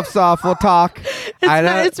my cuffs off. We'll talk.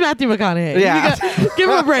 It's Matthew McConaughey. Yeah. Give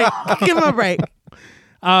him a break. Give him a break.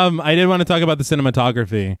 I did want to talk about the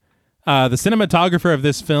cinematography. The cinematographer of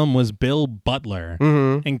this film was Bill Butler.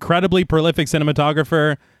 Mm-hmm. Incredibly prolific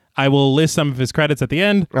cinematographer. I will list some of his credits at the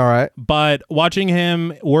end. All right. But watching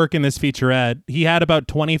him work in this featurette, he had about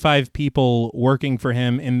 25 people working for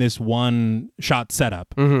him in this one shot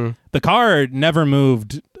setup. Mm-hmm. The car never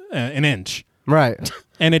moved an inch. Right.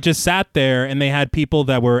 And it just sat there, and they had people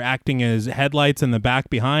that were acting as headlights in the back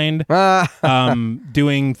behind,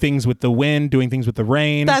 doing things with the wind, doing things with the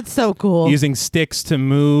rain. That's so cool. Using sticks to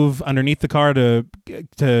move underneath the car to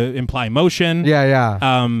imply motion.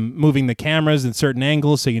 Yeah. Moving the cameras in certain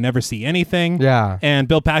angles so you never see anything. Yeah. And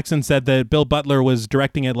Bill Paxton said that Bill Butler was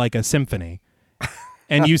directing it like a symphony.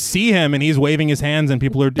 And you see him, and he's waving his hands, and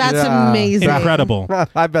people are... That's amazing. Incredible.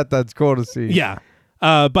 I bet that's cool to see. Yeah.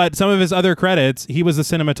 But some of his other credits, he was the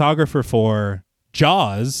cinematographer for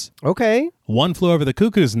Jaws. Okay. One Flew Over the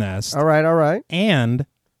Cuckoo's Nest. All right. And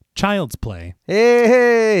Child's Play.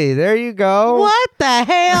 Hey, there you go. What the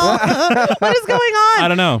hell? What is going on? I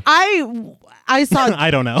don't know. I saw... I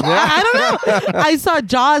don't know. I don't know. I saw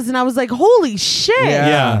Jaws and I was like, holy shit.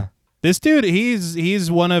 Yeah. This dude, he's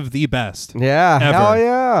one of the best. Yeah. Ever. Hell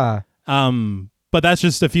yeah. But that's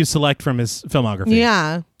just a few select from his filmography.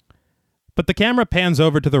 Yeah. But the camera pans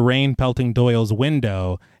over to the rain pelting Doyle's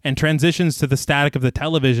window and transitions to the static of the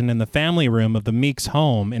television in the family room of the Meeks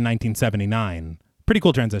home in 1979. Pretty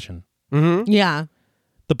cool transition. Mm-hmm. Yeah.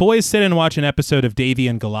 The boys sit and watch an episode of Davy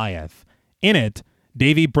and Goliath. In it,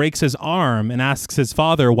 Davy breaks his arm and asks his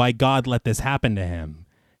father why God let this happen to him.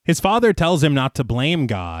 His father tells him not to blame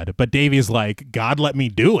God, but Davy's like, God let me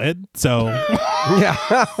do it, so...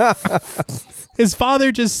 Yeah. His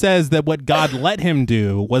father just says that what God let him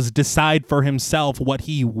do was decide for himself what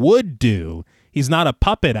he would do. He's not a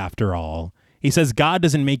puppet after all. He says God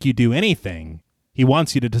doesn't make you do anything. He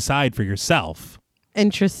wants you to decide for yourself.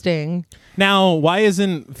 Interesting. Now, why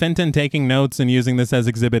isn't Fenton taking notes and using this as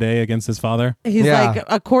Exhibit A against his father? He's like,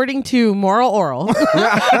 according to moral oral.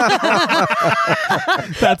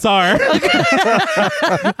 That's our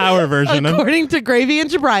version. According to Gravy and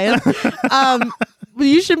Jabrian,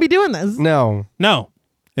 you shouldn't be doing this. No.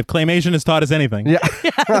 If claymation is taught us anything. Yeah.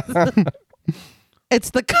 Yes.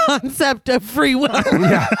 It's the concept of free will.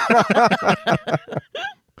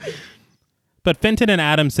 But Fenton and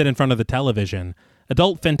Adam sit in front of the television.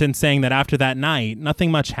 Adult Fenton saying that after that night,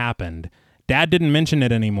 nothing much happened. Dad didn't mention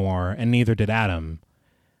it anymore, and neither did Adam.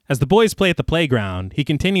 As the boys play at the playground, he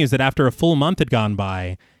continues that after a full month had gone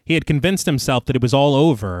by, he had convinced himself that it was all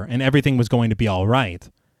over and everything was going to be all right.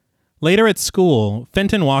 Later at school,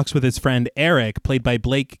 Fenton walks with his friend Eric, played by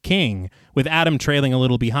Blake King, with Adam trailing a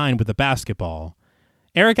little behind with a basketball.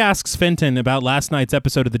 Eric asks Fenton about last night's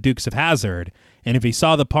episode of The Dukes of Hazzard, and if he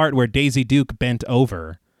saw the part where Daisy Duke bent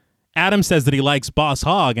over. Adam says that he likes Boss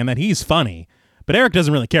Hogg and that he's funny, but Eric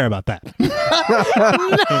doesn't really care about that.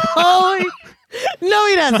 No,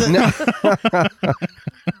 he doesn't.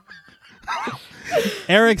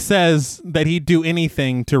 Eric says that he'd do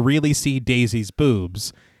anything to really see Daisy's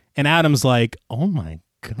boobs, and Adam's like, oh my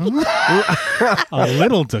God. A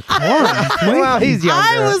little decorum, please. Well, he's younger.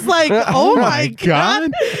 I was like, oh my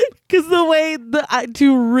God. Because the way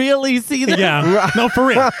to really see that. Yeah. No, for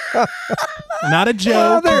real. Not a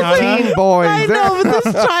joke. They're teen boys. I know, but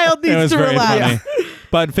this child It was needs to very relax. funny.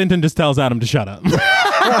 But Fenton just tells Adam to shut up.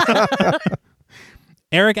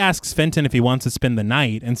 Eric asks Fenton if he wants to spend the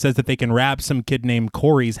night and says that they can wrap some kid named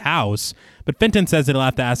Corey's house, but Fenton says that he'll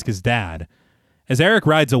have to ask his dad. As Eric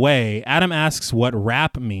rides away, Adam asks what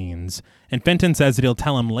rap means, and Fenton says that he'll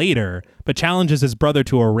tell him later, but challenges his brother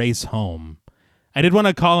to a race home. I did want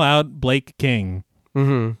to call out Blake King,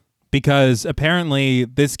 because apparently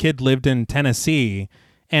this kid lived in Tennessee,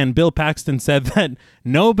 and Bill Paxton said that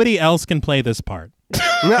nobody else can play this part.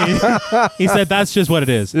 He said that's just what it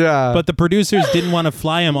is. Yeah. But the producers didn't want to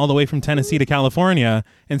fly him all the way from Tennessee to California,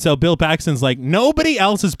 and so Bill Paxton's like, nobody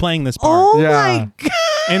else is playing this part. Oh Yeah. my God.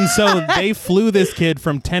 And so they flew this kid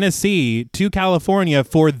from Tennessee to California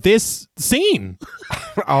for this scene.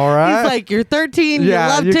 All right. He's like, you're 13, Yeah,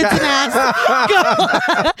 you love you tits got- and ass.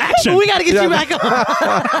 Go. Action. We got to get you back on.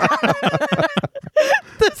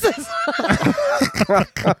 This is...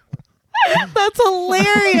 That's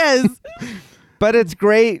hilarious. But it's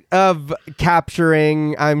great of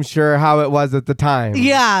capturing, I'm sure, how it was at the time.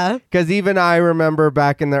 Yeah. Because even I remember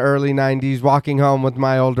back in the early 90s walking home with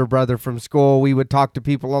my older brother from school. We would talk to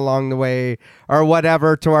people along the way or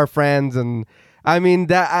whatever to our friends. And I mean,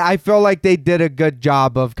 that I feel like they did a good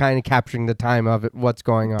job of kind of capturing the time of it, what's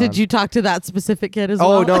going on. Did you talk to that specific kid as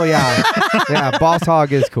well? Oh, no, yeah. Yeah, Boss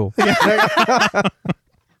Hogg is cool.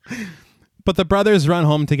 But the brothers run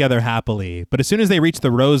home together happily. But as soon as they reach the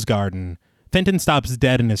rose garden, Fenton stops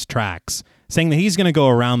dead in his tracks, saying that he's going to go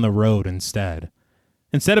around the road instead.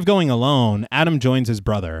 Instead of going alone, Adam joins his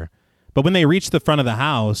brother. But when they reach the front of the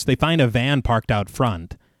house, they find a van parked out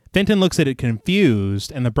front. Fenton looks at it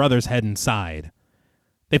confused, and the brothers head inside.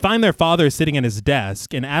 They find their father sitting at his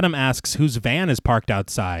desk, and Adam asks whose van is parked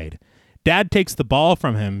outside. Dad takes the ball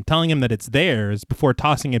from him, telling him that it's theirs, before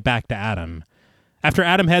tossing it back to Adam. After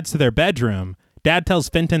Adam heads to their bedroom, Dad tells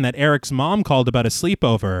Fenton that Eric's mom called about a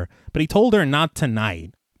sleepover, but he told her not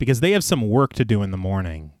tonight, because they have some work to do in the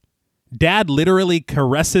morning. Dad literally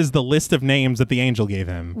caresses the list of names that the angel gave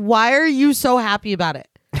him. Why are you so happy about it?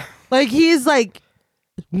 Like, he's like,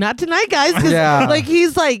 not tonight, guys. 'Cause, Yeah. like,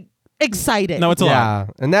 he's like excited. No, it's a lot.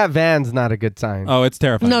 Yeah, and that van's not a good sign. Oh, it's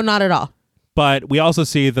terrifying. No, not at all. But we also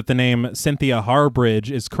see that the name Cynthia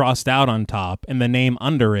Harbridge is crossed out on top, and the name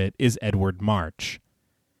under it is Edward March.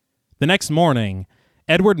 The next morning,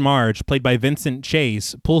 Edward March, played by Vincent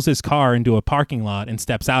Chase, pulls his car into a parking lot and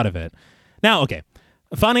steps out of it. Now, okay,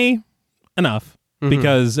 funny enough,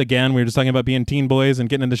 because, again, we were just talking about being teen boys and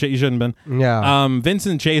getting into shit you shouldn't been. Yeah.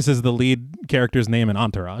 Vincent Chase is the lead character's name in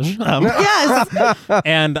Entourage. Yes.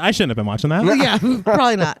 And I shouldn't have been watching that. Yeah,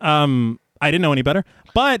 probably not. I didn't know any better.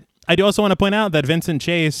 But I do also want to point out that Vincent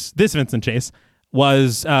Chase,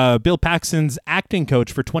 was Bill Paxton's acting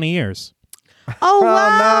coach for 20 years. Oh,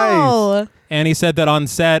 wow. nice. And he said that on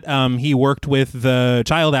set, he worked with the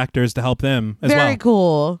child actors to help them as well. Very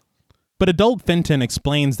cool. But adult Fenton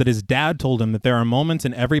explains that his dad told him that there are moments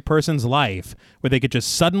in every person's life where they could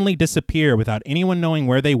just suddenly disappear without anyone knowing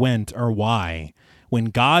where they went or why, when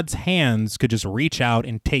God's hands could just reach out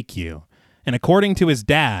and take you. And according to his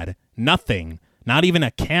dad, nothing, not even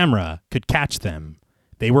a camera, could catch them.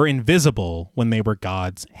 They were invisible when they were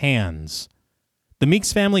God's hands. The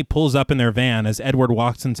Meeks family pulls up in their van as Edward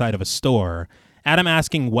walks inside of a store, Adam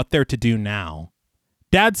asking what they're to do now.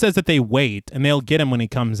 Dad says that they wait and they'll get him when he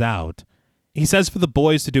comes out. He says for the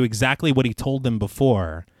boys to do exactly what he told them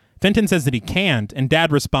before. Fenton says that he can't, and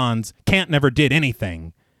Dad responds, "Can't never did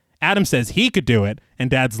anything." Adam says he could do it,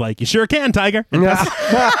 and Dad's like, "You sure can, Tiger." And,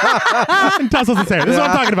 and tussles his hair. This is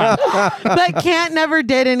what I'm talking about. But can't never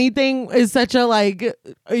did anything is such a like,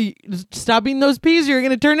 stop eating those peas, you're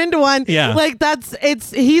going to turn into one. Yeah. Like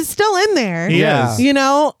he's still in there. He is. You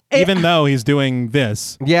know? Even though he's doing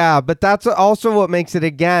this. Yeah, but that's also what makes it,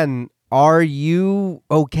 again, are you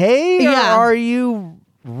okay? Yeah. Or are you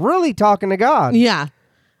really talking to God? Yeah.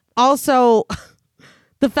 Also,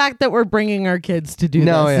 the fact that we're bringing our kids to do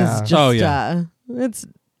this is just, it's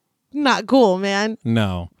not cool, man.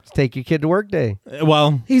 No. Let's take your kid to work day.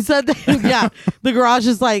 Well, He said that, the garage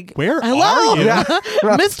is like, where hello, are you?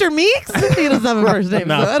 Mr. Meeks? He doesn't have a first name.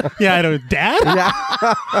 No. Yeah, I don't. Dad?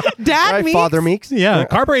 Yeah. Dad Right, Meeks? Father Meeks. Yeah,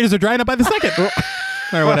 carburetors are drying up by the second.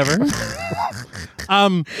 Or whatever.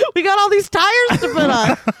 We got all these tires to put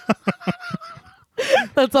on.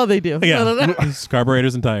 That's all they do. Yeah, it's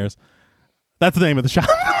carburetors and tires. That's the name of the shop.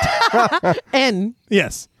 And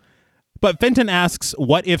Yes. But Fenton asks,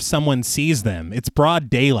 what if someone sees them? It's broad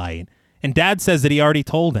daylight. And Dad says that he already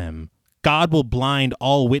told him. God will blind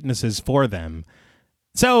all witnesses for them.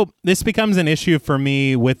 So this becomes an issue for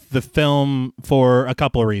me with the film for a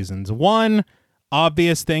couple of reasons. One,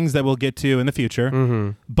 obvious things that we'll get to in the future.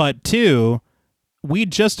 Mm-hmm. But two, we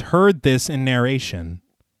just heard this in narration.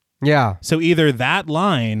 Yeah. So either that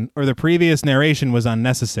line or the previous narration was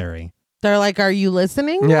unnecessary. they're like, are you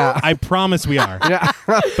listening? Yeah. I promise we are. Yeah.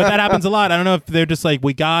 But that happens a lot. I don't know if they're just like,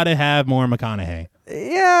 we got to have more McConaughey.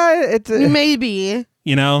 Yeah. It's Maybe.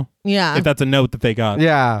 You know? Yeah. If that's a note that they got.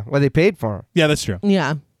 yeah. Well, they paid for him. Yeah, that's true.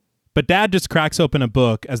 Yeah. But Dad just cracks open a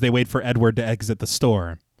book as they wait for Edward to exit the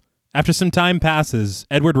store. After some time passes,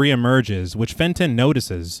 Edward reemerges, which Fenton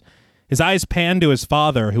notices. His eyes pan to his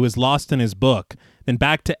father, who is lost in his book, then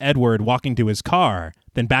back to Edward walking to his car,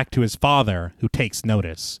 then back to his father, who takes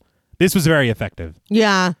notice. This was very effective.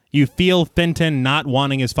 Yeah. You feel Fenton not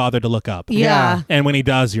wanting his father to look up. Yeah. And when he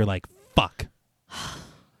does, you're like, fuck.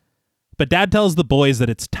 But Dad tells the boys that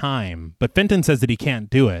it's time, but Fenton says that he can't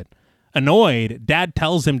do it. Annoyed, Dad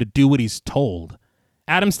tells him to do what he's told.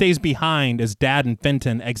 Adam stays behind as Dad and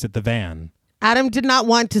Fenton exit the van. Adam did not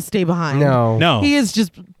want to stay behind. No. He is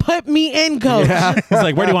just, put me in, coach. He's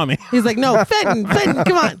like, where do you want me? He's like, no, Fenton,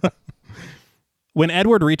 come on. When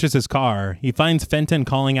Edward reaches his car, he finds Fenton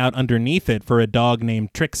calling out underneath it for a dog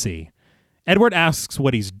named Trixie. Edward asks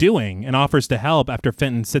what he's doing and offers to help after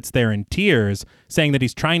Fenton sits there in tears, saying that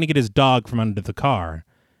he's trying to get his dog from under the car.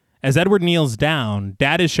 As Edward kneels down,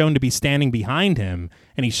 Dad is shown to be standing behind him,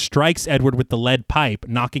 and he strikes Edward with the lead pipe,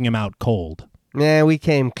 knocking him out cold. Man, we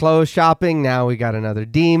came clothes shopping. Now we got another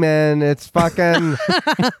demon. It's fucking.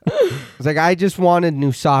 It's like, I just wanted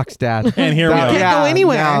new socks, Dad. And here we Can't are. go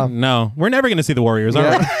anywhere. No, we're never going to see the Warriors,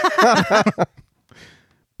 are we?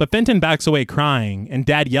 But Fenton backs away crying, and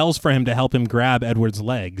Dad yells for him to help him grab Edward's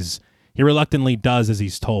legs. He reluctantly does as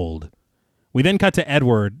he's told. We then cut to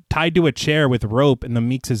Edward, tied to a chair with rope in the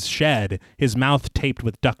Meeks' shed, his mouth taped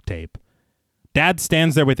with duct tape. Dad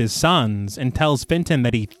stands there with his sons and tells Fenton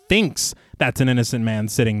that he thinks that's an innocent man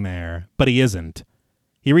sitting there, but he isn't.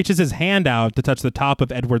 He reaches his hand out to touch the top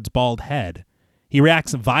of Edward's bald head. He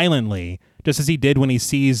reacts violently, just as he did when he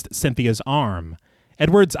seized Cynthia's arm.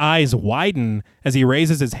 Edward's eyes widen as he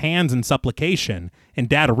raises his hands in supplication, and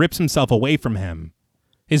Dad rips himself away from him.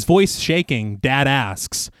 His voice shaking, Dad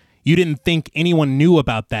asks, "You didn't think anyone knew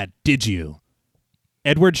about that, did you?"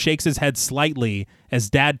 Edward shakes his head slightly as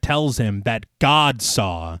Dad tells him that God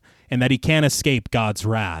saw and that he can't escape God's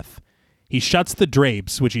wrath. He shuts the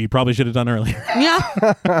drapes, which he probably should have done earlier,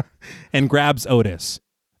 Yeah. and grabs Otis.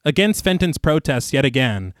 Against Fenton's protests yet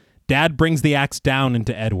again, Dad brings the axe down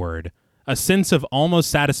into Edward. A sense of almost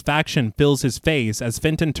satisfaction fills his face as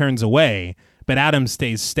Fenton turns away, but Adam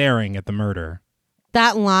stays staring at the murder.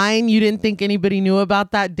 That line, you didn't think anybody knew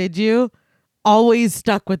about that, did you? Always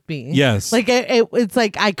stuck with me. Yes. Like it's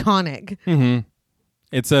like iconic. Mm-hmm.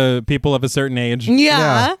 It's people of a certain age.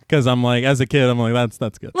 Yeah. Because I'm like, as a kid, I'm like,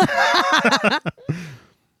 that's good.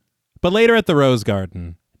 But later at the Rose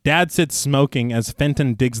Garden, Dad sits smoking as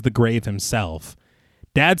Fenton digs the grave himself.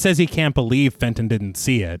 Dad says he can't believe Fenton didn't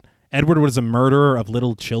see it. Edward was a murderer of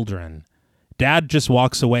little children. Dad just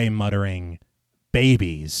walks away muttering,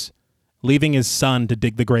 "Babies," leaving his son to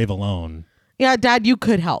dig the grave alone. Yeah, Dad, you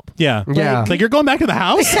could help. Yeah. Yeah. It's like, you're going back to the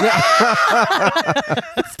house?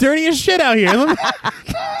 It's dirty as shit out here.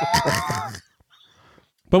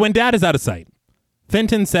 But when Dad is out of sight,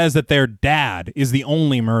 Fenton says that their dad is the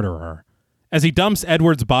only murderer. As he dumps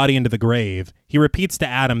Edward's body into the grave, he repeats to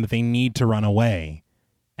Adam that they need to run away.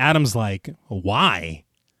 Adam's like, why?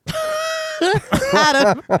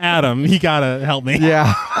 Adam, you gotta help me.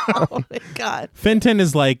 Yeah. oh my God. Fenton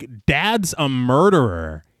is like, Dad's a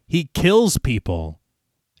murderer. He kills people.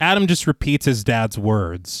 Adam just repeats his dad's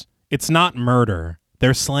words. It's not murder.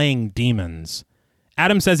 They're slaying demons.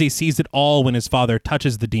 Adam says he sees it all when his father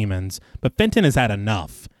touches the demons, but Fenton has had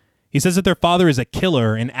enough. He says that their father is a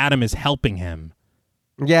killer and Adam is helping him.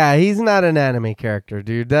 Yeah, he's not an anime character,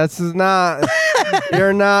 dude. This is not.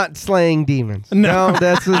 You're not slaying demons. No,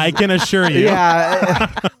 that's. I can assure you.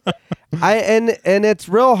 Yeah, and it's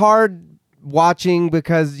real hard watching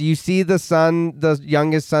because you see the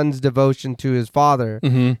youngest son's devotion to his father.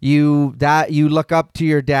 Mm-hmm. You look up to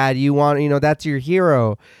your dad. You want, that's your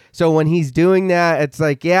hero. So when he's doing that, it's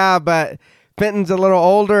like, yeah, but Fenton's a little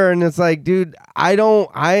older, and it's like, dude, and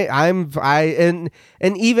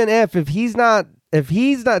even if he's not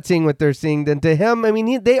seeing what they're seeing, then to him, I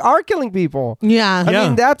mean, they are killing people. Yeah. I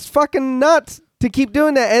mean, that's fucking nuts to keep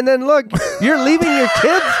doing that. And then look, you're leaving your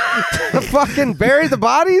kids to fucking bury the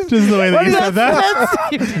bodies? Just the way that you said that.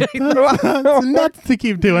 It's nuts to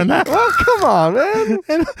keep doing that. Well, come on, man.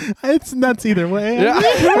 It's nuts either way. Yeah.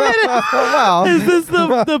 Well, Is this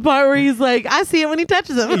the part where he's like, I see it when he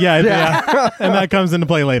touches him? Yeah. And that comes into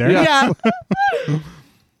play later. Yeah.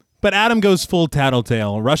 But Adam goes full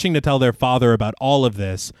tattletale, rushing to tell their father about all of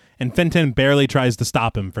this, and Fenton barely tries to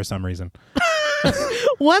stop him for some reason.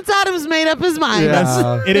 Once Adam's made up his mind.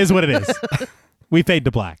 Yeah. It is what it is. We fade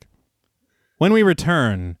to black. When we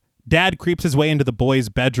return, Dad creeps his way into the boy's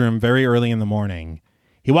bedroom very early in the morning.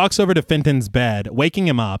 He walks over to Fenton's bed, waking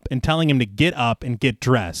him up and telling him to get up and get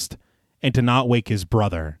dressed and to not wake his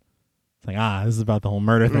brother. It's like, this is about the whole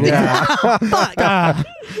murder thing. yeah. Fuck.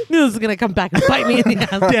 This is going to come back and bite me in the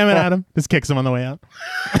ass. Damn it, Adam. Just kicks him on the way out.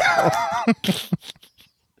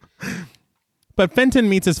 But Fenton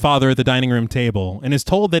meets his father at the dining room table and is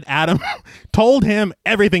told that Adam told him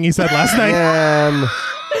everything he said last night. Man.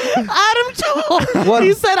 Adam told.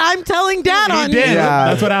 He said, I'm telling Dad on He did. you. Yeah.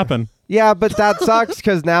 That's what happened. Yeah, but that sucks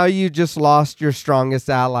because now you just lost your strongest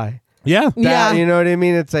ally. Yeah. Yeah. You know what I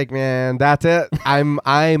mean? It's like, man, that's it. I'm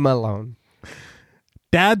alone.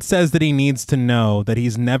 Dad says that he needs to know that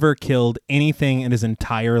he's never killed anything in his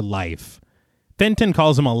entire life. Fenton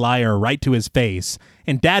calls him a liar right to his face,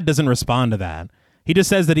 and Dad doesn't respond to that. He just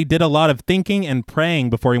says that he did a lot of thinking and praying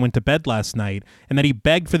before he went to bed last night, and that he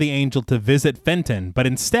begged for the angel to visit Fenton, but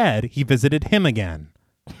instead he visited him again.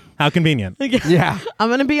 How convenient. Yeah. I'm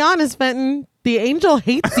going to be honest, Fenton. The angel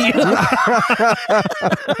hates you.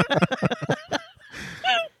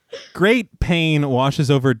 Great pain washes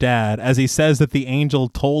over Dad as he says that the angel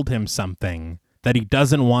told him something that he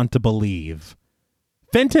doesn't want to believe.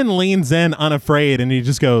 Fenton leans in unafraid and he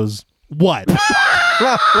just goes, what?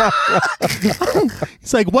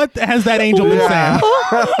 He's like, what has that angel been saying?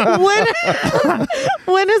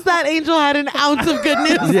 When has that angel had an ounce of good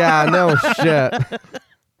news? Yeah, no shit.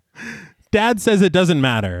 Dad says it doesn't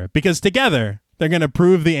matter because together they're going to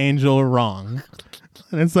prove the angel wrong.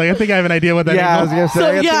 And it's like, I think I have an idea what that Yeah, I was angel...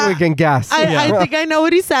 going to say, I think we can guess. I think I know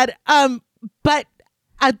what he said. But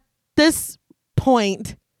at this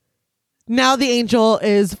point, now the angel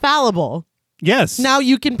is fallible. Yes. Now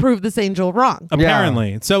you can prove this angel wrong.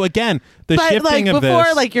 Apparently. So again, the shifting of before,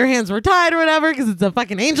 this... like your hands were tied or whatever because it's a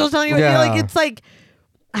fucking angel telling you what Yeah. like it's like,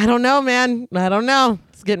 I don't know, man. I don't know.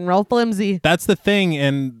 It's getting real flimsy. That's the thing,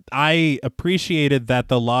 and I appreciated that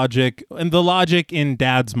the logic in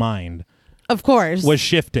Dad's mind Of course. was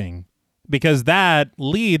shifting because that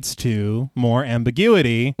leads to more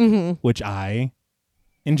ambiguity, which I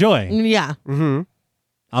enjoy. Yeah. Mm-hmm.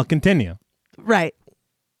 I'll continue. Right.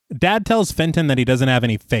 Dad tells Fenton that he doesn't have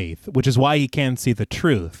any faith, which is why he can't see the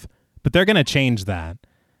truth, but they're going to change that.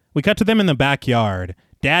 We cut to them in the backyard,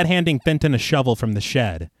 Dad handing Fenton a shovel from the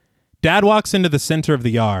shed. Dad walks into the center of the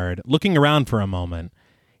yard, looking around for a moment.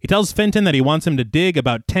 He tells Fenton that he wants him to dig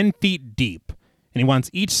about 10 feet deep, and he wants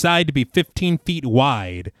each side to be 15 feet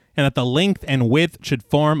wide, and that the length and width should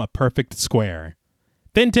form a perfect square.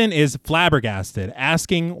 Fenton is flabbergasted,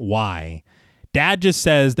 asking why. Dad just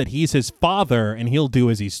says that he's his father and he'll do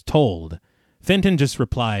as he's told. Fenton just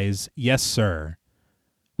replies, yes, sir.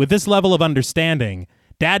 With this level of understanding,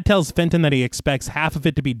 Dad tells Fenton that he expects half of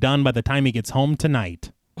it to be done by the time he gets home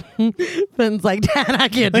tonight. Fenton's like, Dad, I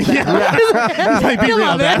can't do that. He's like, be Come real,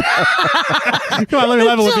 on, Dad. Come on, let me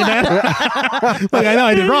level with you, Dad. Look, I know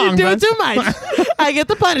I did wrong. You do but- it too much. I get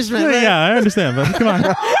the punishment. Man. Yeah, I understand, but come on.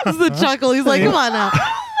 This is the chuckle. He's like, come on now.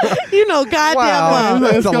 You know, goddamn Wow, well.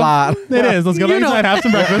 that's a lot. It is. Let's go You inside, have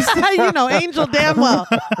some breakfast. You know, Angel damn well.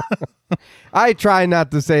 I try not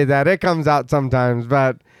to say that. It comes out sometimes,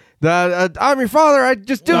 but I'm your father. I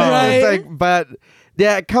just do it. Right. It's like, but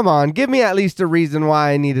Yeah, come on. Give me at least a reason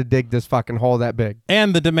why I need to dig this fucking hole that big.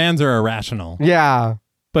 And the demands are irrational. Yeah.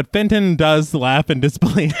 But Fenton does laugh in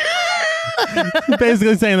disbelief.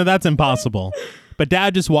 Basically saying that that's impossible. But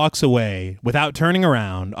Dad just walks away without turning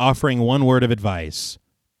around, offering one word of advice.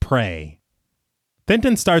 Pray.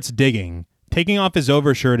 Fenton starts digging, taking off his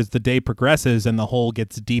overshirt as the day progresses and the hole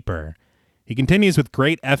gets deeper. He continues with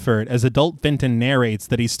great effort as adult Fenton narrates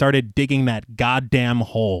that he started digging that goddamn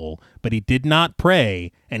hole, but he did not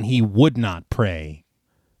pray, and he would not pray.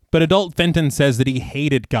 But adult Fenton says that he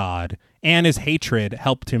hated God, and his hatred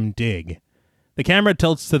helped him dig. The camera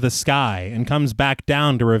tilts to the sky and comes back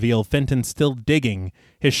down to reveal Fenton still digging,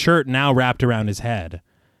 his shirt now wrapped around his head.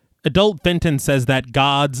 Adult Fenton says that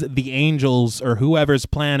God's, the angels, or whoever's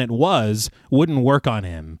plan it was, wouldn't work on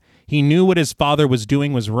him. He knew what his father was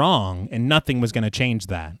doing was wrong, and nothing was going to change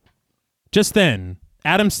that. Just then,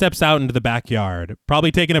 Adam steps out into the backyard, probably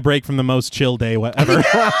taking a break from the most chill day ever.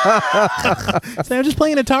 So I'm just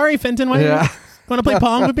playing Atari, Fenton. Why you want to play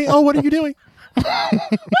Pong with me? Oh, what are you doing?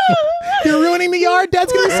 You're ruining the yard.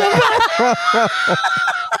 Dad's going to be so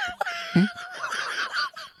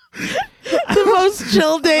mad. The most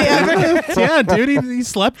chill day ever. Yeah, dude, he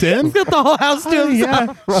slept in. He's got the whole house to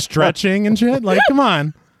himself. Yeah, stretching and shit. Like, come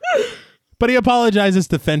on. But he apologizes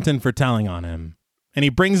to Fenton for telling on him. And he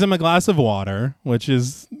brings him a glass of water, which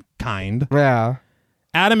is kind. Yeah.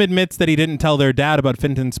 Adam admits that he didn't tell their dad about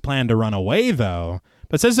Fenton's plan to run away, though,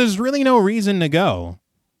 but says there's really no reason to go.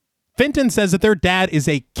 Fenton says that their dad is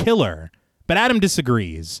a killer, but Adam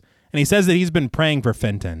disagrees. And he says that he's been praying for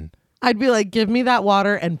Fenton. I'd be like, give me that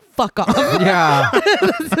water and fuck off. Yeah.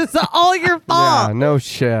 This is all your fault. Yeah, no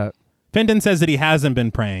shit. Fenton says that he hasn't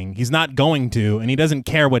been praying. He's not going to, and he doesn't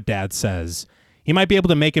care what Dad says. He might be able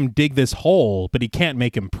to make him dig this hole, but he can't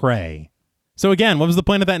make him pray. So again, what was the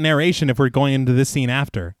point of that narration if we're going into this scene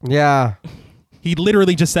after? Yeah. He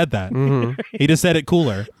literally just said that. Mm-hmm. He just said it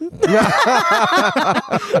cooler.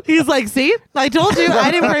 He's like, see? I told you.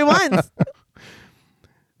 I didn't pray once.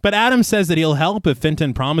 But Adam says that he'll help if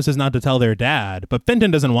Fenton promises not to tell their dad, but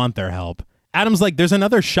Fenton doesn't want their help. Adam's like, there's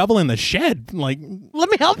another shovel in the shed. Like, let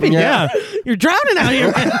me help you. Yeah. You're drowning out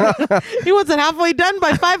here, man. He wants it halfway done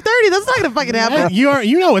by 5:30. That's not going to fucking happen.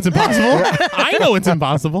 You know it's impossible. I know it's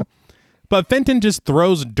impossible. But Fenton just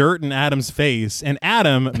throws dirt in Adam's face, and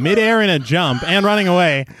Adam, midair in a jump and running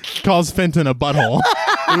away, calls Fenton a butthole.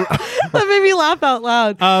 That made me laugh out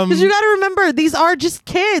loud. Because you got to remember, these are just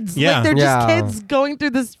kids. Yeah. Like, they're just kids going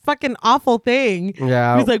through this fucking awful thing.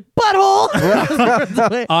 Yeah. He's like,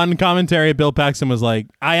 butthole. On commentary, Bill Paxton was like,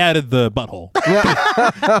 I added the butthole.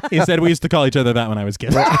 He said we used to call each other that when I was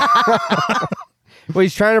kids. Well,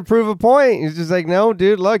 he's trying to prove a point. He's just like, no,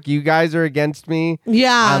 dude, look, you guys are against me.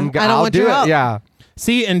 Yeah, I don't want do your it. help. Yeah.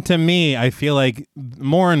 See, and to me, I feel like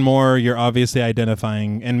more and more you're obviously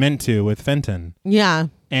identifying and meant to with Fenton. Yeah.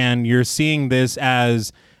 And you're seeing this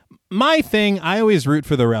as my thing. I always root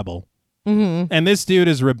for the rebel. Mm-hmm. And this dude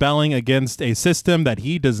is rebelling against a system that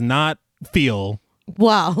he does not feel.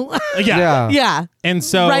 Wow. Yeah. And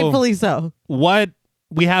so rightfully so. What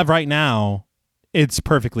we have right now, it's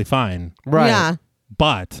perfectly fine. Right. Yeah.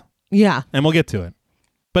 But, and we'll get to it.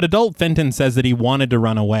 But adult Fenton says that he wanted to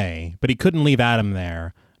run away, but he couldn't leave Adam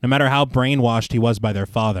there, no matter how brainwashed he was by their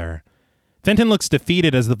father. Fenton looks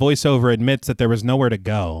defeated as the voiceover admits that there was nowhere to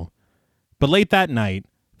go. But late that night,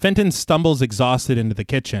 Fenton stumbles exhausted into the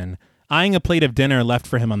kitchen, eyeing a plate of dinner left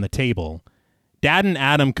for him on the table. Dad and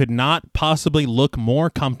Adam could not possibly look more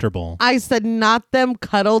comfortable. I said not them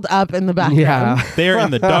cuddled up in the background. Yeah. They're in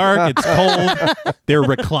the dark. It's cold. They're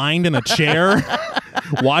reclined in a chair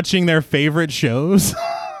watching their favorite shows.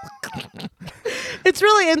 It's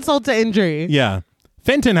really insult to injury. Yeah.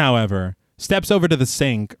 Fenton, however, steps over to the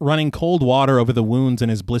sink, running cold water over the wounds in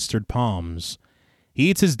his blistered palms. He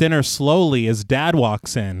eats his dinner slowly as Dad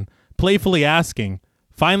walks in, playfully asking,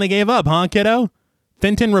 "Finally gave up, huh, kiddo?"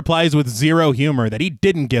 Fenton replies with zero humor that he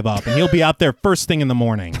didn't give up and he'll be out there first thing in the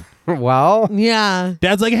morning. Well, yeah.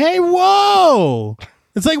 Dad's like, "Hey, whoa!"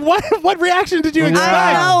 It's like, what reaction did you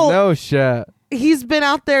expect? No shit. He's been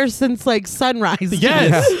out there since like sunrise.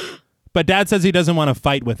 Yes. Yeah. But Dad says he doesn't want to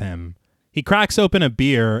fight with him. He cracks open a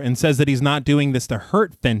beer and says that he's not doing this to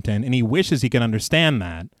hurt Fenton, and he wishes he could understand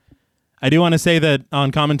that. I do want to say that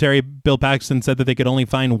on commentary, Bill Paxton said that they could only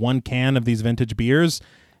find one can of these vintage beers.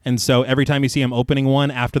 And so every time you see him opening one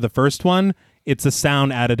after the first one, it's a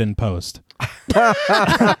sound added in post.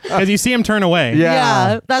 Because you see him turn away.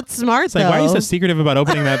 Yeah, that's smart, it's like, why are you so secretive about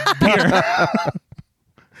opening that beer?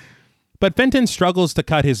 But Fenton struggles to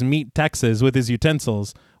cut his meat Texas with his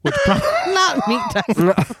utensils, which not meat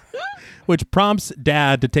Texas. which prompts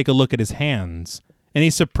Dad to take a look at his hands. and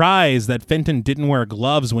he's surprised that Fenton didn't wear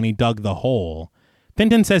gloves when he dug the hole.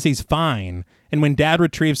 Fenton says he's fine, and when Dad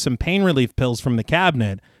retrieves some pain relief pills from the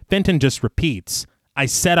cabinet, Fenton just repeats, "I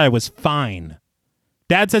said I was fine."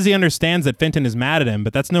 Dad says he understands that Fenton is mad at him,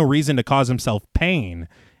 but that's no reason to cause himself pain,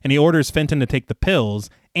 and he orders Fenton to take the pills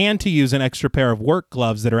and to use an extra pair of work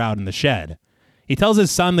gloves that are out in the shed. He tells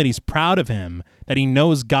his son that he's proud of him, that he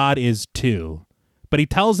knows God is too. But he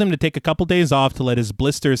tells him to take a couple days off to let his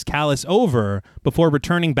blisters callus over before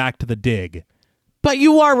returning back to the dig. But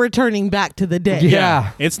you are returning back to the dig.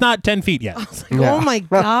 Yeah. It's not 10 feet yet. I was like, oh my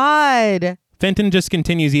God. Fenton just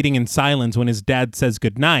continues eating in silence when his dad says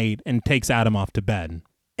goodnight and takes Adam off to bed.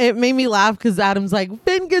 It made me laugh because Adam's like,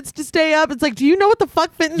 Finn gets to stay up. It's like, do you know what the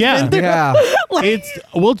fuck Fenton's been through? Yeah. Like,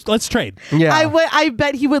 Let's trade. Yeah. I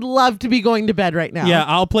bet he would love to be going to bed right now. Yeah,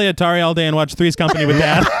 I'll play Atari all day and watch Three's Company with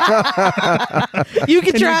Dad. You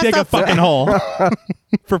get and your you ass dig up. a fucking hole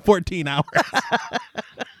for 14 hours.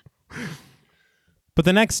 But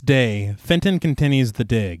the next day, Fenton continues the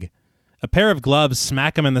dig. A pair of gloves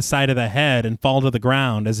smack him in the side of the head and fall to the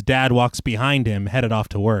ground as Dad walks behind him, headed off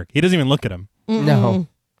to work. He doesn't even look at him. No.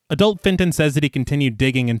 Adult Fenton says that he continued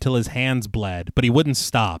digging until his hands bled, but he wouldn't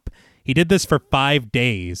stop. He did this for 5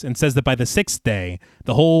 days and says that by the 6th day,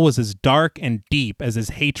 the hole was as dark and deep as his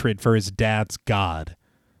hatred for his dad's God.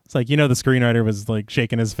 It's like, the screenwriter was like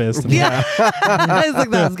shaking his fist. And Yeah. I was like,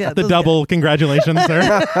 that was good. the double congratulations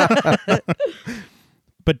there.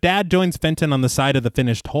 But Dad joins Fenton on the side of the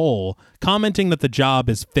finished hole, commenting that the job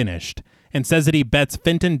is finished, and says that he bets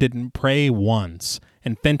Fenton didn't pray once,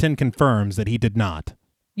 and Fenton confirms that he did not.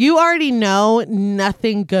 You already know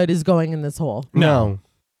nothing good is going in this hole. No.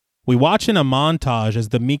 We watch in a montage as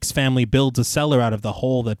the Meeks family builds a cellar out of the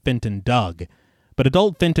hole that Fenton dug. But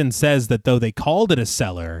adult Fenton says that though they called it a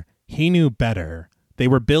cellar, he knew better. They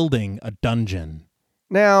were building a dungeon.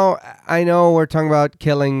 Now, I know we're talking about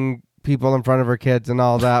killing people in front of our kids and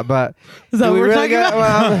all that, but Is that do what we we're really talking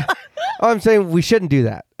about? I'm saying we shouldn't do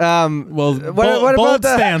that. Well, what bold about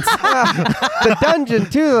stance. the dungeon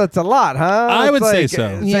too? That's a lot, huh? I It's would say like- so.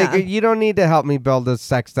 it's Yeah. like, you don't need to help me build a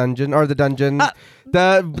sex dungeon or the dungeon.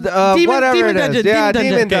 Demon- Whatever demon it is. dungeon, Yeah,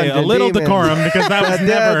 demon demon dungeon. Okay, dungeon. a little demon. decorum because that was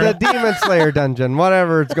never... The demon slayer dungeon.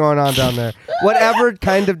 Whatever's going on down there. Whatever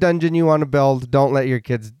kind of dungeon you want to build, don't let your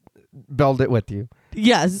kids build it with you.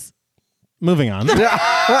 Yes. Moving on.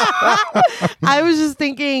 I was just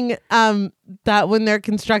thinking that when they're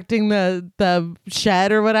constructing the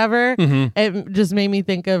shed or whatever, it just made me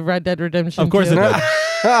think of Red Dead Redemption. Of course 2. it did.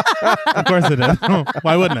 Of course it did.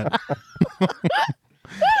 Why wouldn't it?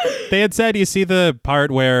 They had said, you see the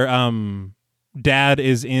part where Dad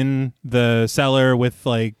is in the cellar with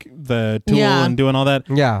like the tool and doing all that?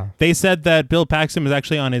 Yeah. They said that Bill Paxton was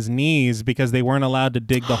actually on his knees because they weren't allowed to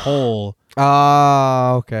dig the hole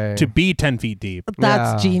Oh, okay. to be 10 feet deep.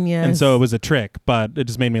 That's Yeah. genius. And so it was a trick, but it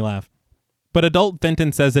just made me laugh. But adult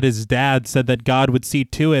Fenton says that his dad said that God would see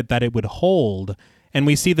to it that it would hold, and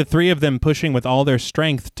we see the three of them pushing with all their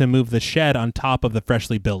strength to move the shed on top of the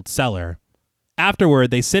freshly built cellar. Afterward,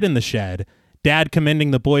 they sit in the shed, Dad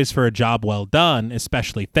commending the boys for a job well done,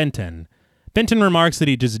 especially Fenton. Fenton remarks that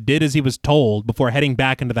he just did as he was told before heading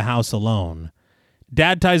back into the house alone.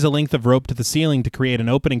 Dad ties a length of rope to the ceiling to create an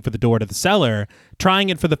opening for the door to the cellar, trying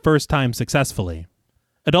it for the first time successfully.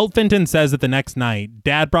 Adult Fenton says that the next night,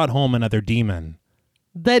 Dad brought home another demon.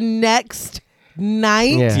 the next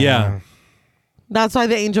night. Yeah. That's why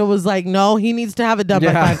the angel was like, no, he needs to have it done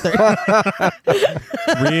by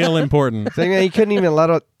 5:30. Real important. So he couldn't even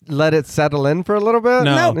let it settle in for a little bit?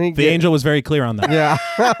 No, He the angel was very clear on that.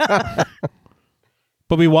 Yeah.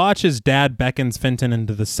 But we watch as Dad beckons Fenton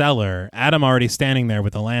into the cellar, Adam already standing there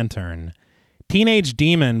with a lantern. Teenage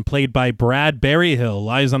Demon, played by Brad Berryhill,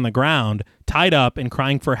 lies on the ground, tied up and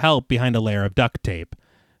crying for help behind a layer of duct tape.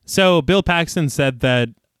 So Bill Paxton said that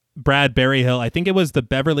Brad Berryhill, I think it was the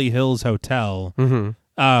Beverly Hills Hotel,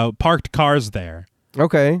 parked cars there.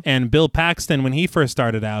 Okay. And Bill Paxton, when he first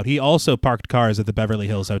started out, he also parked cars at the Beverly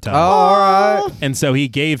Hills Hotel. Oh, all right. And so he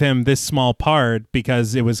gave him this small part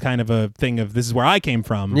because it was kind of a thing of, this is where I came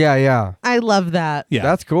from. Yeah, yeah. I love that. Yeah.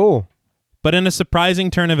 That's cool. But in a surprising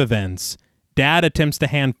turn of events, Dad attempts to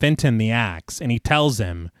hand Fenton the axe, and he tells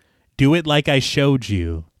him, do it like I showed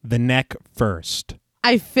you, the neck first.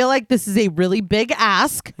 I feel like this is a really big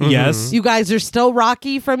ask. Yes. You guys are still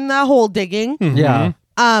rocky from the hole digging. Yeah.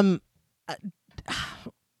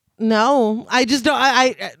 No, I just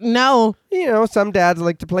don't. No. Some dads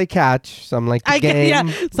like to play catch. Some like to game.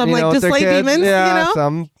 Yeah, some like to slay demons. Yeah,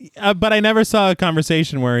 some. But I never saw a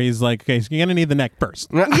conversation where he's like, okay, so you're going to need the neck first.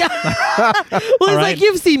 Yeah. Well, he's like,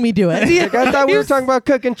 you've seen me do it. Like, I thought we were talking about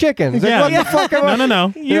cooking chickens. Yeah. Like, what the fuck am I?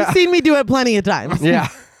 No. You've seen me do it plenty of times. Yeah.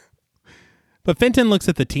 But Fenton looks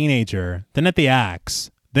at the teenager, then at the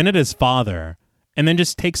axe, then at his father, and then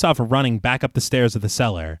just takes off running back up the stairs of the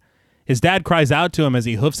cellar. His dad cries out to him as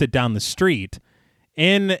he hoofs it down the street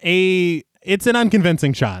it's an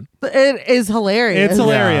unconvincing shot. It is hilarious. It's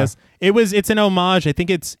hilarious. Yeah. It's an homage. I think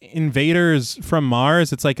it's Invaders from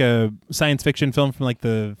Mars. It's like a science fiction film from like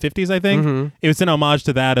the 50s, I think. Mm-hmm. It was an homage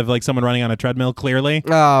to that of like someone running on a treadmill, clearly.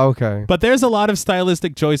 Oh, okay. But there's a lot of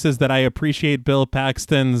stylistic choices that I appreciate Bill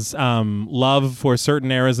Paxton's love for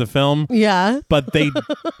certain eras of film. Yeah. But they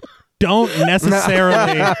don't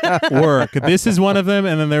necessarily work. This is one of them,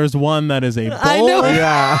 and then there's one that is a bold. I know.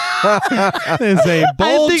 Yeah. is a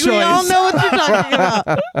bold I think choice. we all know what you're talking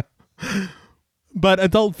about. But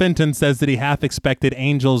adult Fenton says that he half expected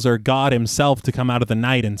angels or God himself to come out of the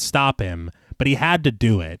night and stop him, but he had to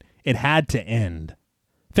do it. It had to end.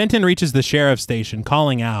 Fenton reaches the sheriff's station,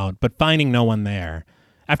 calling out, but finding no one there.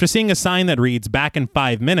 After seeing a sign that reads, "Back in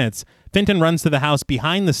 5 minutes," Fenton runs to the house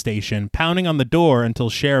behind the station, pounding on the door until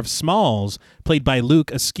Sheriff Smalls, played by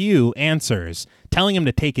Luke Askew, answers, telling him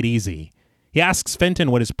to take it easy. He asks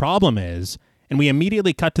Fenton what his problem is, and we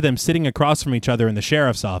immediately cut to them sitting across from each other in the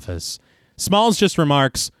sheriff's office. Smalls just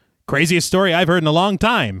remarks, "Craziest story I've heard in a long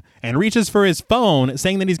time," and reaches for his phone,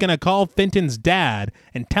 saying that he's going to call Fenton's dad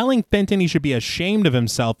and telling Fenton he should be ashamed of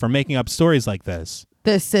himself for making up stories like this.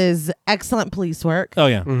 This is excellent police work. Oh,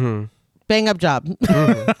 yeah. Mm-hmm. Bang up job.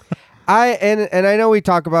 Mm-hmm. I know we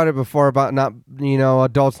talk about it before about not,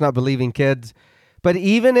 adults not believing kids, but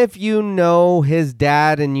even if you know his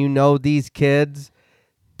dad and you know these kids,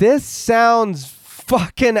 this sounds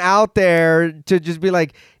fucking out there to just be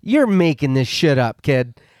like, you're making this shit up,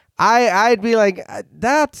 kid. I'd be like,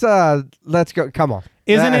 that's let's go. Come on.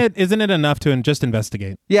 Isn't it enough to just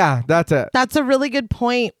investigate? Yeah, that's it. That's a really good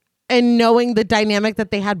point. And knowing the dynamic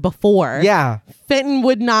that they had before. Yeah. Fenton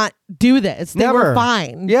would not do this. They were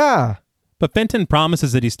fine. Yeah. But Fenton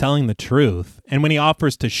promises that he's telling the truth. And when he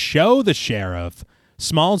offers to show the sheriff,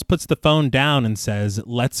 Smalls puts the phone down and says,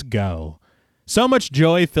 "Let's go." So much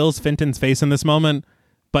joy fills Fenton's face in this moment,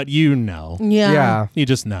 but Yeah. You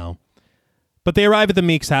just know. But they arrive at the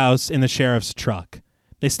Meeks house in the sheriff's truck.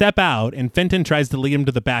 They step out, and Fenton tries to lead him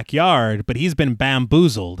to the backyard, but he's been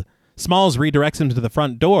bamboozled. Smalls redirects him to the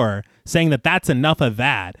front door, saying that that's enough of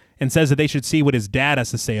that, and says that they should see what his dad has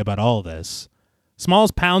to say about all this. Smalls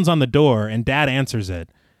pounds on the door, and Dad answers it.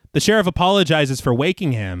 The sheriff apologizes for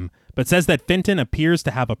waking him, but says that Fenton appears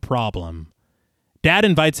to have a problem. Dad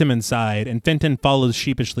invites him inside, and Fenton follows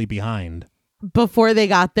sheepishly behind. Before they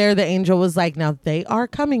got there, the angel was like, "Now they are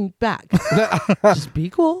coming back. Just be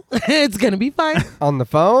cool. It's going to be fine." On the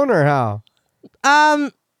phone or how?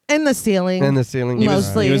 In the ceiling. In the ceiling.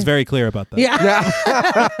 Mostly. He was very clear about that. Yeah.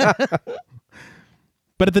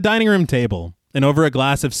 But at the dining room table, and over a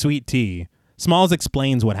glass of sweet tea, Smalls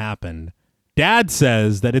explains what happened. Dad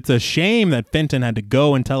says that it's a shame that Fenton had to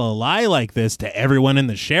go and tell a lie like this to everyone in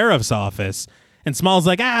the sheriff's office. And Smalls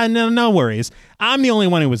like, no worries. I'm the only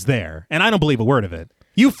one who was there, and I don't believe a word of it.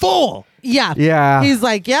 You fool! Yeah. Yeah. He's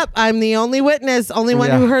like, "Yep, I'm the only witness, only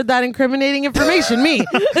one who heard that incriminating information, me."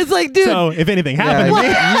 It's like, dude. So if anything happened to me.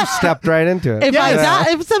 You stepped right into it. If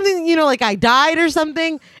if something, like I died or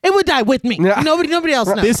something, it would die with me. Yeah. Nobody else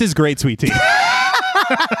knows. This is great sweet tea.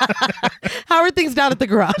 How are things down at the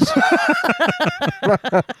garage?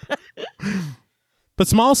 But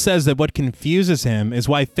Smalls says that what confuses him is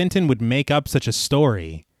why Fenton would make up such a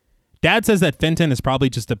story. Dad says that Fenton is probably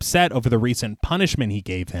just upset over the recent punishment he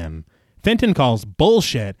gave him. Fenton calls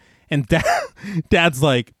bullshit, and Dad's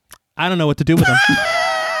like, "I don't know what to do with him."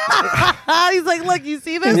 He's like, "Look, you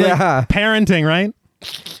see this?" Yeah. Like, parenting, right?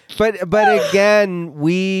 But again,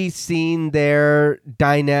 we seen their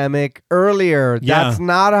dynamic earlier. Yeah. That's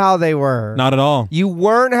not how they were. Not at all. You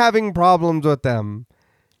weren't having problems with them.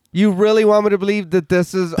 You really want me to believe that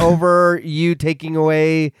this is over you taking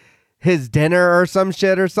away his dinner or some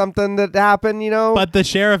shit or something that happened, But the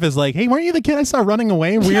sheriff is like, "Hey, weren't you the kid I saw running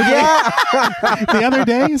away weirdly the other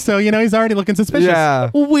day?" So, he's already looking suspicious. Yeah.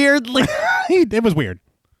 Weirdly. It was weird.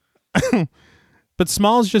 But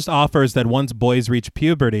Smalls just offers that once boys reach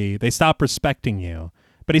puberty, they stop respecting you.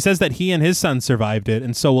 But he says that he and his son survived it,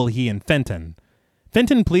 and so will he and Fenton.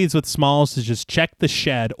 Fenton pleads with Smalls to just check the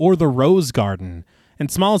shed or the rose garden, and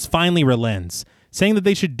Smalls finally relents, saying that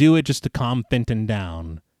they should do it just to calm Fenton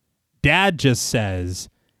down. Dad just says,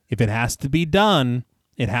 if it has to be done,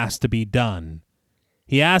 it has to be done.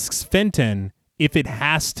 He asks Fenton if it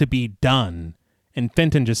has to be done, and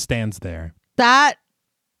Fenton just stands there. That,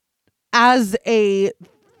 as a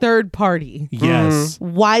third party. Yes.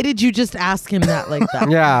 Why did you just ask him that like that?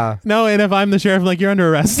 Yeah. No, and if I'm the sheriff, like, you're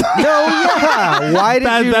under arrest. No, yeah. Why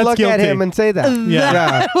did you that's look guilty. at him and say that?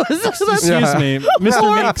 Yeah. Excuse me,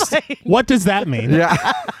 Mr. Meeks. What does that mean?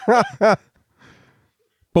 Yeah.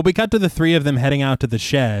 But we cut to the three of them heading out to the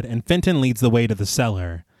shed, and Fenton leads the way to the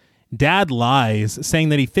cellar. Dad lies, saying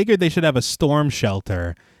that he figured they should have a storm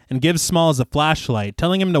shelter, and gives Smalls a flashlight,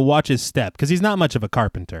 telling him to watch his step, because he's not much of a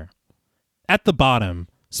carpenter. At the bottom,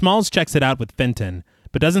 Smalls checks it out with Fenton,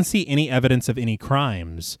 but doesn't see any evidence of any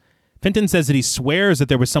crimes. Fenton says that he swears that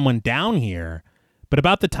there was someone down here, but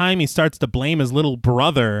about the time he starts to blame his little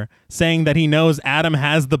brother, saying that he knows Adam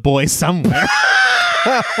has the boy somewhere.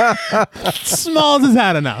 Smalls has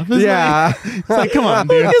had enough. It's like, come on,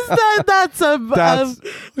 dude. That's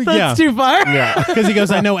too far. Yeah. Because he goes,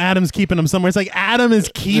 I know Adam's keeping him somewhere. It's like, Adam is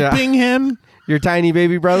keeping him? Your tiny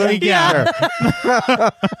baby brother? Yeah.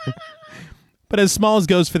 Sure. But as Smalls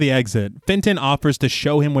goes for the exit, Fenton offers to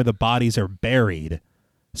show him where the bodies are buried.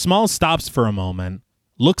 Smalls stops for a moment,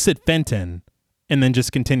 looks at Fenton, and then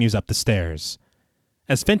just continues up the stairs.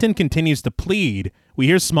 As Fenton continues to plead, we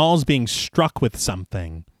hear Smalls being struck with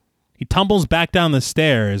something. He tumbles back down the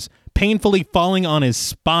stairs, painfully falling on his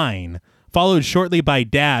spine, followed shortly by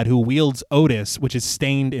Dad, who wields Otis, which is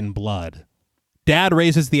stained in blood. Dad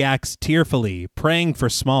raises the axe tearfully, praying for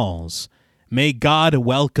Smalls. May God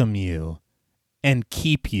welcome you and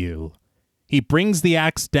keep you. He brings the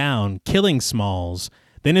axe down, killing Smalls,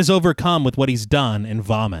 then is overcome with what he's done and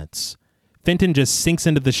vomits. Fenton just sinks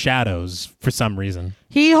into the shadows for some reason.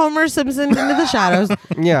 He Homer Simpson into the shadows.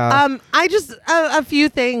 Yeah. I just a few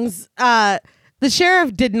things. The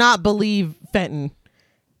sheriff did not believe Fenton.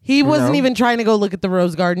 He wasn't even trying to go look at the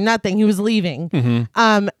rose garden. Nothing. He was leaving.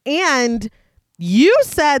 Mm-hmm. And you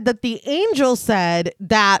said that the angel said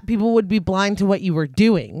that people would be blind to what you were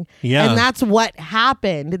doing. Yeah. And that's what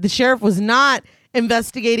happened. The sheriff was not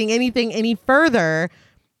investigating anything any further.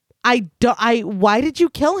 Why did you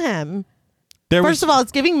kill him? First of all,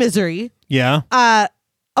 it's giving misery. Yeah.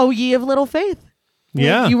 Oh, ye of little faith.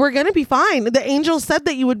 Yeah. You were going to be fine. The angel said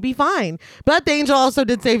that you would be fine. But the angel also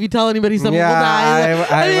did say if you tell anybody something will die.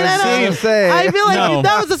 I feel like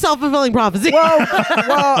that was a self-fulfilling prophecy.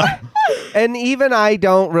 Well, and even I'm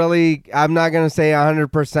not going to say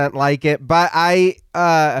 100% like it, but I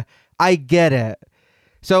get it.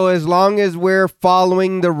 So as long as we're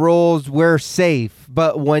following the rules, we're safe.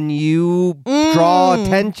 But when you draw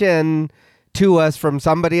attention to us from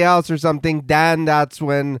somebody else or something, then that's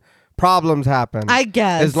when problems happen. I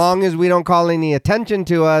guess. As long as we don't call any attention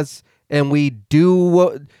to us and we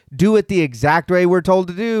do it the exact way we're told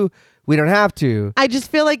to do, we don't have to. I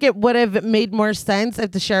just feel like it would have made more sense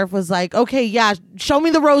if the sheriff was like, okay, yeah, show me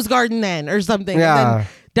the rose garden then or something. Yeah. And then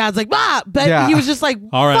Dad's like, but he was just like,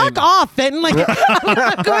 all right, fuck off, Fenton. Like,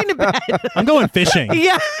 I'm going to bed. I'm going fishing.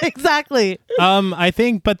 Yeah, exactly. I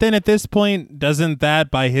think, but then at this point, doesn't that,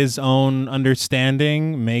 by his own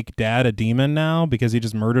understanding, make Dad a demon now because he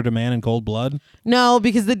just murdered a man in cold blood? No,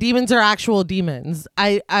 because the demons are actual demons.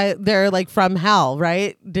 They're like from hell,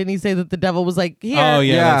 right? Didn't he say that the devil was like here? Oh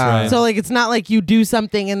yeah, that's right. So like, it's not like you do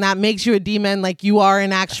something and that makes you a demon. Like you are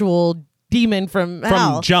an actual demon from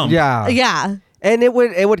hell. From jump. Yeah. Yeah. And it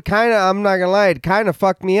would kind of, I'm not gonna lie, it kind of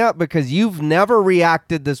fucked me up because you've never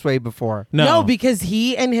reacted this way before. No, because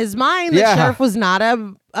he, in his mind, the sheriff was not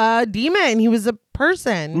a demon. He was a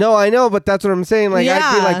person. No, I know, but that's what I'm saying. Like,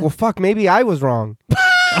 I'd be like, well, fuck, maybe I was wrong.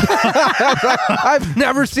 I've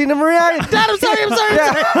never seen him react. Dad, I'm sorry.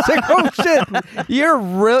 Yeah, it's like, oh shit,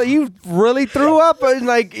 you really threw up, and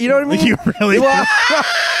like, you know what I mean? You really? Well,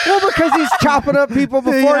 because he's chopping up people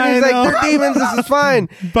before, and he's like, they're demons. This is fine.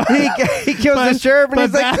 But he kills the sheriff, and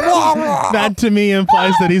he's like, whoa. That to me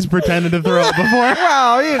implies that he's pretended to throw up before.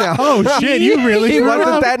 Well, you know. Oh shit, you really? He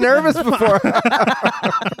wasn't that nervous before.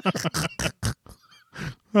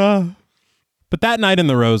 But that night in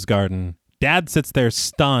the rose garden, Dad sits there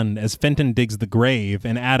stunned as Fenton digs the grave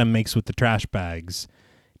and Adam makes with the trash bags.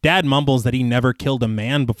 Dad mumbles that he never killed a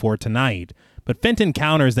man before tonight, but Fenton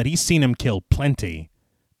counters that he's seen him kill plenty.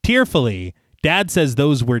 Tearfully, Dad says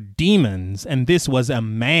those were demons and this was a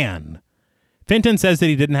man. Fenton says that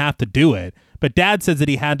he didn't have to do it, but Dad says that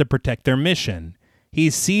he had to protect their mission. He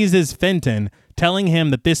seizes Fenton, telling him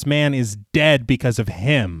that this man is dead because of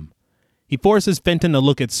him. He forces Fenton to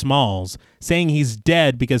look at Smalls, saying he's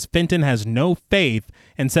dead because Fenton has no faith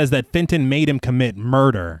and says that Fenton made him commit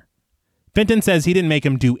murder. Fenton says he didn't make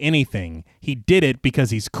him do anything. He did it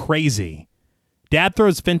because he's crazy. Dad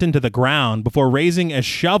throws Fenton to the ground before raising a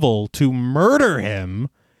shovel to murder him,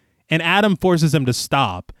 and Adam forces him to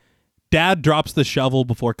stop. Dad drops the shovel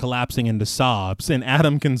before collapsing into sobs, and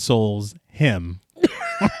Adam consoles him.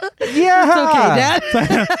 Yeah. It's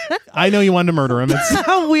okay, Dad. I know you wanted to murder him.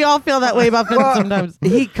 We all feel that way about Fenton sometimes.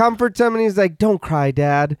 He comforts him and he's like, don't cry,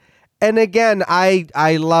 Dad. And again,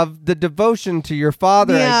 I love the devotion to your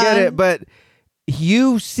father. Yeah. I get it, but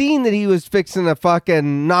you seen that he was fixing to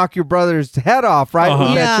fucking knock your brother's head off, right?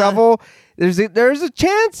 With that shovel. There's a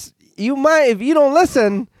chance you might, if you don't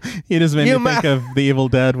listen. He just made me think of the Evil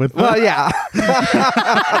Dead with. Well, yeah.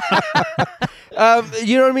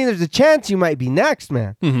 You know what I mean? There's a chance you might be next,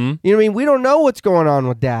 man. Mm-hmm. You know what I mean? We don't know what's going on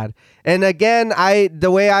with Dad. And again, the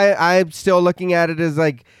way I'm still looking at it is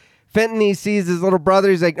like, Fenton, he sees his little brother.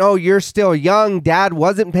 He's like, oh, you're still young. Dad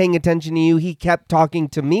wasn't paying attention to you. He kept talking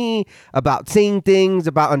to me about seeing things,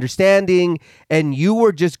 about understanding, and you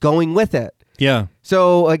were just going with it. Yeah.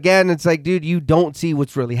 So again, it's like, dude, you don't see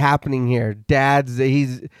what's really happening here.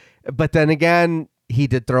 But then again, he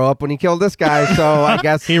did throw up when he killed this guy. So I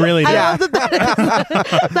guess he really did. I love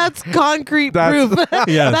that's concrete proof.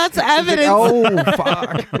 Yes. That's evidence. Oh,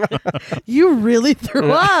 fuck. You really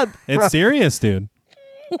threw up. It's serious, dude.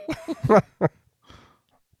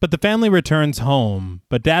 But the family returns home,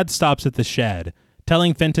 but Dad stops at the shed,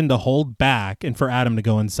 telling Fenton to hold back and for Adam to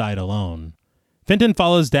go inside alone. Fenton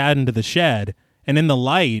follows Dad into the shed, and in the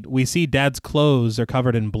light, we see Dad's clothes are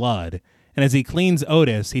covered in blood, and as he cleans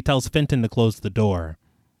Otis, he tells Fenton to close the door.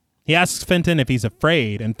 He asks Fenton if he's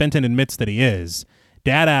afraid, and Fenton admits that he is.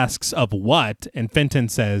 Dad asks of what, and Fenton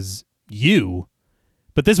says, you.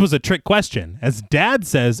 But this was a trick question, as Dad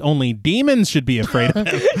says only demons should be afraid of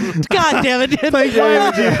him. God damn it, dude. Like,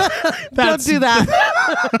 Don't do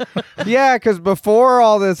that. Yeah, because before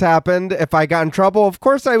all this happened, if I got in trouble, of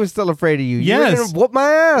course I was still afraid of you. Yes. You were going to whoop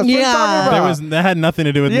my ass. What are you Yeah. talking about? That had nothing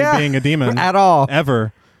to do with me being a demon. At all.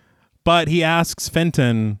 Ever. But he asks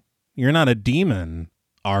Fenton, you're not a demon,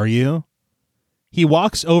 are you? He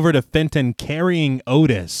walks over to Fenton carrying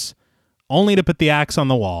Otis, only to put the axe on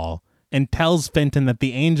the wall, and tells Fenton that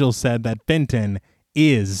the angel said that Fenton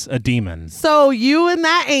is a demon. So you and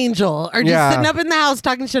that angel are just sitting up in the house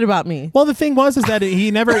talking shit about me. Well, the thing was is that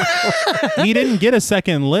he didn't get a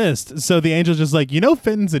second list, so the angel's just like,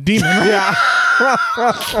 Fenton's a demon. Yeah.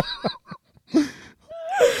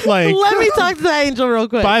 Like, let me talk to that angel real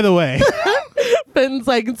quick. by the way, Fenton's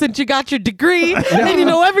like, since you got your degree and you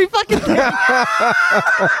know every fucking thing.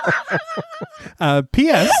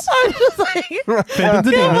 P.S. I'm just like, Fenton's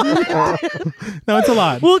a demon. No, it's a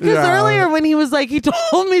lot. well, because earlier when he was like, he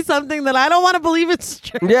told me something that I don't want to believe it's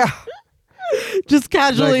true. Yeah. Just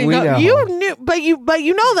casually, Like, we know. you knew, but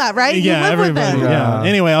you know that, right? Yeah, you live with everybody. him. Yeah.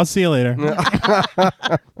 Anyway, I'll see you later.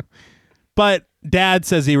 But Dad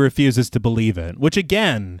says he refuses to believe it, which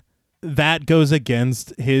again, that goes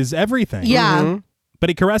against his everything. Yeah. Mm-hmm. But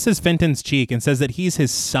he caresses Fenton's cheek and says that he's his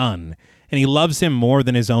son and he loves him more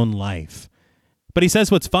than his own life. But he says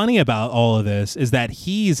what's funny about all of this is that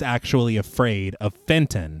he's actually afraid of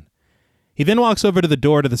Fenton. He then walks over to the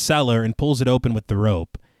door to the cellar and pulls it open with the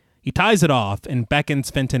rope. He ties it off and beckons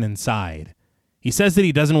Fenton inside. He says that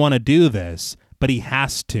he doesn't want to do this, but he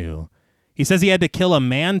has to. He says he had to kill a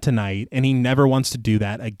man tonight and he never wants to do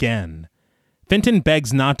that again. Fenton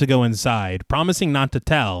begs not to go inside, promising not to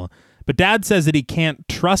tell, but Dad says that he can't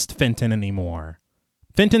trust Fenton anymore.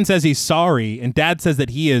 Fenton says he's sorry, and Dad says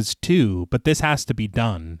that he is too, but this has to be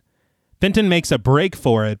done. Fenton makes a break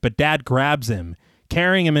for it, but Dad grabs him,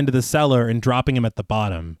 carrying him into the cellar and dropping him at the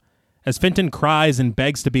bottom. As Fenton cries and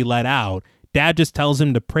begs to be let out, Dad just tells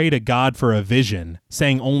him to pray to God for a vision,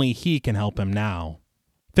 saying only he can help him now.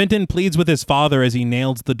 Fenton pleads with his father as he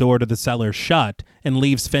nails the door to the cellar shut and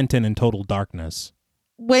leaves Fenton in total darkness.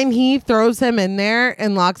 When he throws him in there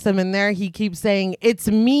and locks him in there, he keeps saying, "It's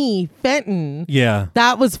me, Fenton." Yeah.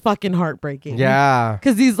 That was fucking heartbreaking. Yeah.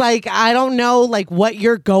 Because he's like, I don't know like what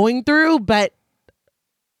you're going through, but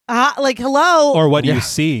like, hello. Or what you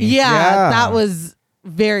see. Yeah, that was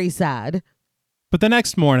very sad. But the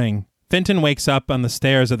next morning, Fenton wakes up on the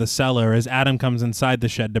stairs of the cellar as Adam comes inside the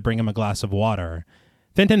shed to bring him a glass of water.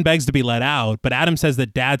 Fenton begs to be let out, but Adam says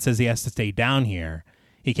that Dad says he has to stay down here.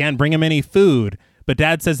 He can't bring him any food, but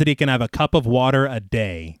Dad says that he can have a cup of water a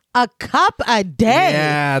day. A cup a day.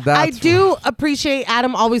 Yeah, I do appreciate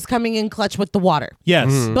Adam always coming in clutch with the water.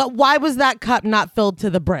 Yes. But why was that cup not filled to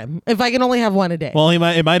the brim? If I can only have one a day. Well, it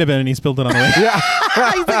might have been, and he spilled it on the way.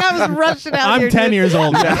 He's like, I was rushing out I'm here, 10 dude. years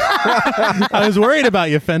old. I was worried about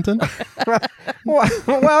you, Fenton.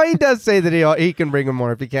 Well, he does say that he can bring him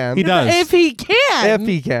more if he can. He does. If he can. If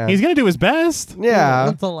he can. He's going to do his best. Yeah.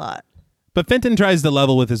 That's a lot. But Fenton tries to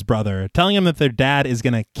level with his brother, telling him that their dad is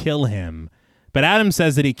going to kill him. But Adam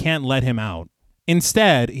says that he can't let him out.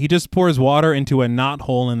 Instead, he just pours water into a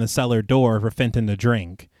knothole in the cellar door for Fenton to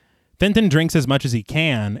drink. Fenton drinks as much as he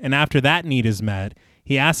can, and after that need is met,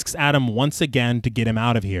 he asks Adam once again to get him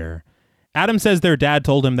out of here. Adam says their dad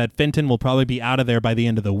told him that Fenton will probably be out of there by the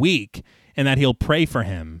end of the week, and that he'll pray for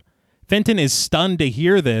him. Fenton is stunned to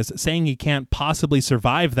hear this, saying he can't possibly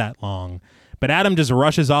survive that long. But Adam just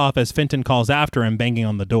rushes off as Fenton calls after him, banging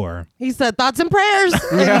on the door. He said, thoughts and prayers.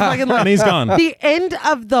 And he's gone. The end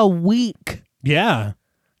of the week. Yeah.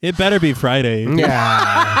 It better be Friday.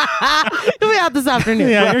 Yeah. You'll be out this afternoon.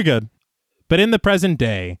 Yeah, you're good. But in the present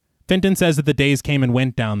day, Fenton says that the days came and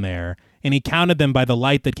went down there, and he counted them by the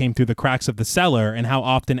light that came through the cracks of the cellar and how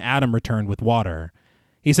often Adam returned with water.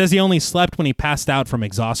 He says he only slept when he passed out from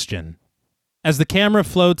exhaustion. As the camera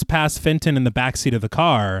floats past Fenton in the backseat of the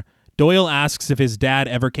car, Doyle asks if his dad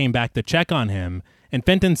ever came back to check on him, and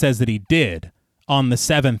Fenton says that he did, on the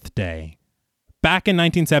 7th day. Back in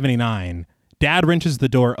 1979, Dad wrenches the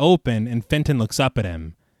door open and Fenton looks up at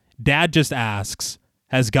him. Dad just asks,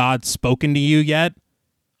 "Has God spoken to you yet?"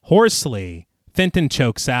 Hoarsely, Fenton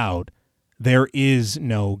chokes out, "There is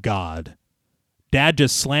no God." Dad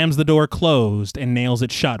just slams the door closed and nails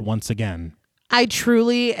it shut once again. I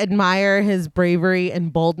truly admire his bravery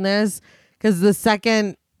and boldness, because the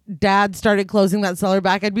second Dad started closing that cellar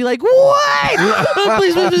back, I'd be like, what?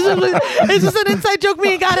 Please. It's just an inside joke.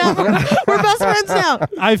 Me and God have. We're best friends now.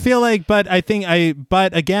 I feel like, but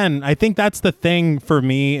again, I think that's the thing for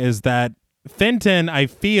me, is that Fenton, I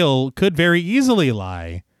feel, could very easily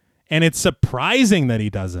lie. And it's surprising that he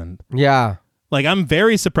doesn't. Yeah. Like, I'm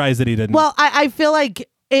very surprised that he didn't. Well, I feel like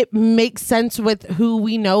it makes sense with who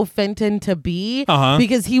we know Fenton to be,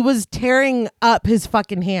 because he was tearing up his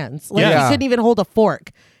fucking hands. Like, he couldn't even hold a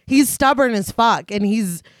fork. He's stubborn as fuck, and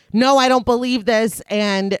no, I don't believe this,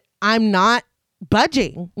 and I'm not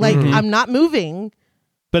budging. Like, I'm not moving.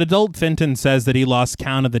 But adult Fenton says that he lost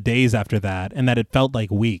count of the days after that, and that it felt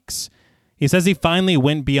like weeks. He says he finally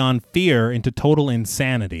went beyond fear into total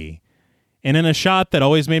insanity. And in a shot that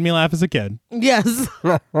always made me laugh as a kid. Yes.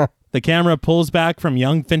 The camera pulls back from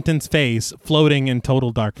young Fenton's face, floating in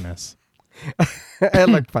total darkness. It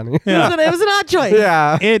looked funny. Yeah. It was an odd choice.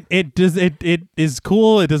 Yeah. It is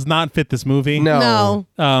cool. It does not fit this movie. No.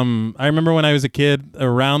 I remember when I was a kid,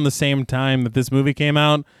 around the same time that this movie came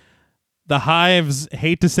out, the Hive's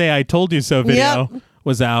 "Hate to Say I Told You So" video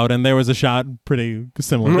was out, and there was a shot pretty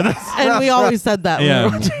similar to this. And we always said that. Yeah,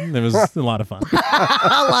 it was a lot of fun.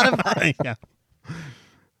 A lot of fun. Yeah.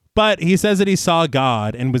 But he says that he saw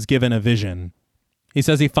God and was given a vision. He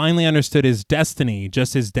says he finally understood his destiny,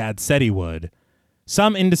 just as Dad said he would.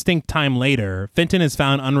 Some indistinct time later, Fenton is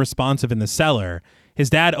found unresponsive in the cellar, his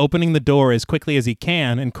dad opening the door as quickly as he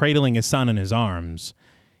can and cradling his son in his arms.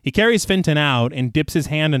 He carries Fenton out and dips his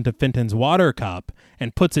hand into Fenton's water cup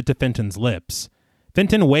and puts it to Fenton's lips.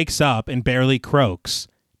 Fenton wakes up and barely croaks,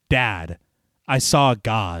 "Dad, I saw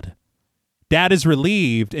God." Dad is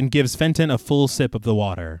relieved and gives Fenton a full sip of the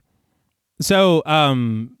water. So,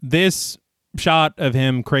 this shot of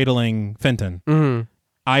him cradling Fenton,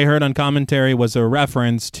 I heard on commentary, was a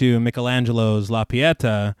reference to Michelangelo's La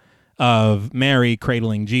Pieta of Mary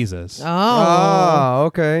cradling Jesus. Oh,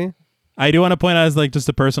 okay. I do want to point out, as like just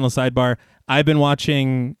a personal sidebar, I've been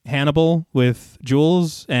watching Hannibal with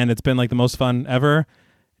Jules, and it's been like the most fun ever.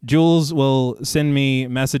 Jules will send me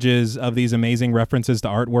messages of these amazing references to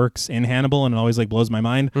artworks in Hannibal, and it always like blows my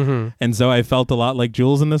mind. And so I felt a lot like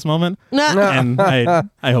Jules in this moment, and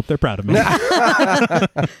I hope they're proud of me.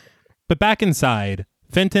 But back inside,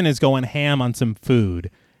 Fenton is going ham on some food,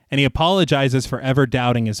 and he apologizes for ever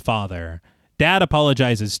doubting his father. Dad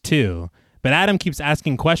apologizes too, but Adam keeps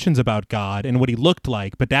asking questions about God and what he looked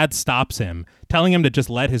like, but Dad stops him, telling him to just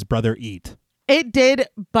let his brother eat. It did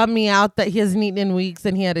bum me out that he hasn't eaten in weeks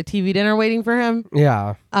and he had a TV dinner waiting for him.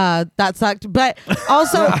 Yeah. That sucked. But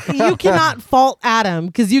also, you cannot fault Adam,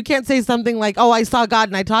 because you can't say something like, "Oh, I saw God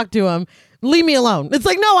and I talked to him. Leave me alone." It's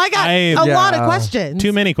like, no, I got a lot of questions.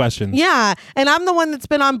 Too many questions. Yeah. And I'm the one that's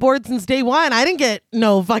been on board since day one. I didn't get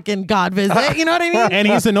no fucking God visit. You know what I mean? And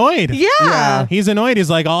he's annoyed. Yeah. He's annoyed. He's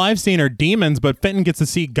like, all I've seen are demons, but Fenton gets to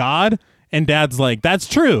see God. And Dad's like, that's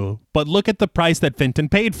true, but look at the price that Fenton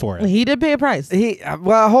paid for it. He did pay a price.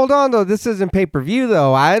 Well, hold on though. This isn't pay-per-view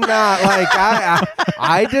though. I'm not like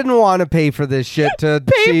I didn't want to pay for this shit to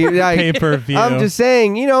see like, pay-per-view. I'm just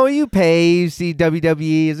saying, you pay, you see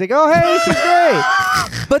WWE. It's like, oh hey, this is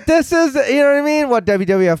great. But this is, you know what I mean? What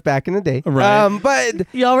WWF back in the day, right? But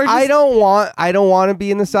Y'all were I don't want to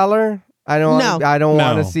be in the cellar. I don't No.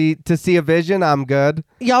 want to see a vision. I'm good.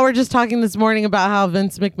 Y'all were just talking this morning about how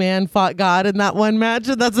Vince McMahon fought God in that one match,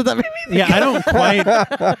 and that's what that made me think. Yeah, I don't quite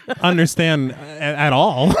understand at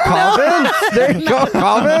all. Call Vince. There you go.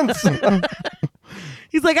 Call Vince.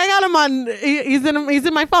 He's like, I got him on. He's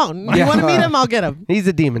in my phone. You want to meet him? I'll get him. He's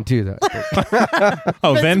a demon too, though.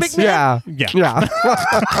 Oh, Vince? Yeah.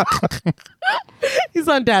 He's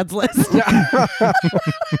on Dad's list.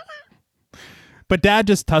 But Dad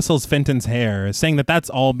just tussles Fenton's hair, saying that that's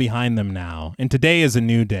all behind them now, and today is a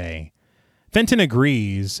new day. Fenton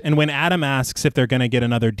agrees, and when Adam asks if they're going to get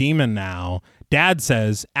another demon now, Dad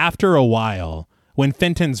says, after a while, when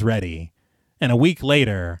Fenton's ready. And a week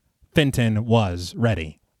later, Fenton was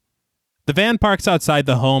ready. The van parks outside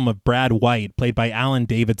the home of Brad White, played by Alan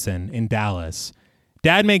Davidson, in Dallas.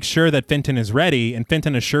 Dad makes sure that Fenton is ready, and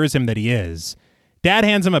Fenton assures him that he is. Dad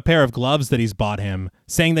hands him a pair of gloves that he's bought him,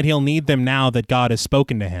 saying that he'll need them now that God has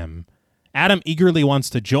spoken to him. Adam eagerly wants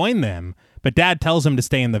to join them, but Dad tells him to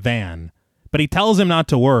stay in the van. But he tells him not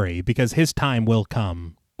to worry, because his time will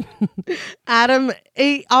come. Adam,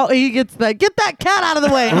 he gets get that cat out of the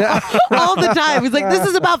way all the time. He's like, this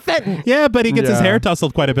is about Fenton. Yeah, but he gets his hair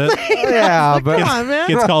tousled quite a bit. Yeah, but come on, man.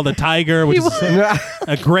 Gets called a tiger, which is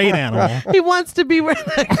a great animal. He wants to be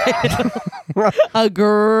a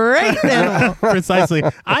great animal. Precisely.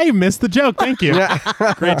 I missed the joke. Thank you.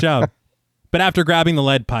 Great job. But after grabbing the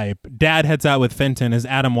lead pipe, Dad heads out with Fenton as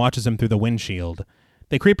Adam watches him through the windshield.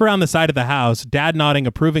 They creep around the side of the house, Dad nodding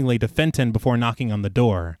approvingly to Fenton before knocking on the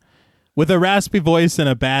door. With a raspy voice and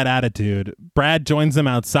a bad attitude, Brad joins them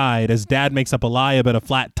outside as Dad makes up a lie about a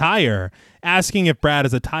flat tire, asking if Brad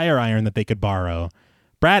has a tire iron that they could borrow.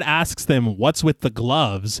 Brad asks them what's with the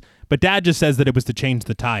gloves, but Dad just says that it was to change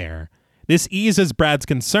the tire. This eases Brad's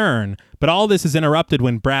concern, but all this is interrupted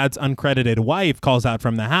when Brad's uncredited wife calls out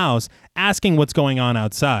from the house, asking what's going on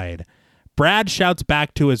outside. Brad shouts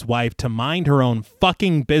back to his wife to mind her own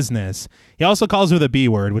fucking business. He also calls her the B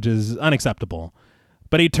word, which is unacceptable.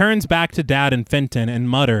 But he turns back to Dad and Fenton and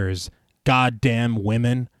mutters, "Goddamn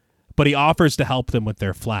women," but he offers to help them with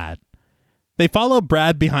their flat. They follow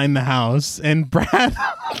Brad behind the house, and Brad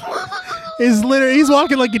is literally, he's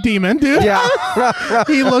walking like a demon, dude. Yeah.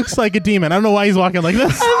 He looks like a demon. I don't know why he's walking like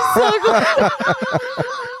this.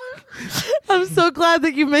 I'm so glad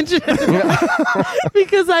that you mentioned it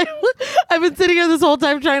because I've been sitting here this whole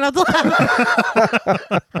time trying not to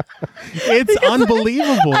laugh. It's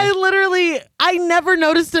unbelievable. I never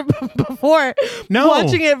noticed it before. No.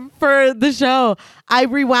 Watching it for the show, I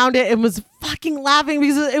rewound it and was fucking laughing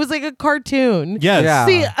because it was like a cartoon. Yes. Yeah.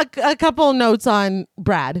 See, a couple notes on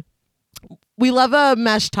Brad. We love a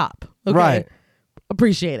mesh top. Okay? Right.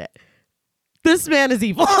 Appreciate it. This man is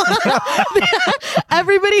evil.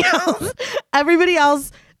 Everybody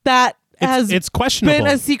else that it's questionable. been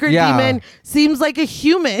a secret demon seems like a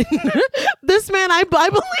human. This man, I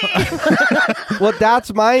believe. Well,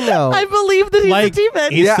 that's my note. I believe that he's a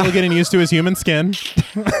demon. He's still getting used to his human skin.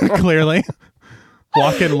 Clearly.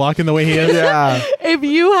 Walking the way he is. Yeah. If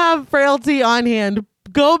you have Frailty on hand,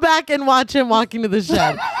 go back and watch him walking to the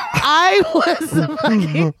shed. I've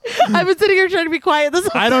been sitting here trying to be quiet this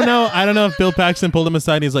whole time. I don't know if Bill Paxton pulled him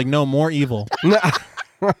aside and he's like, no, more evil.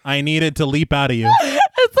 I need it to leap out of you.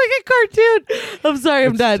 It's like a cartoon. I'm sorry,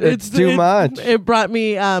 I'm done. It's too much. It brought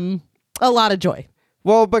me a lot of joy.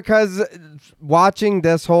 Well, because watching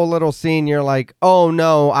this whole little scene, you're like, oh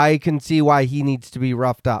no, I can see why he needs to be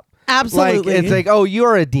roughed up. Absolutely. Like, it's like, oh,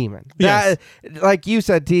 you're a demon. Yes. Like you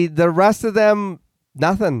said, T, the rest of them,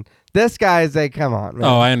 nothing. This guy is like, come on, man.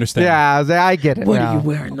 Oh, I understand. Yeah, I get it. What now. are you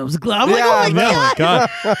wearing those gloves? I'm Yeah, like, oh my Oh my God.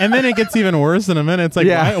 God. And then it gets even worse in a minute. It's like,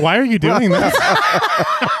 why are you doing this?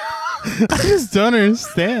 I just don't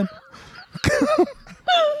understand.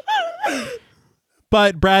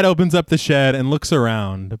 But Brad opens up the shed and looks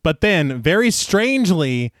around. But then, very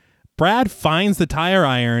strangely, Brad finds the tire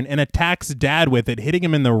iron and attacks Dad with it, hitting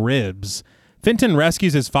him in the ribs. Fenton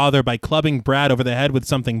rescues his father by clubbing Brad over the head with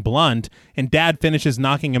something blunt, and Dad finishes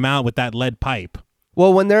knocking him out with that lead pipe.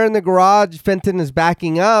 Well, when they're in the garage, Fenton is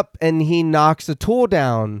backing up and he knocks a tool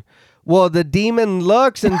down. Well, the demon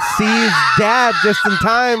looks and sees Dad just in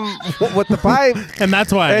time with the pipe. And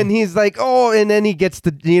that's why. And he's like, oh, and then he gets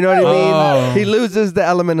the, you know what I mean? Oh. He loses the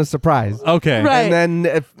element of surprise. Okay. Right. And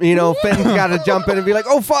then, Fenton's got to jump in and be like,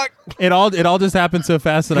 oh, fuck. It all just happened so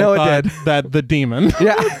fast that No, it I did. thought that the demon.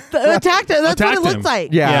 Yeah. Attacked him. That's what Attacked it looks him.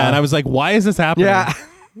 like. Yeah. Yeah, and I was like, why is this happening? Yeah.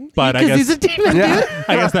 But I Because guess he's a demon, Yeah. dude.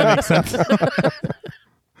 I guess that makes sense.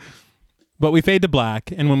 But we fade to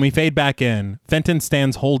black, and when we fade back in, Fenton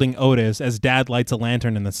stands holding Otis as Dad lights a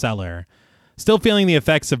lantern in the cellar. Still feeling the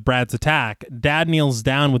effects of Brad's attack, Dad kneels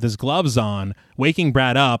down with his gloves on, waking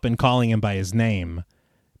Brad up and calling him by his name.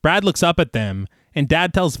 Brad looks up at them, and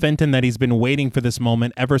Dad tells Fenton that he's been waiting for this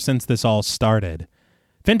moment ever since this all started.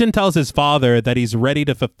 Fenton tells his father that he's ready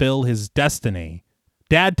to fulfill his destiny.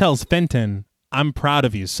 Dad tells Fenton, "I'm proud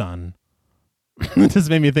of you, son." This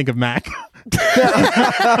made me think of Mac.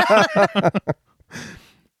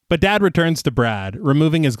 But Dad returns to Brad,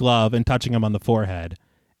 removing his glove and touching him on the forehead.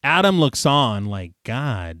 Adam looks on like,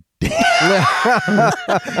 God.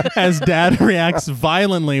 As Dad reacts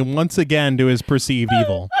violently once again to his perceived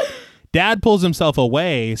evil. Dad pulls himself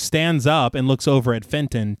away, stands up, and looks over at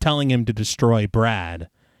Fenton, telling him to destroy Brad.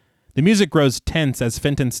 The music grows tense as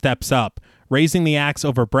Fenton steps up, raising the axe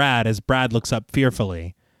over Brad as Brad looks up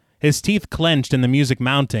fearfully. His teeth clenched and the music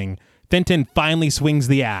mounting, Fenton finally swings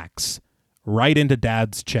the axe right into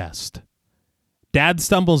Dad's chest. Dad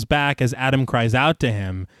stumbles back as Adam cries out to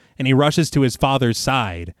him, and he rushes to his father's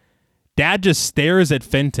side. Dad just stares at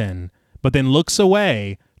Fenton, but then looks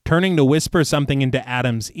away, turning to whisper something into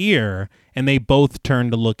Adam's ear, and they both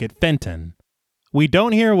turn to look at Fenton. We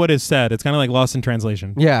don't hear what is said. It's kind of like lost in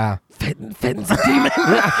translation. Yeah. Fenton's a demon.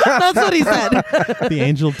 That's what he said. The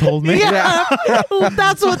angel told me. Yeah.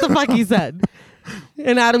 That's what the fuck he said.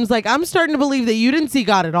 And Adam's like, I'm starting to believe that you didn't see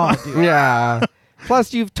God at all, dude. Yeah.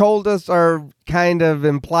 Plus, you've told us or kind of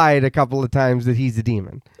implied a couple of times that he's a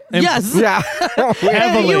demon. Yes. Yeah.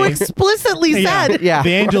 Heavily. You explicitly said. Yeah.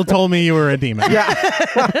 The angel told me you were a demon.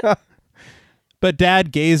 Yeah. But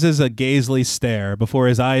Dad gazes a gazely stare before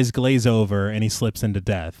his eyes glaze over and he slips into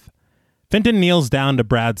death. Fenton kneels down to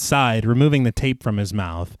Brad's side, removing the tape from his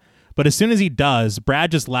mouth. But as soon as he does,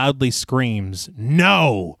 Brad just loudly screams,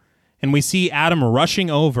 "No!" And we see Adam rushing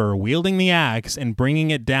over, wielding the axe and bringing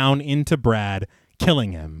it down into Brad,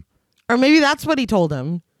 killing him. Or maybe that's what he told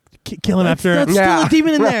him. Kill him after... That's still a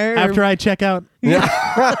demon in there. After I check out.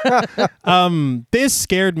 This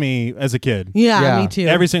scared me as a kid. Yeah, me too.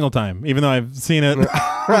 Every single time, even though I've seen it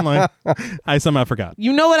online, I somehow forgot.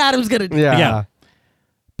 You know what Adam's gonna do. Yeah.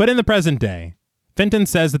 But in the present day, Fenton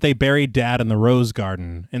says that they buried Dad in the rose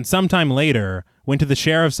garden, and sometime later went to the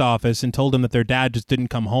sheriff's office and told him that their dad just didn't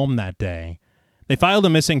come home that day. They filed a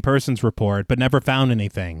missing persons report, but never found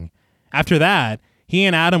anything. After that, he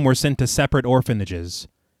and Adam were sent to separate orphanages.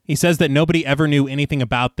 He says that nobody ever knew anything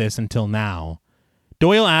about this until now.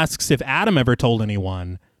 Doyle asks if Adam ever told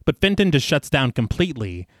anyone, but Fenton just shuts down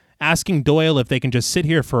completely, asking Doyle if they can just sit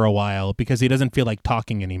here for a while because he doesn't feel like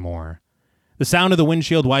talking anymore. The sound of the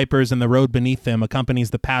windshield wipers and the road beneath them accompanies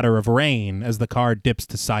the patter of rain as the car dips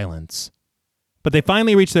to silence. But they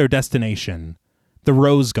finally reach their destination, the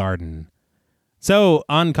Rose Garden. So,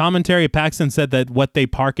 on commentary, Paxton said that what they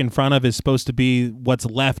park in front of is supposed to be what's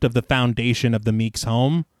left of the foundation of the Meeks'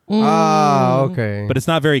 home. Oh, okay. But it's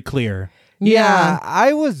not very clear. Yeah,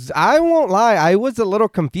 I won't lie, I was a little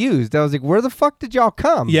confused. I was like, where the fuck did y'all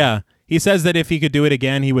come? Yeah. He says that if he could do it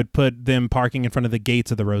again, he would put them parking in front of the gates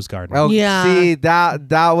of the Rose Garden. Oh, Yeah. see,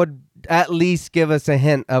 that would at least give us a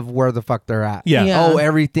hint of where the fuck they're at. Yeah. Yeah. Oh,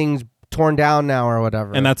 everything's torn down now or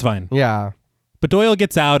whatever. And that's fine. Yeah. But Doyle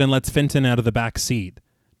gets out and lets Fenton out of the back seat.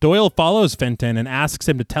 Doyle follows Fenton and asks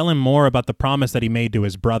him to tell him more about the promise that he made to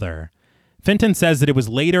his brother. Fenton says that it was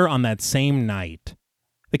later on that same night.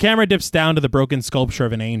 The camera dips down to the broken sculpture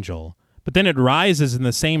of an angel, but then it rises in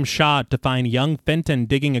the same shot to find young Fenton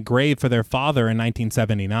digging a grave for their father in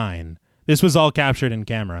 1979. This was all captured in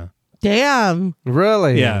camera. Damn.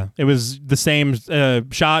 Really? Yeah, it was the same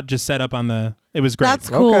shot just set up on the... It was great. That's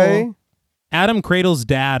cool. Okay. Adam cradles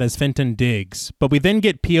Dad as Fenton digs, but we then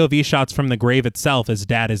get POV shots from the grave itself as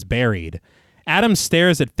Dad is buried. Adam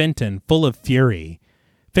stares at Fenton, full of fury.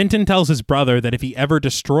 Fenton tells his brother that if he ever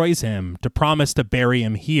destroys him, to promise to bury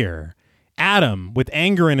him here. Adam, with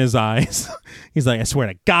anger in his eyes, he's like, I swear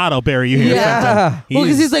to God, I'll bury you here, Yeah. Fenton. Well,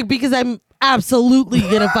 because he's like, because I'm absolutely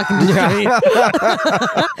gonna fucking destroy you.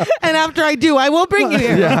 And after I do, I will bring you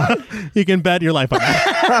here. Yeah. You can bet your life on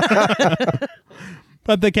that.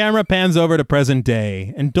 But the camera pans over to present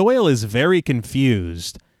day, and Doyle is very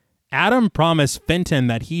confused. Adam promised Fenton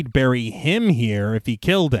that he'd bury him here if he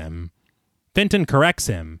killed him. Fenton corrects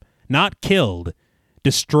him. Not killed.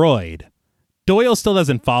 Destroyed. Doyle still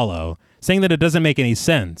doesn't follow, saying that it doesn't make any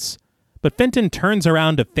sense. But Fenton turns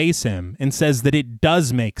around to face him and says that it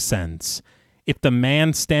does make sense if the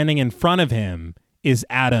man standing in front of him is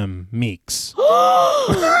Adam Meeks.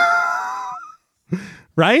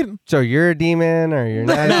 Right? So you're a demon or you're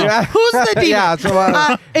not? No. Who's the demon? Yeah,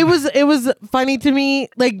 so it was funny to me.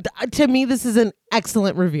 Like, to me, this is an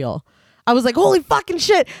excellent reveal. I was like, holy fucking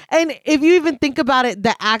shit. And if you even think about it,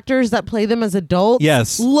 the actors that play them as adults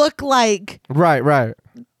Yes. look like right.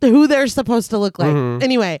 who they're supposed to look like.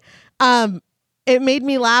 Anyway, it made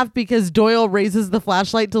me laugh because Doyle raises the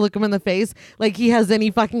flashlight to look him in the face like he has any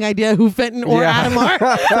fucking idea who Fenton or Adam are.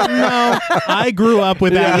 No, I grew up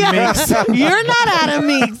with Adam Meeks. You're not Adam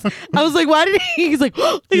Meeks. I was like, why did he? He's like,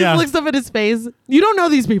 he looks up at his face. You don't know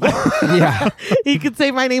these people. Yeah. He could say,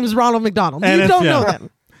 my name is Ronald McDonald. You don't know them.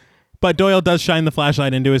 But Doyle does shine the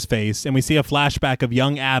flashlight into his face, and we see a flashback of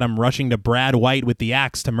young Adam rushing to Brad White with the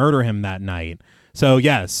axe to murder him that night. So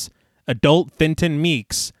yes, adult Fenton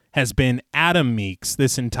Meeks has been Adam Meeks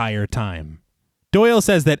this entire time. Doyle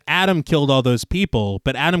says that Adam killed all those people,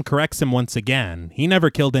 but Adam corrects him once again. He never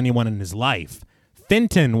killed anyone in his life.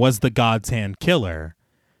 Fenton was the God's Hand killer.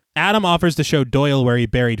 Adam offers to show Doyle where he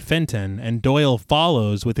buried Fenton, and Doyle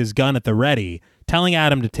follows with his gun at the ready, telling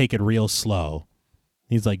Adam to take it real slow.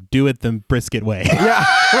 He's like, do it the brisket way. Yeah.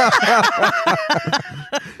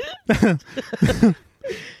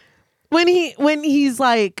 When he's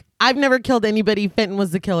like, I've never killed anybody, Fenton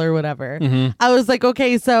was the killer or whatever. I was like,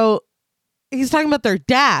 okay, so he's talking about their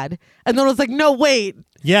dad. And then I was like, no, wait.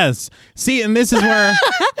 Yes. See, and this is where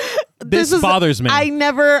this bothers me.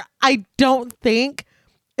 I don't think,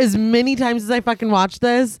 as many times as I fucking watched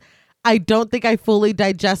this, I don't think I fully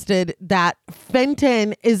digested that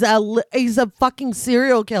Fenton is a fucking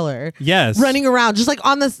serial killer. Yes. Running around just like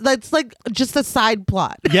on this. That's like just a side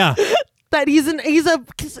plot. Yeah. That he's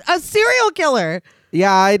a serial killer.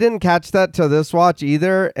 Yeah, I didn't catch that till this watch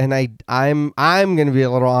either, and I'm gonna be a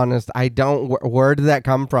little honest. I don't. Where did that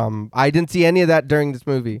come from? I didn't see any of that during this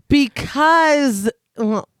movie. Because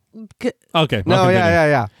okay. No,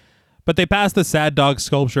 yeah. But they pass the sad dog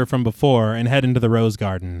sculpture from before and head into the rose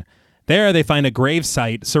garden. There, they find a grave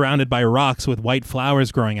site surrounded by rocks with white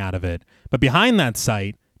flowers growing out of it. But behind that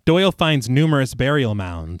site, Doyle finds numerous burial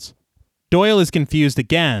mounds. Doyle is confused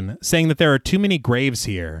again, saying that there are too many graves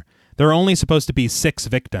here. There are only supposed to be 6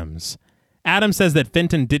 victims. Adam says that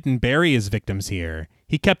Fenton didn't bury his victims here.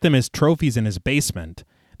 He kept them as trophies in his basement.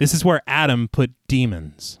 This is where Adam put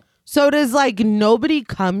demons. So does nobody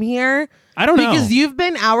come here? I don't know. Because you've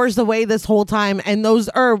been hours away this whole time and those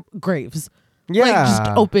are graves. Yeah. Just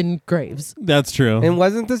open graves. That's true. And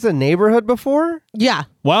wasn't this a neighborhood before? Yeah.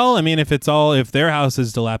 Well, I mean, if their house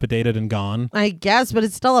is dilapidated and gone. I guess, but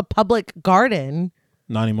it's still a public garden.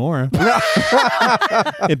 Not anymore.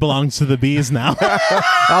 It belongs to the bees now.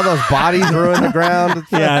 All those bodies ruin the ground.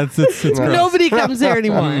 It's gross. Nobody comes here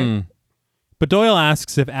anymore. But Doyle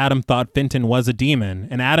asks if Adam thought Fenton was a demon,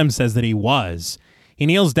 and Adam says that he was. He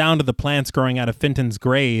kneels down to the plants growing out of Fenton's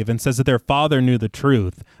grave and says that their father knew the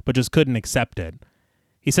truth, but just couldn't accept it.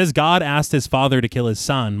 He says God asked his father to kill his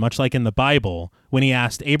son, much like in the Bible, when he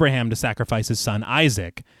asked Abraham to sacrifice his son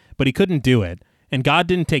Isaac, but he couldn't do it, and God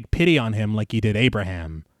didn't take pity on him like he did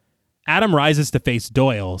Abraham. Adam rises to face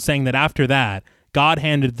Doyle, saying that after that, God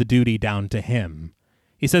handed the duty down to him.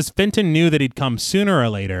 He says Fenton knew that he'd come sooner or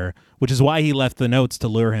later, which is why he left the notes to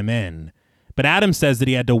lure him in. But Adam says that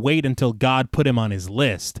he had to wait until God put him on his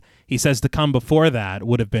list. He says to come before that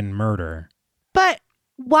would have been murder. But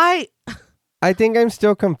why? I think I'm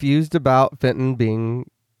still confused about Fenton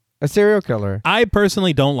being a serial killer. I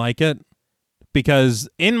personally don't like it because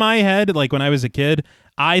in my head, like when I was a kid,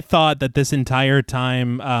 I thought that this entire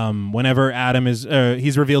time, whenever Adam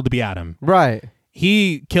he's revealed to be Adam. Right.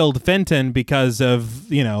 He killed Fenton because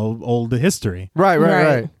of, old history.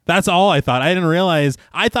 Right. That's all I thought. I didn't realize.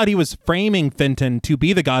 I thought he was framing Fenton to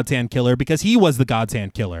be the God's Hand killer because he was the God's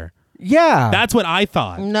Hand killer. Yeah. That's what I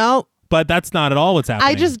thought. No. But that's not at all what's happening.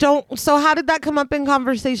 I just don't. So how did that come up in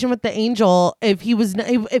conversation with the angel if he was,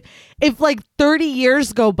 if 30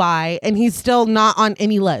 years go by and he's still not on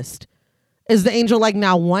any list? Is the angel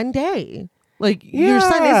now one day? Your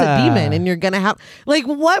son is a demon and you're going to have...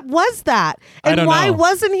 what was that? And why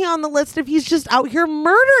wasn't he on the list if he's just out here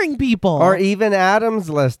murdering people? Or even Adam's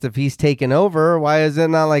list if he's taken over. Why is it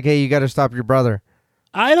not hey, you got to stop your brother?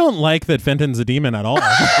 I don't like that Fenton's a demon at all.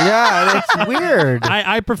 Yeah, it's weird.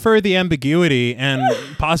 I prefer the ambiguity and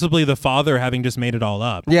possibly the father having just made it all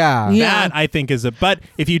up. Yeah. That, I think, is But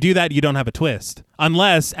if you do that, you don't have a twist.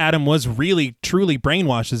 Unless Adam was really, truly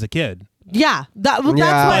brainwashed as a kid. Yeah,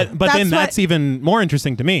 that's even more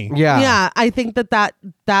interesting to me. Yeah, I think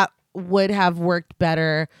that would have worked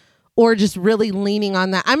better, or just really leaning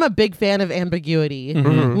on that. I'm a big fan of ambiguity,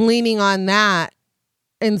 leaning on that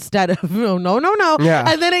instead of no. Yeah,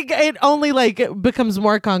 and then it only becomes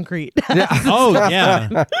more concrete. Yeah. Oh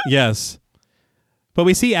yeah, yes. But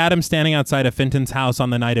we see Adam standing outside of Fenton's house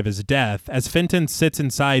on the night of his death as Fenton sits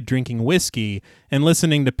inside drinking whiskey and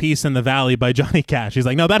listening to Peace in the Valley by Johnny Cash. He's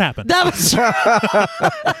like, no, that happened. That was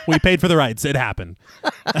We paid for the rights. It happened.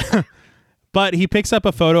 But he picks up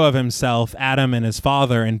a photo of himself, Adam, and his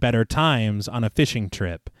father in better times on a fishing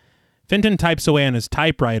trip. Fenton types away on his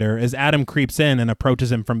typewriter as Adam creeps in and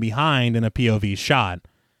approaches him from behind in a POV shot.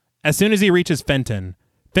 As soon as he reaches Fenton,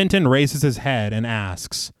 Fenton raises his head and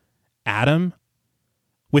asks, "Adam?"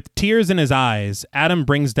 With tears in his eyes, Adam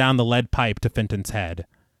brings down the lead pipe to Fenton's head.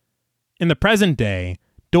 In the present day,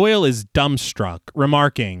 Doyle is dumbstruck,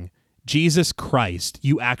 remarking, "Jesus Christ,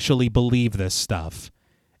 you actually believe this stuff."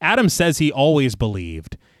 Adam says he always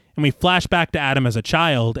believed, and we flash back to Adam as a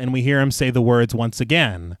child, and we hear him say the words once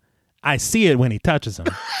again, "I see it when he touches him."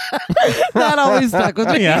 That always stuck with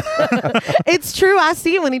me. Yeah. It's true. I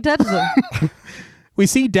see it when he touches him. We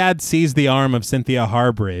see Dad seize the arm of Cynthia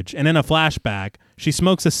Harbridge, and in a flashback, she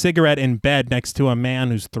smokes a cigarette in bed next to a man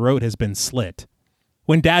whose throat has been slit.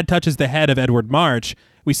 When Dad touches the head of Edward March,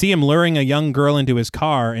 we see him luring a young girl into his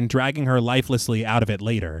car and dragging her lifelessly out of it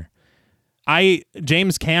later.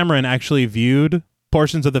 James Cameron actually viewed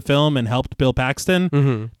portions of the film and helped Bill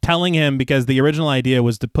Paxton, telling him because the original idea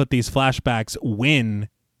was to put these flashbacks when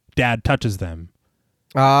Dad touches them.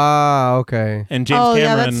 Ah, okay. And James Cameron,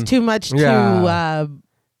 yeah, that's too much too fast,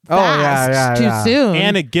 yeah. soon.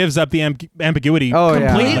 and it gives up the ambiguity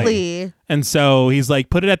completely. And so he's like,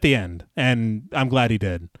 put it at the end, and I'm glad he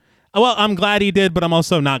did. Well, I'm glad he did, but I'm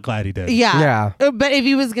also not glad he did. Yeah. But if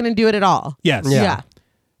he was going to do it at all. Yes. Yeah.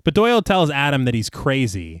 But Doyle tells Adam that he's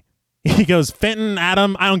crazy. He goes, "Fenton,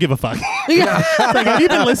 Adam, I don't give a fuck." Yeah. Like, have you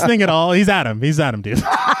been listening at all? He's Adam, dude.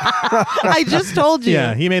 I just told you.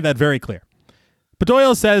 Yeah, he made that very clear. But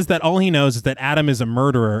Doyle says that all he knows is that Adam is a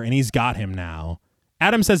murderer and he's got him now.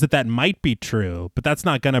 Adam says that might be true, but that's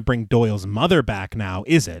not going to bring Doyle's mother back now,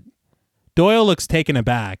 is it? Doyle looks taken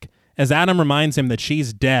aback as Adam reminds him that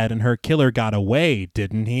she's dead and her killer got away,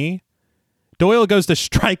 didn't he? Doyle goes to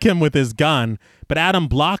strike him with his gun, but Adam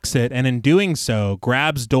blocks it and in doing so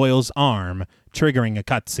grabs Doyle's arm, triggering a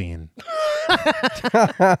cutscene.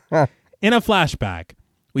 In a flashback,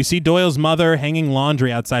 we see Doyle's mother hanging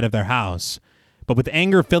laundry outside of their house, but with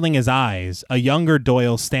anger filling his eyes, a younger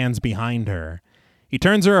Doyle stands behind her. He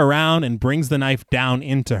turns her around and brings the knife down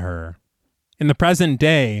into her. In the present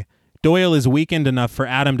day, Doyle is weakened enough for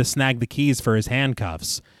Adam to snag the keys for his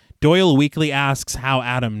handcuffs. Doyle weakly asks how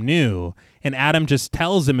Adam knew, and Adam just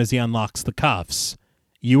tells him as he unlocks the cuffs,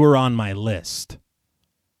 "You were on my list."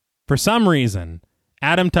 For some reason,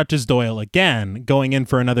 Adam touches Doyle again, going in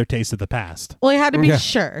for another taste of the past. Well, he had to be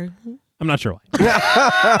sure. I'm not sure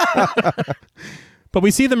why. But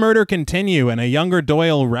we see the murder continue, and a younger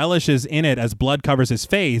Doyle relishes in it as blood covers his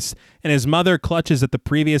face, and his mother clutches at the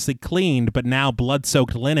previously cleaned but now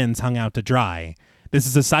blood-soaked linens hung out to dry. This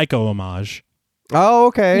is a Psycho homage. Oh,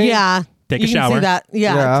 okay. Yeah. Take you a shower. Can see that.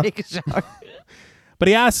 Yeah, take a shower. But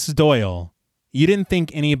he asks Doyle, "You didn't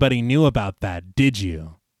think anybody knew about that, did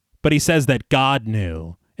you?" But he says that God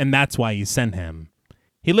knew, and that's why he sent him.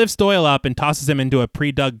 He lifts Doyle up and tosses him into a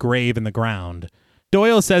pre-dug grave in the ground.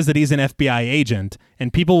 Doyle says that he's an FBI agent,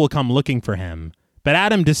 and people will come looking for him. But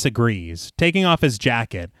Adam disagrees, taking off his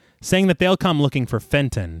jacket, saying that they'll come looking for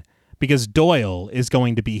Fenton, because Doyle is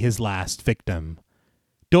going to be his last victim.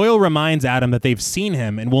 Doyle reminds Adam that they've seen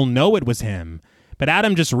him and will know it was him, but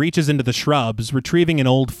Adam just reaches into the shrubs, retrieving an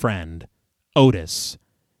old friend, Otis.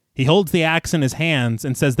 He holds the axe in his hands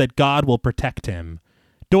and says that God will protect him.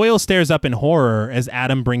 Doyle stares up in horror as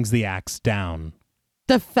Adam brings the axe down.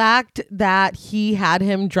 The fact that he had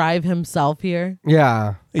him drive himself here.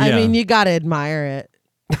 Yeah. I mean, you got to admire it.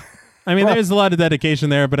 I mean, there's a lot of dedication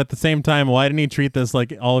there, but at the same time, why didn't he treat this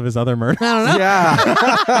like all of his other murders? I don't know.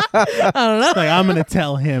 Yeah. I don't know. Like, I'm going to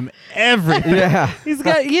tell him everything. Yeah. He's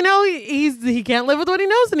got, he can't live with what he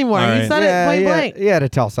knows anymore. All right. He said it point blank. You had to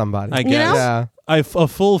tell somebody. I guess. know? Yeah. A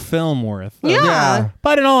full film worth. Yeah.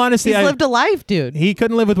 But in all honesty, He's lived a life, dude. he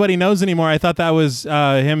couldn't live with what he knows anymore. I thought that was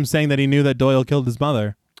him saying that he knew that Doyle killed his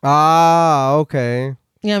mother. Ah, okay.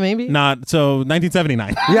 Yeah, maybe. Not so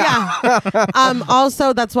 1979. Yeah.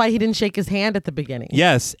 Also, that's why he didn't shake his hand at the beginning.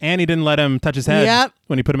 Yes, and he didn't let him touch his head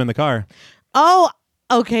when he put him in the car. Oh,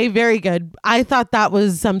 okay. Very good. I thought that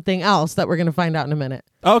was something else that we're going to find out in a minute.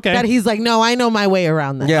 Okay. That he's like, no, I know my way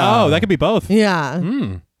around this. Yeah. Oh, that could be both. Yeah.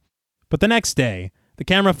 But the next day, the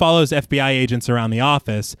camera follows FBI agents around the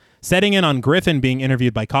office, setting in on Griffin being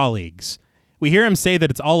interviewed by colleagues. We hear him say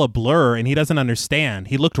that it's all a blur and he doesn't understand.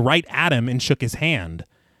 He looked right at him and shook his hand.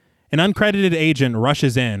 An uncredited agent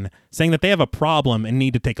rushes in, saying that they have a problem and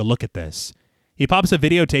need to take a look at this. He pops a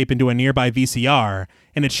videotape into a nearby VCR,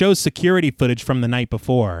 and it shows security footage from the night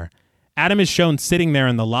before. Adam is shown sitting there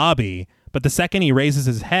in the lobby, but the second he raises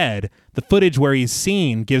his head, the footage where he's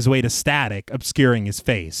seen gives way to static, obscuring his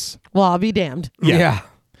face. Well, I'll be damned. Yeah.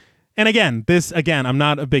 And again, I'm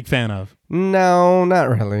not a big fan of. No, not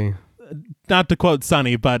really. Not to quote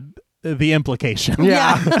Sonny, but the implication.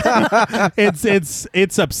 Yeah.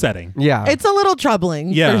 It's upsetting. Yeah. It's a little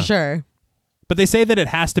troubling for sure. But they say that it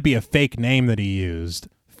has to be a fake name that he used.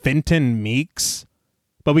 Fenton Meeks.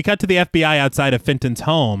 But we cut to the FBI outside of Fenton's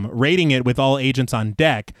home, raiding it with all agents on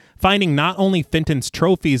deck, finding not only Fenton's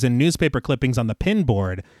trophies and newspaper clippings on the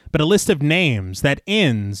pinboard, but a list of names that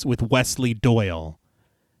ends with Wesley Doyle.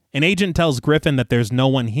 An agent tells Griffin that there's no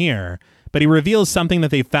one here, but he reveals something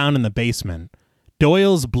that they found in the basement.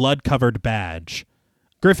 Doyle's blood-covered badge.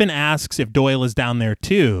 Griffin asks if Doyle is down there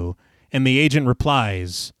too, and the agent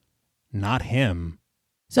replies, not him.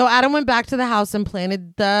 So Adam went back to the house and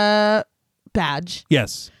planted the badge.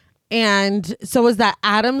 Yes. And so was that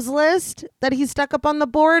Adam's list that he stuck up on the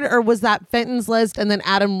board, or was that Fenton's list and then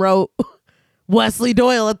Adam wrote Wesley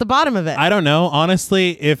Doyle at the bottom of it? I don't know.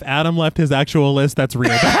 Honestly, if Adam left his actual list, that's real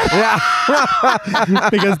bad.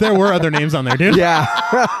 Because there were other names on there, dude. Yeah.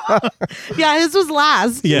 Yeah, his was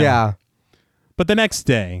last. Yeah. But the next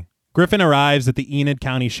day, Griffin arrives at the Enid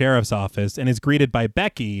County Sheriff's Office and is greeted by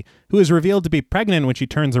Becky, who is revealed to be pregnant when she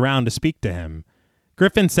turns around to speak to him.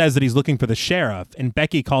 Griffin says that he's looking for the sheriff, and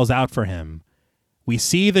Becky calls out for him. We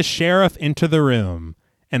see the sheriff enter the room,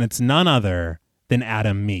 and it's none other than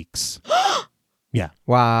Adam Meeks. Yeah.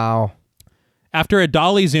 Wow. After a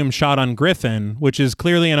dolly zoom shot on Griffin, which is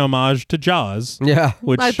clearly an homage to Jaws. Yeah.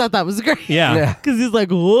 Which, I thought that was great. Yeah. Because he's like,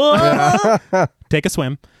 whoa. Take a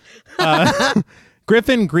swim.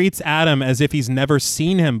 Griffin greets Adam as if he's never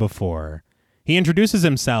seen him before. He introduces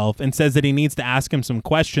himself and says that he needs to ask him some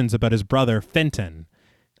questions about his brother, Fenton.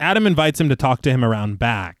 Adam invites him to talk to him around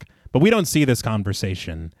back, but we don't see this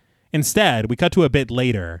conversation. Instead, we cut to a bit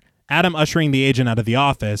later, Adam ushering the agent out of the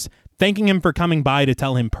office, thanking him for coming by to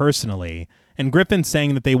tell him personally, and Griffin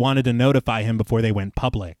saying that they wanted to notify him before they went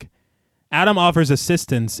public. Adam offers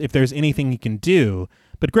assistance if there's anything he can do,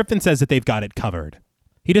 but Griffin says that they've got it covered.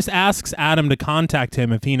 He just asks Adam to contact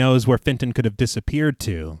him if he knows where Fenton could have disappeared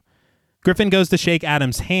to. Griffin goes to shake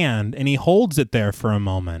Adam's hand, and he holds it there for a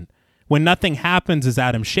moment. When nothing happens as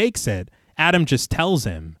Adam shakes it, Adam just tells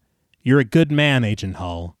him, "You're a good man, Agent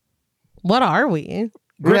Hull." What are we?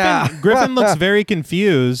 Griffin looks very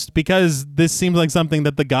confused because this seems like something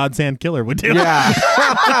that the God's Hand Killer would do. Yeah.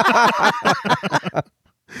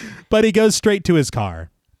 But he goes straight to his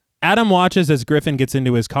car. Adam watches as Griffin gets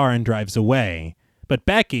into his car and drives away. But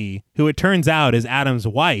Becky, who it turns out is Adam's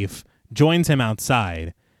wife, joins him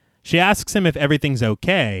outside. She asks him if everything's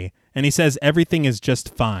okay, and he says everything is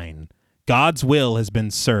just fine. God's will has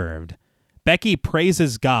been served. Becky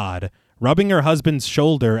praises God, rubbing her husband's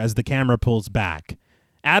shoulder as the camera pulls back.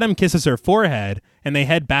 Adam kisses her forehead, and they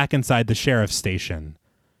head back inside the sheriff's station.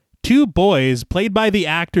 Two boys, played by the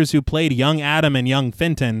actors who played young Adam and young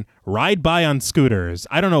Fenton, ride by on scooters.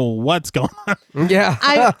 I don't know what's going on. Yeah.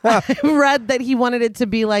 I read that he wanted it to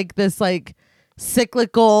be like this, like,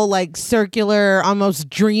 cyclical, like, circular, almost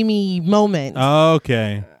dreamy moment.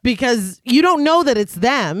 Okay. Because you don't know that it's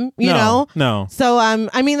them, you know? No. So,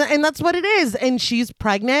 I mean, and that's what it is. And she's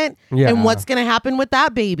pregnant. Yeah. And what's going to happen with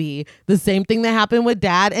that baby? The same thing that happened with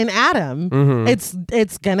Dad and Adam. Mm-hmm.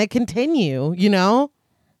 It's going to continue, you know?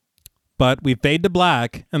 But we fade to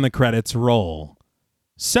black and the credits roll.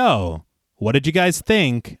 So, what did you guys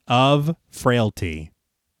think of Frailty?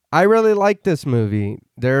 I really like this movie.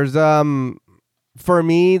 There's for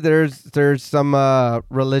me there's some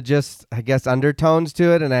religious, I guess, undertones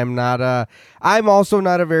to it, and I'm also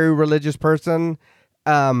not a very religious person.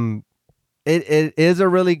 It is a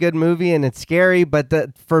really good movie and it's scary, but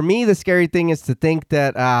for me the scary thing is to think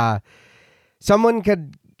that someone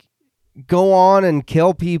could go on and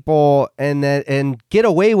kill people and get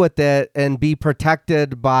away with it and be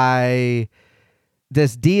protected by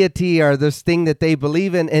this deity or this thing that they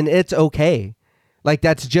believe in, and it's okay. Like,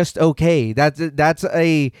 that's just okay. That's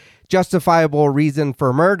a justifiable reason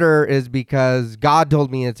for murder, is because God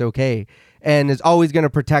told me it's okay and is always going to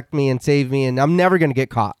protect me and save me, and I'm never going to get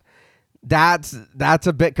caught. That's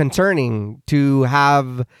a bit concerning to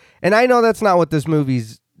have, and I know that's not what this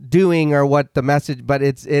movie's doing or what the message, but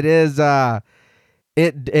it's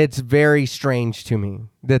very strange to me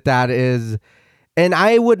that is, and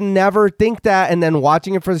I would never think that. And then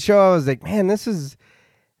watching it for the show, I was like, man, this is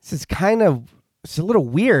kind of, it's a little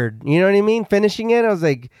weird. You know what I mean? Finishing it, I was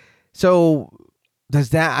like, so does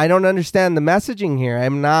that, I don't understand the messaging here.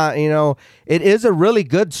 I'm not, it is a really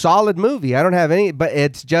good, solid movie. I don't have any, but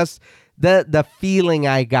it's just the feeling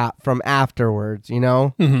I got from afterwards,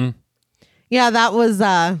 Mm-hmm. Yeah, that was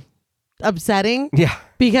upsetting. Yeah.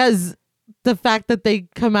 Because the fact that they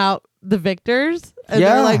come out the victors and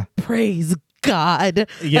they're like, praise God.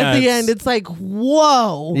 Yeah, At the end, it's like,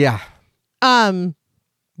 whoa. Yeah.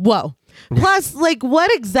 Whoa. Plus, like,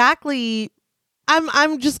 what exactly?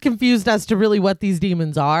 I'm just confused as to really what these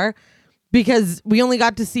demons are, because we only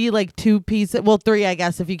got to see like 2 pieces, well, 3, I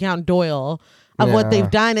guess, if you count Doyle, of what they've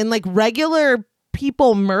done, and like regular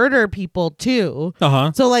people murder people too.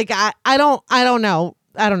 So like, I don't know,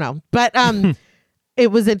 but it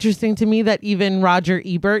was interesting to me that even Roger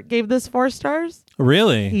Ebert gave this 4 stars.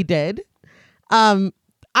 Really? He did.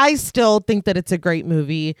 I still think that it's a great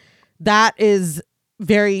movie. That is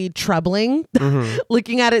very troubling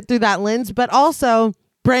looking at it through that lens, but also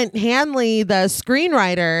Brent Hanley, the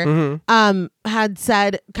screenwriter, had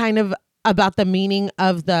said kind of about the meaning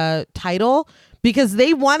of the title, because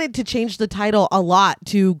they wanted to change the title a lot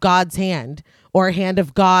to God's Hand or Hand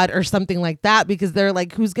of God or something like that, because they're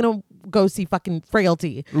like, who's gonna go see fucking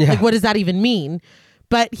Frailty? Like, what does that even mean?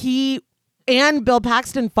 But he and Bill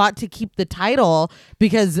Paxton fought to keep the title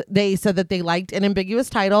because they said that they liked an ambiguous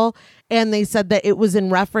title, and they said that it was in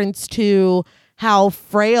reference to how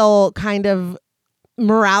frail kind of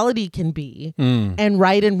morality can be, and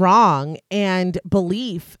right and wrong and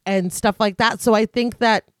belief and stuff like that. So I think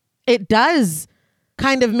that it does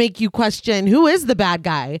kind of make you question who is the bad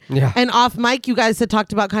guy. Yeah. And off mic, you guys had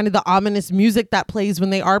talked about kind of the ominous music that plays when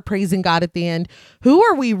they are praising God at the end. Who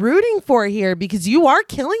are we rooting for here? Because you are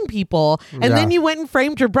killing people, and then you went and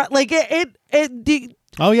framed your brother. Like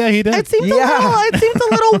Oh yeah, he did. It seems a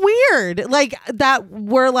little weird. Like that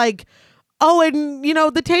we're like, oh, and you know,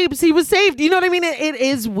 the tapes, he was saved. You know what I mean? It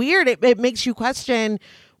is weird. It makes you question,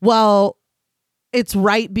 well, it's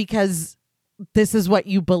right because this is what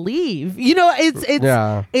you believe. You know,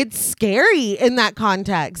 it's scary in that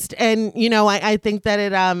context. And, you know, I think that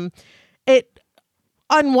it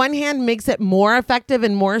on one hand makes it more effective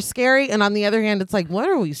and more scary, and on the other hand, it's like, what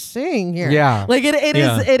are we seeing here? Yeah. Like it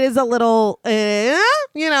is a little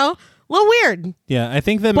you know, a little weird. Yeah, I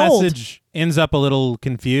think the Bold. message ends up a little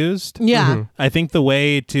confused. Yeah. I think the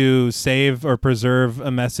way to save or preserve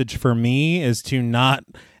a message for me is to not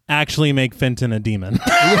actually make Fenton a demon.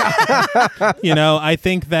 You know, I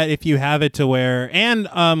think that if you have it to where,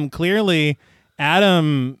 and clearly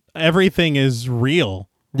Adam, everything is real.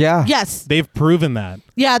 Yeah. Yes. They've proven that.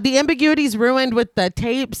 Yeah, the ambiguity's ruined with the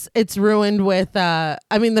tapes. It's ruined with,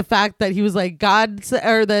 the fact that he was like,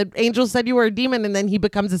 or the angel said you were a demon, and then he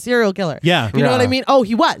becomes a serial killer. Yeah. You know what I mean? Oh,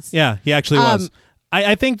 he was. Yeah, he actually was.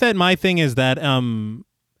 I think that my thing is that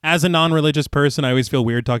as a non-religious person, I always feel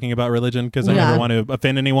weird talking about religion because I never want to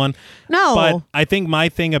offend anyone. No. But I think my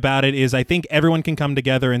thing about it is I think everyone can come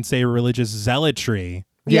together and say religious zealotry.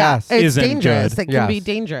 Yes. It's isn't dangerous. good. It can be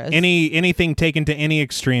dangerous. Anything taken to any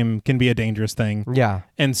extreme can be a dangerous thing. Yeah.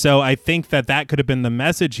 And so I think that could have been the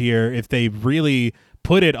message here if they really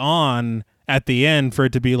put it on at the end, for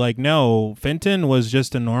it to be like, no, Fenton was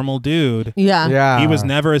just a normal dude. Yeah. Yeah. He was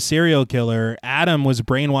never a serial killer. Adam was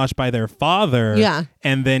brainwashed by their father. Yeah.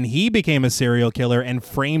 And then he became a serial killer and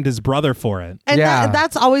framed his brother for it. And Yeah.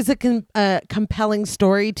 that's always a compelling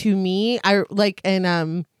story to me. I like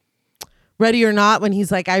in Ready or Not, when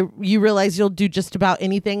he's like, you realize you'll do just about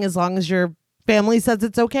anything as long as your family says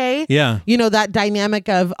it's okay. Yeah. You know, that dynamic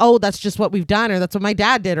of, oh, that's just what we've done, or that's what my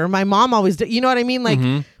dad did, or my mom always did. You know what I mean? Like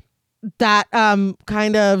that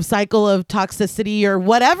kind of cycle of toxicity or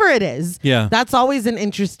whatever it is. Yeah. That's always an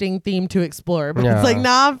interesting theme to explore. But Yeah. it's like,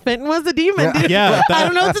 nah, Fenton was a demon. Dude. Yeah, I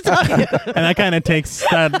don't know what to tell you. And that kind of takes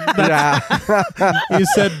that. You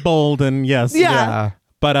said bold, and yes. Yeah.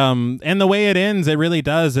 But and the way it ends, it really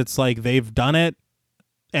does. It's like they've done it,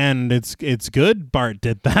 and it's good. Bart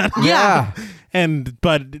did that. Yeah.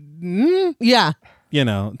 Yeah. You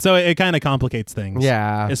know, so it kind of complicates things.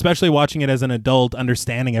 Yeah. Especially watching it as an adult,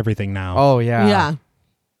 understanding everything now. Oh, yeah. Yeah.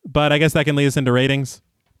 But I guess that can lead us into ratings.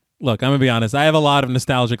 Look, I'm going to be honest. I have a lot of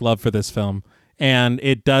nostalgic love for this film, and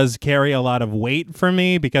it does carry a lot of weight for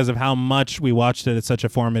me because of how much we watched it at such a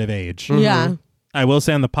formative age. Yeah. I will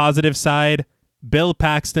say on the positive side, Bill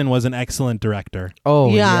Paxton was an excellent director. Oh,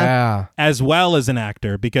 Yeah. yeah. As well as an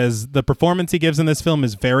actor, because the performance he gives in this film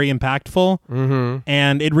is very impactful,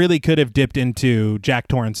 and it really could have dipped into Jack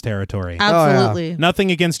Torrance territory. Absolutely. Nothing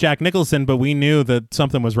against Jack Nicholson, but we knew that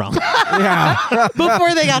something was wrong. Yeah.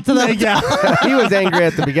 Before they got to the He was angry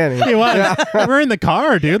at the beginning. He was. We're in the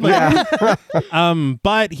car, dude. Like,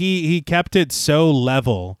 but he kept it so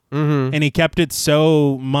level, and he kept it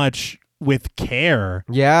so much with care.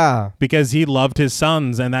 Yeah. Because he loved his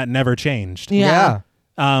sons, and that never changed. Yeah.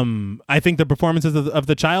 I think the performances of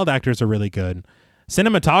the child actors are really good.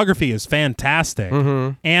 Cinematography is fantastic,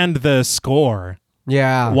 and the score,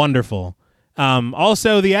 Yeah. wonderful.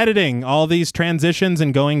 Also, the editing, all these transitions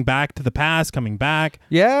and going back to the past, coming back.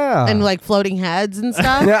 Yeah. And like floating heads and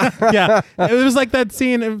stuff. Yeah. It was like that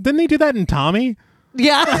scene. Didn't they do that in Tommy?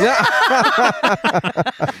 Yeah.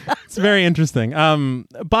 It's very interesting.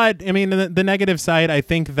 But I mean, the negative side, I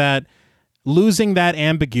think that losing that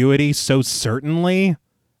ambiguity so certainly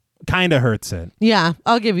kind of hurts it. Yeah,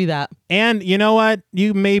 I'll give you that. And you know what?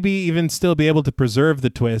 You maybe even still be able to preserve the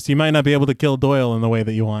twist. You might not be able to kill Doyle in the way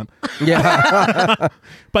that you want. Yeah.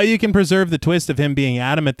 But you can preserve the twist of him being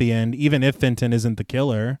Adam at the end, even if Fenton isn't the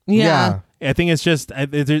killer. Yeah. I think it's just,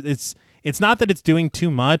 it's not that it's doing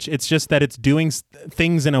too much. It's just that it's doing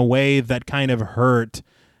things in a way that kind of hurt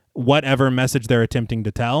whatever message they're attempting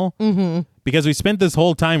to tell. Mm-hmm. Because we spent this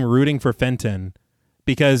whole time rooting for Fenton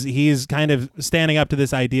because he's kind of standing up to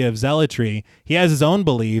this idea of zealotry. He has his own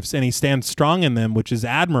beliefs and he stands strong in them, which is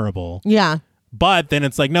admirable. Yeah. But then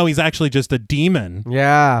it's like, no, he's actually just a demon.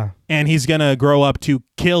 Yeah. And he's going to grow up to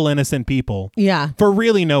kill innocent people. Yeah. For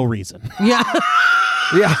really no reason. Yeah.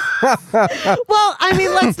 Yeah. Well, I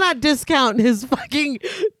mean, let's not discount his fucking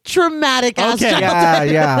traumatic ass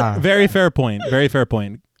childhood. Yeah. Very fair point. Very fair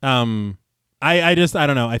point. I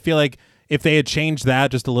don't know. I feel like if they had changed that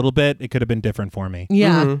just a little bit, it could have been different for me.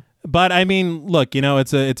 Yeah. Mm-hmm. But I mean, look,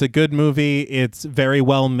 it's a good movie. It's very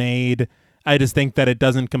well made. I just think that it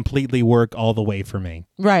doesn't completely work all the way for me.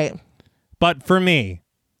 Right. But for me,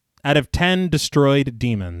 out of 10 destroyed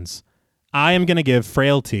demons, I am going to give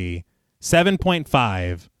Frailty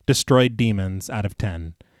 7.5 destroyed demons out of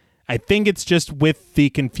 10. I think it's just with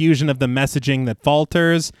the confusion of the messaging that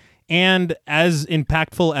falters, and as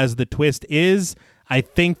impactful as the twist is, I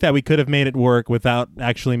think that we could have made it work without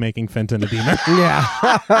actually making Fenton a demon.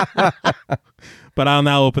 Yeah. But I'll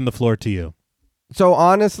now open the floor to you. So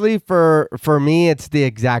honestly, for me, it's the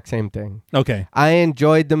exact same thing. Okay. I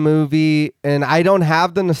enjoyed the movie, and I don't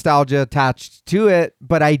have the nostalgia attached to it,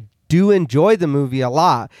 but I do enjoy the movie a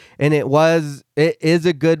lot. And it is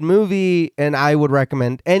a good movie, and I would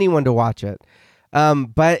recommend anyone to watch it.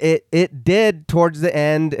 But it did towards the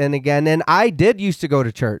end and again, and I did used to go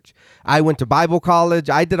to church. I went to Bible college.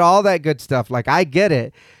 I did all that good stuff. Like, I get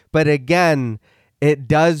it. But again, it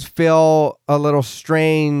does feel a little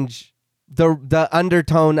strange, the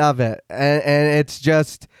undertone of it. And it's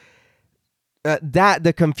just that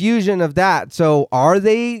the confusion of that. So are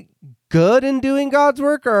they good in doing God's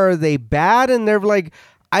work, or are they bad? And they're like,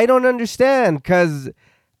 I don't understand, because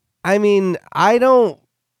I mean, I don't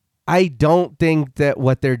think that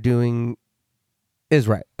what they're doing is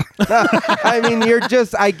right. I mean,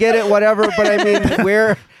 I get it, whatever, but I mean,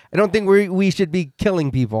 I don't think we should be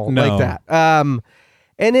killing people like that.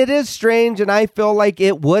 And it is strange, and I feel like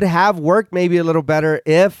it would have worked maybe a little better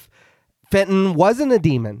if Fenton wasn't a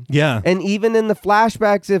demon. Yeah. And even in the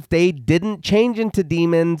flashbacks, if they didn't change into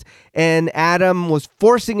demons and Adam was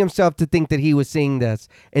forcing himself to think that he was seeing this,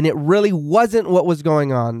 and it really wasn't what was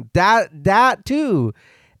going on. That too.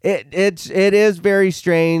 It is very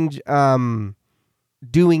strange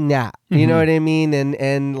doing that. You know what I mean?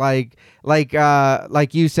 And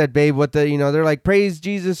like you said, babe, what they're like, praise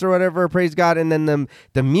Jesus or whatever, praise God, and then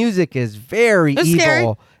the music is very evil.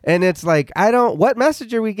 Scary. And it's like, what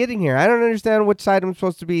message are we getting here? I don't understand which side I'm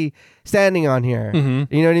supposed to be standing on here.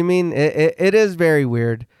 Mm-hmm. You know what I mean? It is very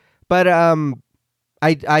weird. But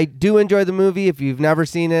I do enjoy the movie. If you've never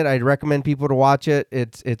seen it, I'd recommend people to watch it.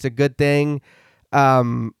 It's a good thing.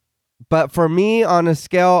 But for me, on a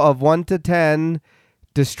scale of 1 to 10,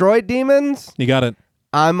 destroyed demons, You got it.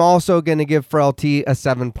 I'm also going to give Frailty a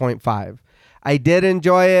 7.5. I did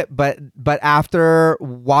enjoy it, but after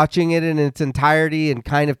watching it in its entirety and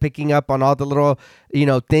kind of picking up on all the little,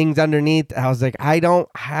 things underneath, I was like, I don't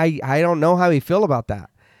know how you feel about that.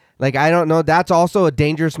 Like, I don't know. That's also a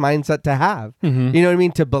dangerous mindset to have. Mm-hmm. You know what I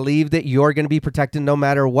mean? To believe that you're going to be protected no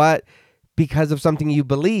matter what because of something you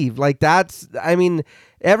believe. Like,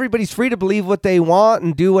 everybody's free to believe what they want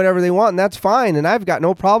and do whatever they want, and that's fine, and I've got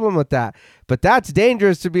no problem with that. But that's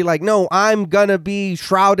dangerous to be like, no, I'm gonna be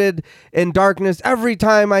shrouded in darkness every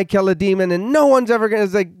time I kill a demon, and no one's ever gonna.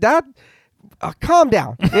 It's like that. Calm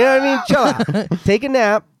down. You know what I mean? Chill out. Take a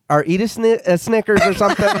nap or eat a Snickers or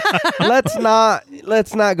something. Let's not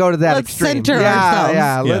go to that Let's extreme. center ourselves.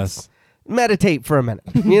 Yeah. Let's meditate for a minute.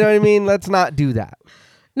 You know what I mean? Let's not do that.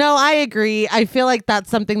 No, I agree. I feel like that's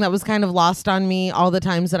something that was kind of lost on me all the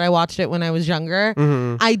times that I watched it when I was younger.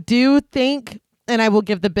 Mm-hmm. I do think, and I will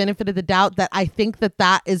give the benefit of the doubt, that I think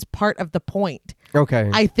that is part of the point. Okay.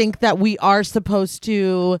 I think that we are supposed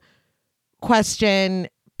to question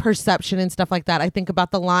perception and stuff like that. I think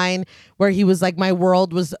about the line where he was like, my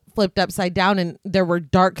world was flipped upside down and there were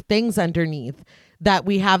dark things underneath, that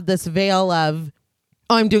we have this veil of,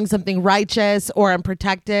 oh, I'm doing something righteous or I'm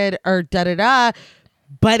protected or da-da-da.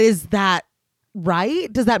 But is that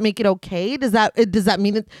right? Does that make it okay? Does that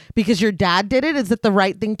mean it because your dad did it? Is it the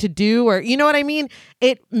right thing to do? Or you know what I mean?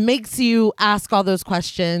 It makes you ask all those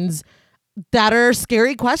questions that are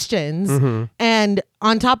scary questions. And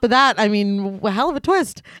on top of that, I mean, a hell of a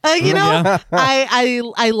twist.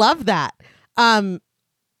 I love that.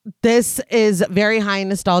 This is very high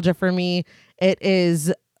nostalgia for me. It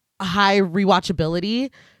is high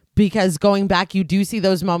rewatchability because going back, you do see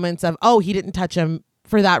those moments of, oh, he didn't touch him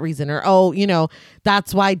for that reason, or oh,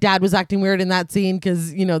 that's why dad was acting weird in that scene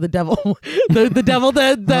because the devil, the devil,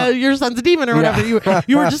 your son's a demon or whatever.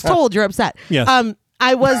 You were just told you're upset. Yes.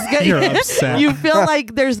 I was. You're upset. You feel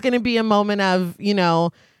like there's going to be a moment of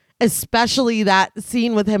especially that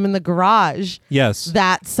scene with him in the garage. Yes.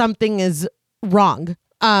 That something is wrong.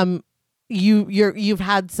 You've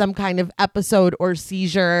had some kind of episode or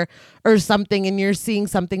seizure or something, and you're seeing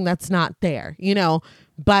something that's not there.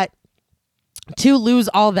 But to lose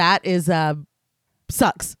all that is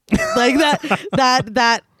sucks. Like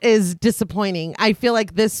that is disappointing. I feel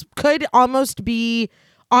like this could almost be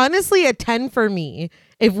honestly a 10 for me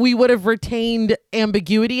if we would have retained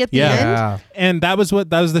ambiguity at the end. And that was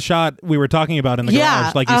the shot we were talking about in the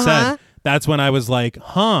garage, like you said. That's when I was like,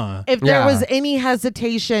 huh. If there was any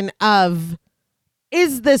hesitation of,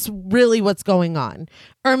 is this really what's going on?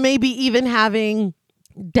 Or maybe even having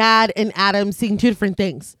dad and Adam seeing two different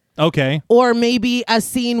things. Okay. Or maybe a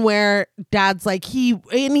scene where dad's like, he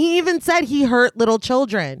even said he hurt little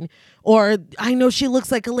children. Or I know she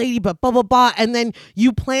looks like a lady, but blah, blah, blah. And then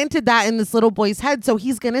you planted that in this little boy's head. So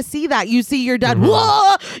he's going to see that. You see your dad,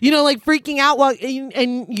 whoa, like freaking out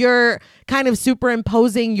and you're kind of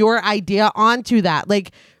superimposing your idea onto that.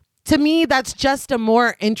 Like, to me, that's just a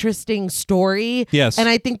more interesting story. Yes. And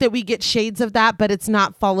I think that we get shades of that, but it's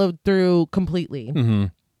not followed through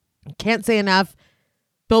completely. Can't say enough.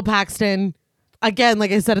 Bill Paxton, again,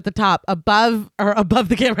 like I said at the top, above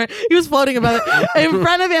the camera. He was floating above it. In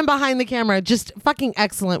front of and behind the camera. Just fucking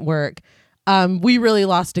excellent work. We really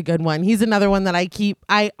lost a good one. He's another one that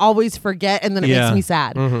I always forget, and then it makes me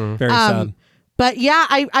sad. Very sad. But yeah,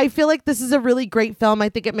 I feel like this is a really great film. I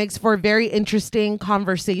think it makes for a very interesting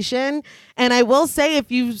conversation. And I will say, if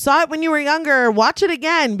you saw it when you were younger, watch it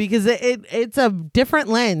again because it's a different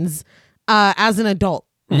lens as an adult,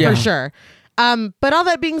 for sure. But all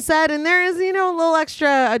that being said, and there is, a little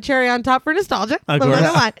extra cherry on top for nostalgia.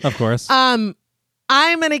 Of course. I'm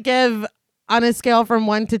going to give, on a scale from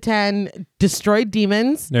 1 to 10, Destroyed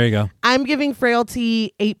Demons. There you go. I'm giving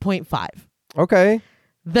Frailty 8.5. Okay.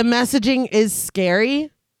 The messaging is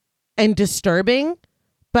scary and disturbing,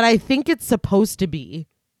 but I think it's supposed to be.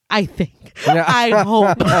 I think. Yeah. I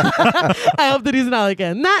hope. I hope that he's not like,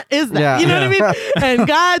 and that is that. Yeah. You know what I mean? And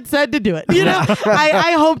God said to do it.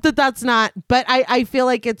 I hope that that's not. But I feel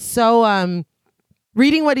like it's so.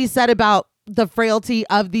 Reading what he said about the frailty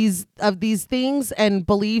of these things and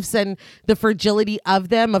beliefs and the fragility of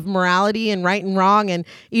them, of morality and right and wrong, and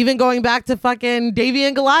even going back to fucking Davy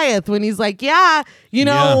and Goliath when he's like, he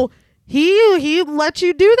let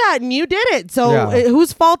you do that and you did it. So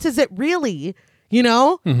whose fault is it really?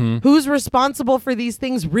 Who's responsible for these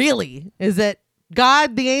things really? Is it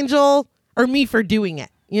God, the angel, or me for doing it?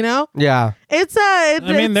 Yeah.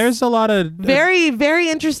 There's a lot of very, very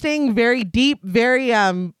interesting, very deep, very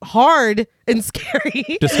hard and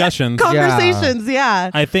scary discussions, conversations. Yeah.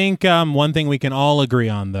 I think one thing we can all agree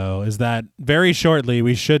on, though, is that very shortly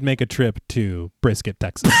we should make a trip to Brisket,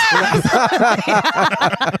 Texas.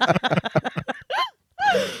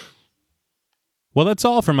 Well, that's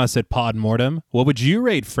all from us at Podmortem. What would you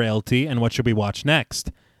rate Frailty, and what should we watch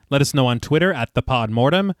next? Let us know on Twitter at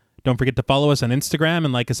 @thepodmortem. Don't forget to follow us on Instagram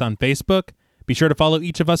and like us on Facebook. Be sure to follow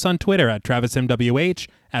each of us on Twitter at TravisMWH,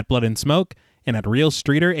 at Blood and Smoke, and at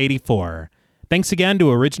RealStreeter84. Thanks again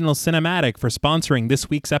to Original Cinematic for sponsoring this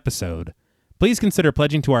week's episode. Please consider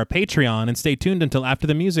pledging to our Patreon and stay tuned until after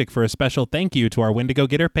the music for a special thank you to our Wendigo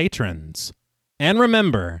Getter patrons. And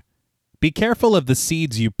remember, be careful of the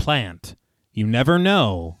seeds you plant. You never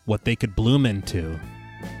know what they could bloom into.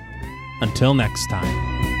 Until next time.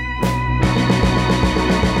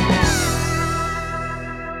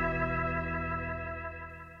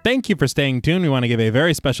 Thank you for staying tuned. We want to give a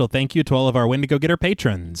very special thank you to all of our Wendigo Getter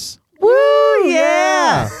patrons. Woo,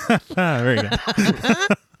 yeah! Very good.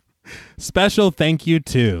 Special thank you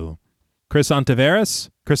to Chris Ontiveros,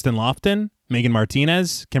 Kristen Lofton, Megan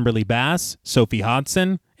Martinez, Kimberly Bass, Sophie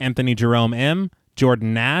Hodson, Anthony Jerome M.,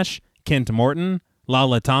 Jordan Nash, Kent Morton,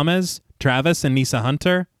 Lala Thomas, Travis and Nisa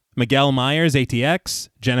Hunter, Miguel Myers ATX,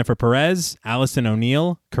 Jennifer Perez, Allison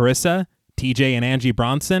O'Neill, Carissa, TJ and Angie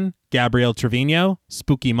Bronson, Gabrielle Trevino,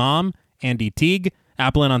 Spooky Mom, Andy Teague,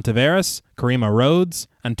 Applin Ontiveros, Karima Rhodes,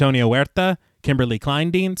 Antonio Huerta, Kimberly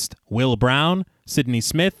Kleindienst, Will Brown, Sydney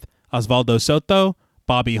Smith, Osvaldo Soto,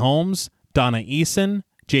 Bobby Holmes, Donna Eason,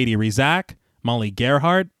 JD Rizak, Molly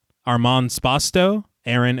Gerhardt, Armand Spasto,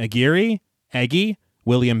 Aaron Aguirre, Eggy,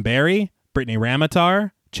 William Barry, Brittany Ramatar,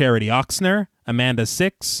 Charity Oxner, Amanda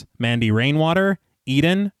Six, Mandy Rainwater,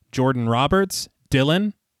 Eden, Jordan Roberts,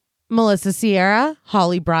 Dylan, Melissa Sierra,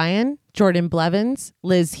 Holly Bryan, Jordan Blevins,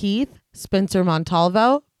 Liz Heath, Spencer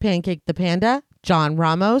Montalvo, Pancake the Panda, John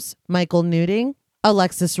Ramos, Michael Newting,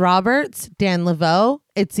 Alexis Roberts, Dan Laveau,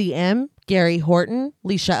 Itzy M, Gary Horton,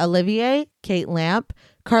 Leisha Olivier, Kate Lamp,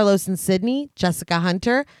 Carlos and Sydney, Jessica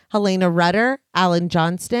Hunter, Helena Rudder, Alan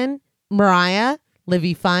Johnston, Mariah,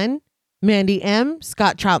 Livy Fun, Mandy M,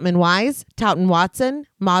 Scott Troutman Wise, Towton Watson,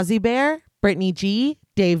 Mozzie Bear, Brittany G,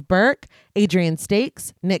 Dave Burke, Adrian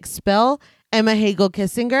Stakes, Nick Spill, Emma Hagel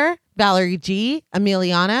Kissinger, Valerie G,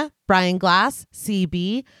 Emiliana, Brian Glass,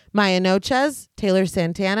 CB, Maya Noches, Taylor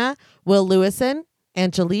Santana, Will Lewison,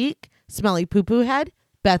 Angelique, Smelly Poo Poo Head,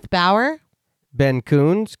 Beth Bauer, Ben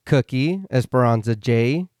Coons, Cookie, Esperanza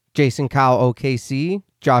J, Jason Cow OKC,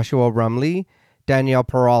 Joshua Rumley, Danielle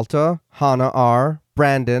Peralta, Hannah R,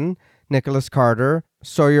 Brandon, Nicholas Carter,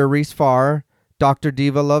 Sawyer Reese Farr, Dr.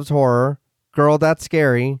 Diva Loves Horror, Girl That's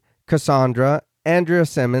Scary, Cassandra, Andrea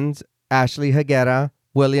Simmons, Ashley Higuera,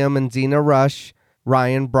 William and Zena Rush,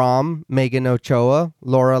 Ryan Brom, Megan Ochoa,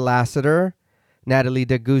 Laura Lassiter, Natalie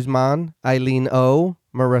de Guzman, Eileen O,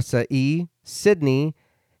 Marissa E, Sydney,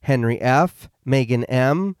 Henry F, Megan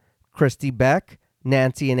M, Christy Beck,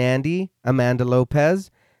 Nancy and Andy, Amanda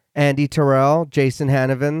Lopez, Andy Terrell, Jason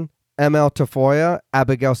Hanovan, ML Tafoya,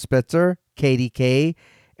 Abigail Spitzer, Katie K,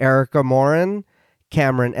 Erica Morin,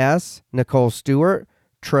 Cameron S, Nicole Stewart,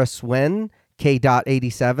 Triss Wen,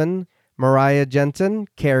 K.87, Mariah Jensen,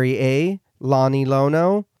 Carrie A, Lonnie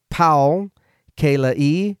Lono, Powell, Kayla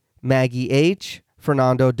E, Maggie H,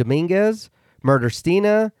 Fernando Dominguez, Murder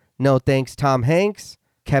Stina, No Thanks Tom Hanks,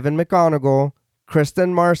 Kevin McGonigal,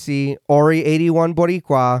 Kristen Marcy, Ori81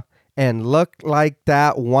 Boricua, and Look Like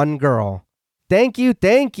That One Girl. Thank you.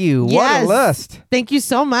 Yes. What a list. Thank you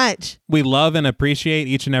so much. We love and appreciate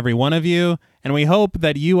each and every one of you, and we hope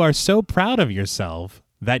that you are so proud of yourself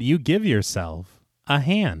that you give yourself a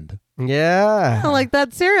hand. Yeah. I like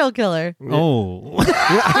that serial killer. Oh.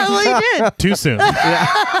 Well, you did. Too soon.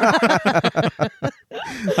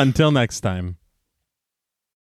 Until next time.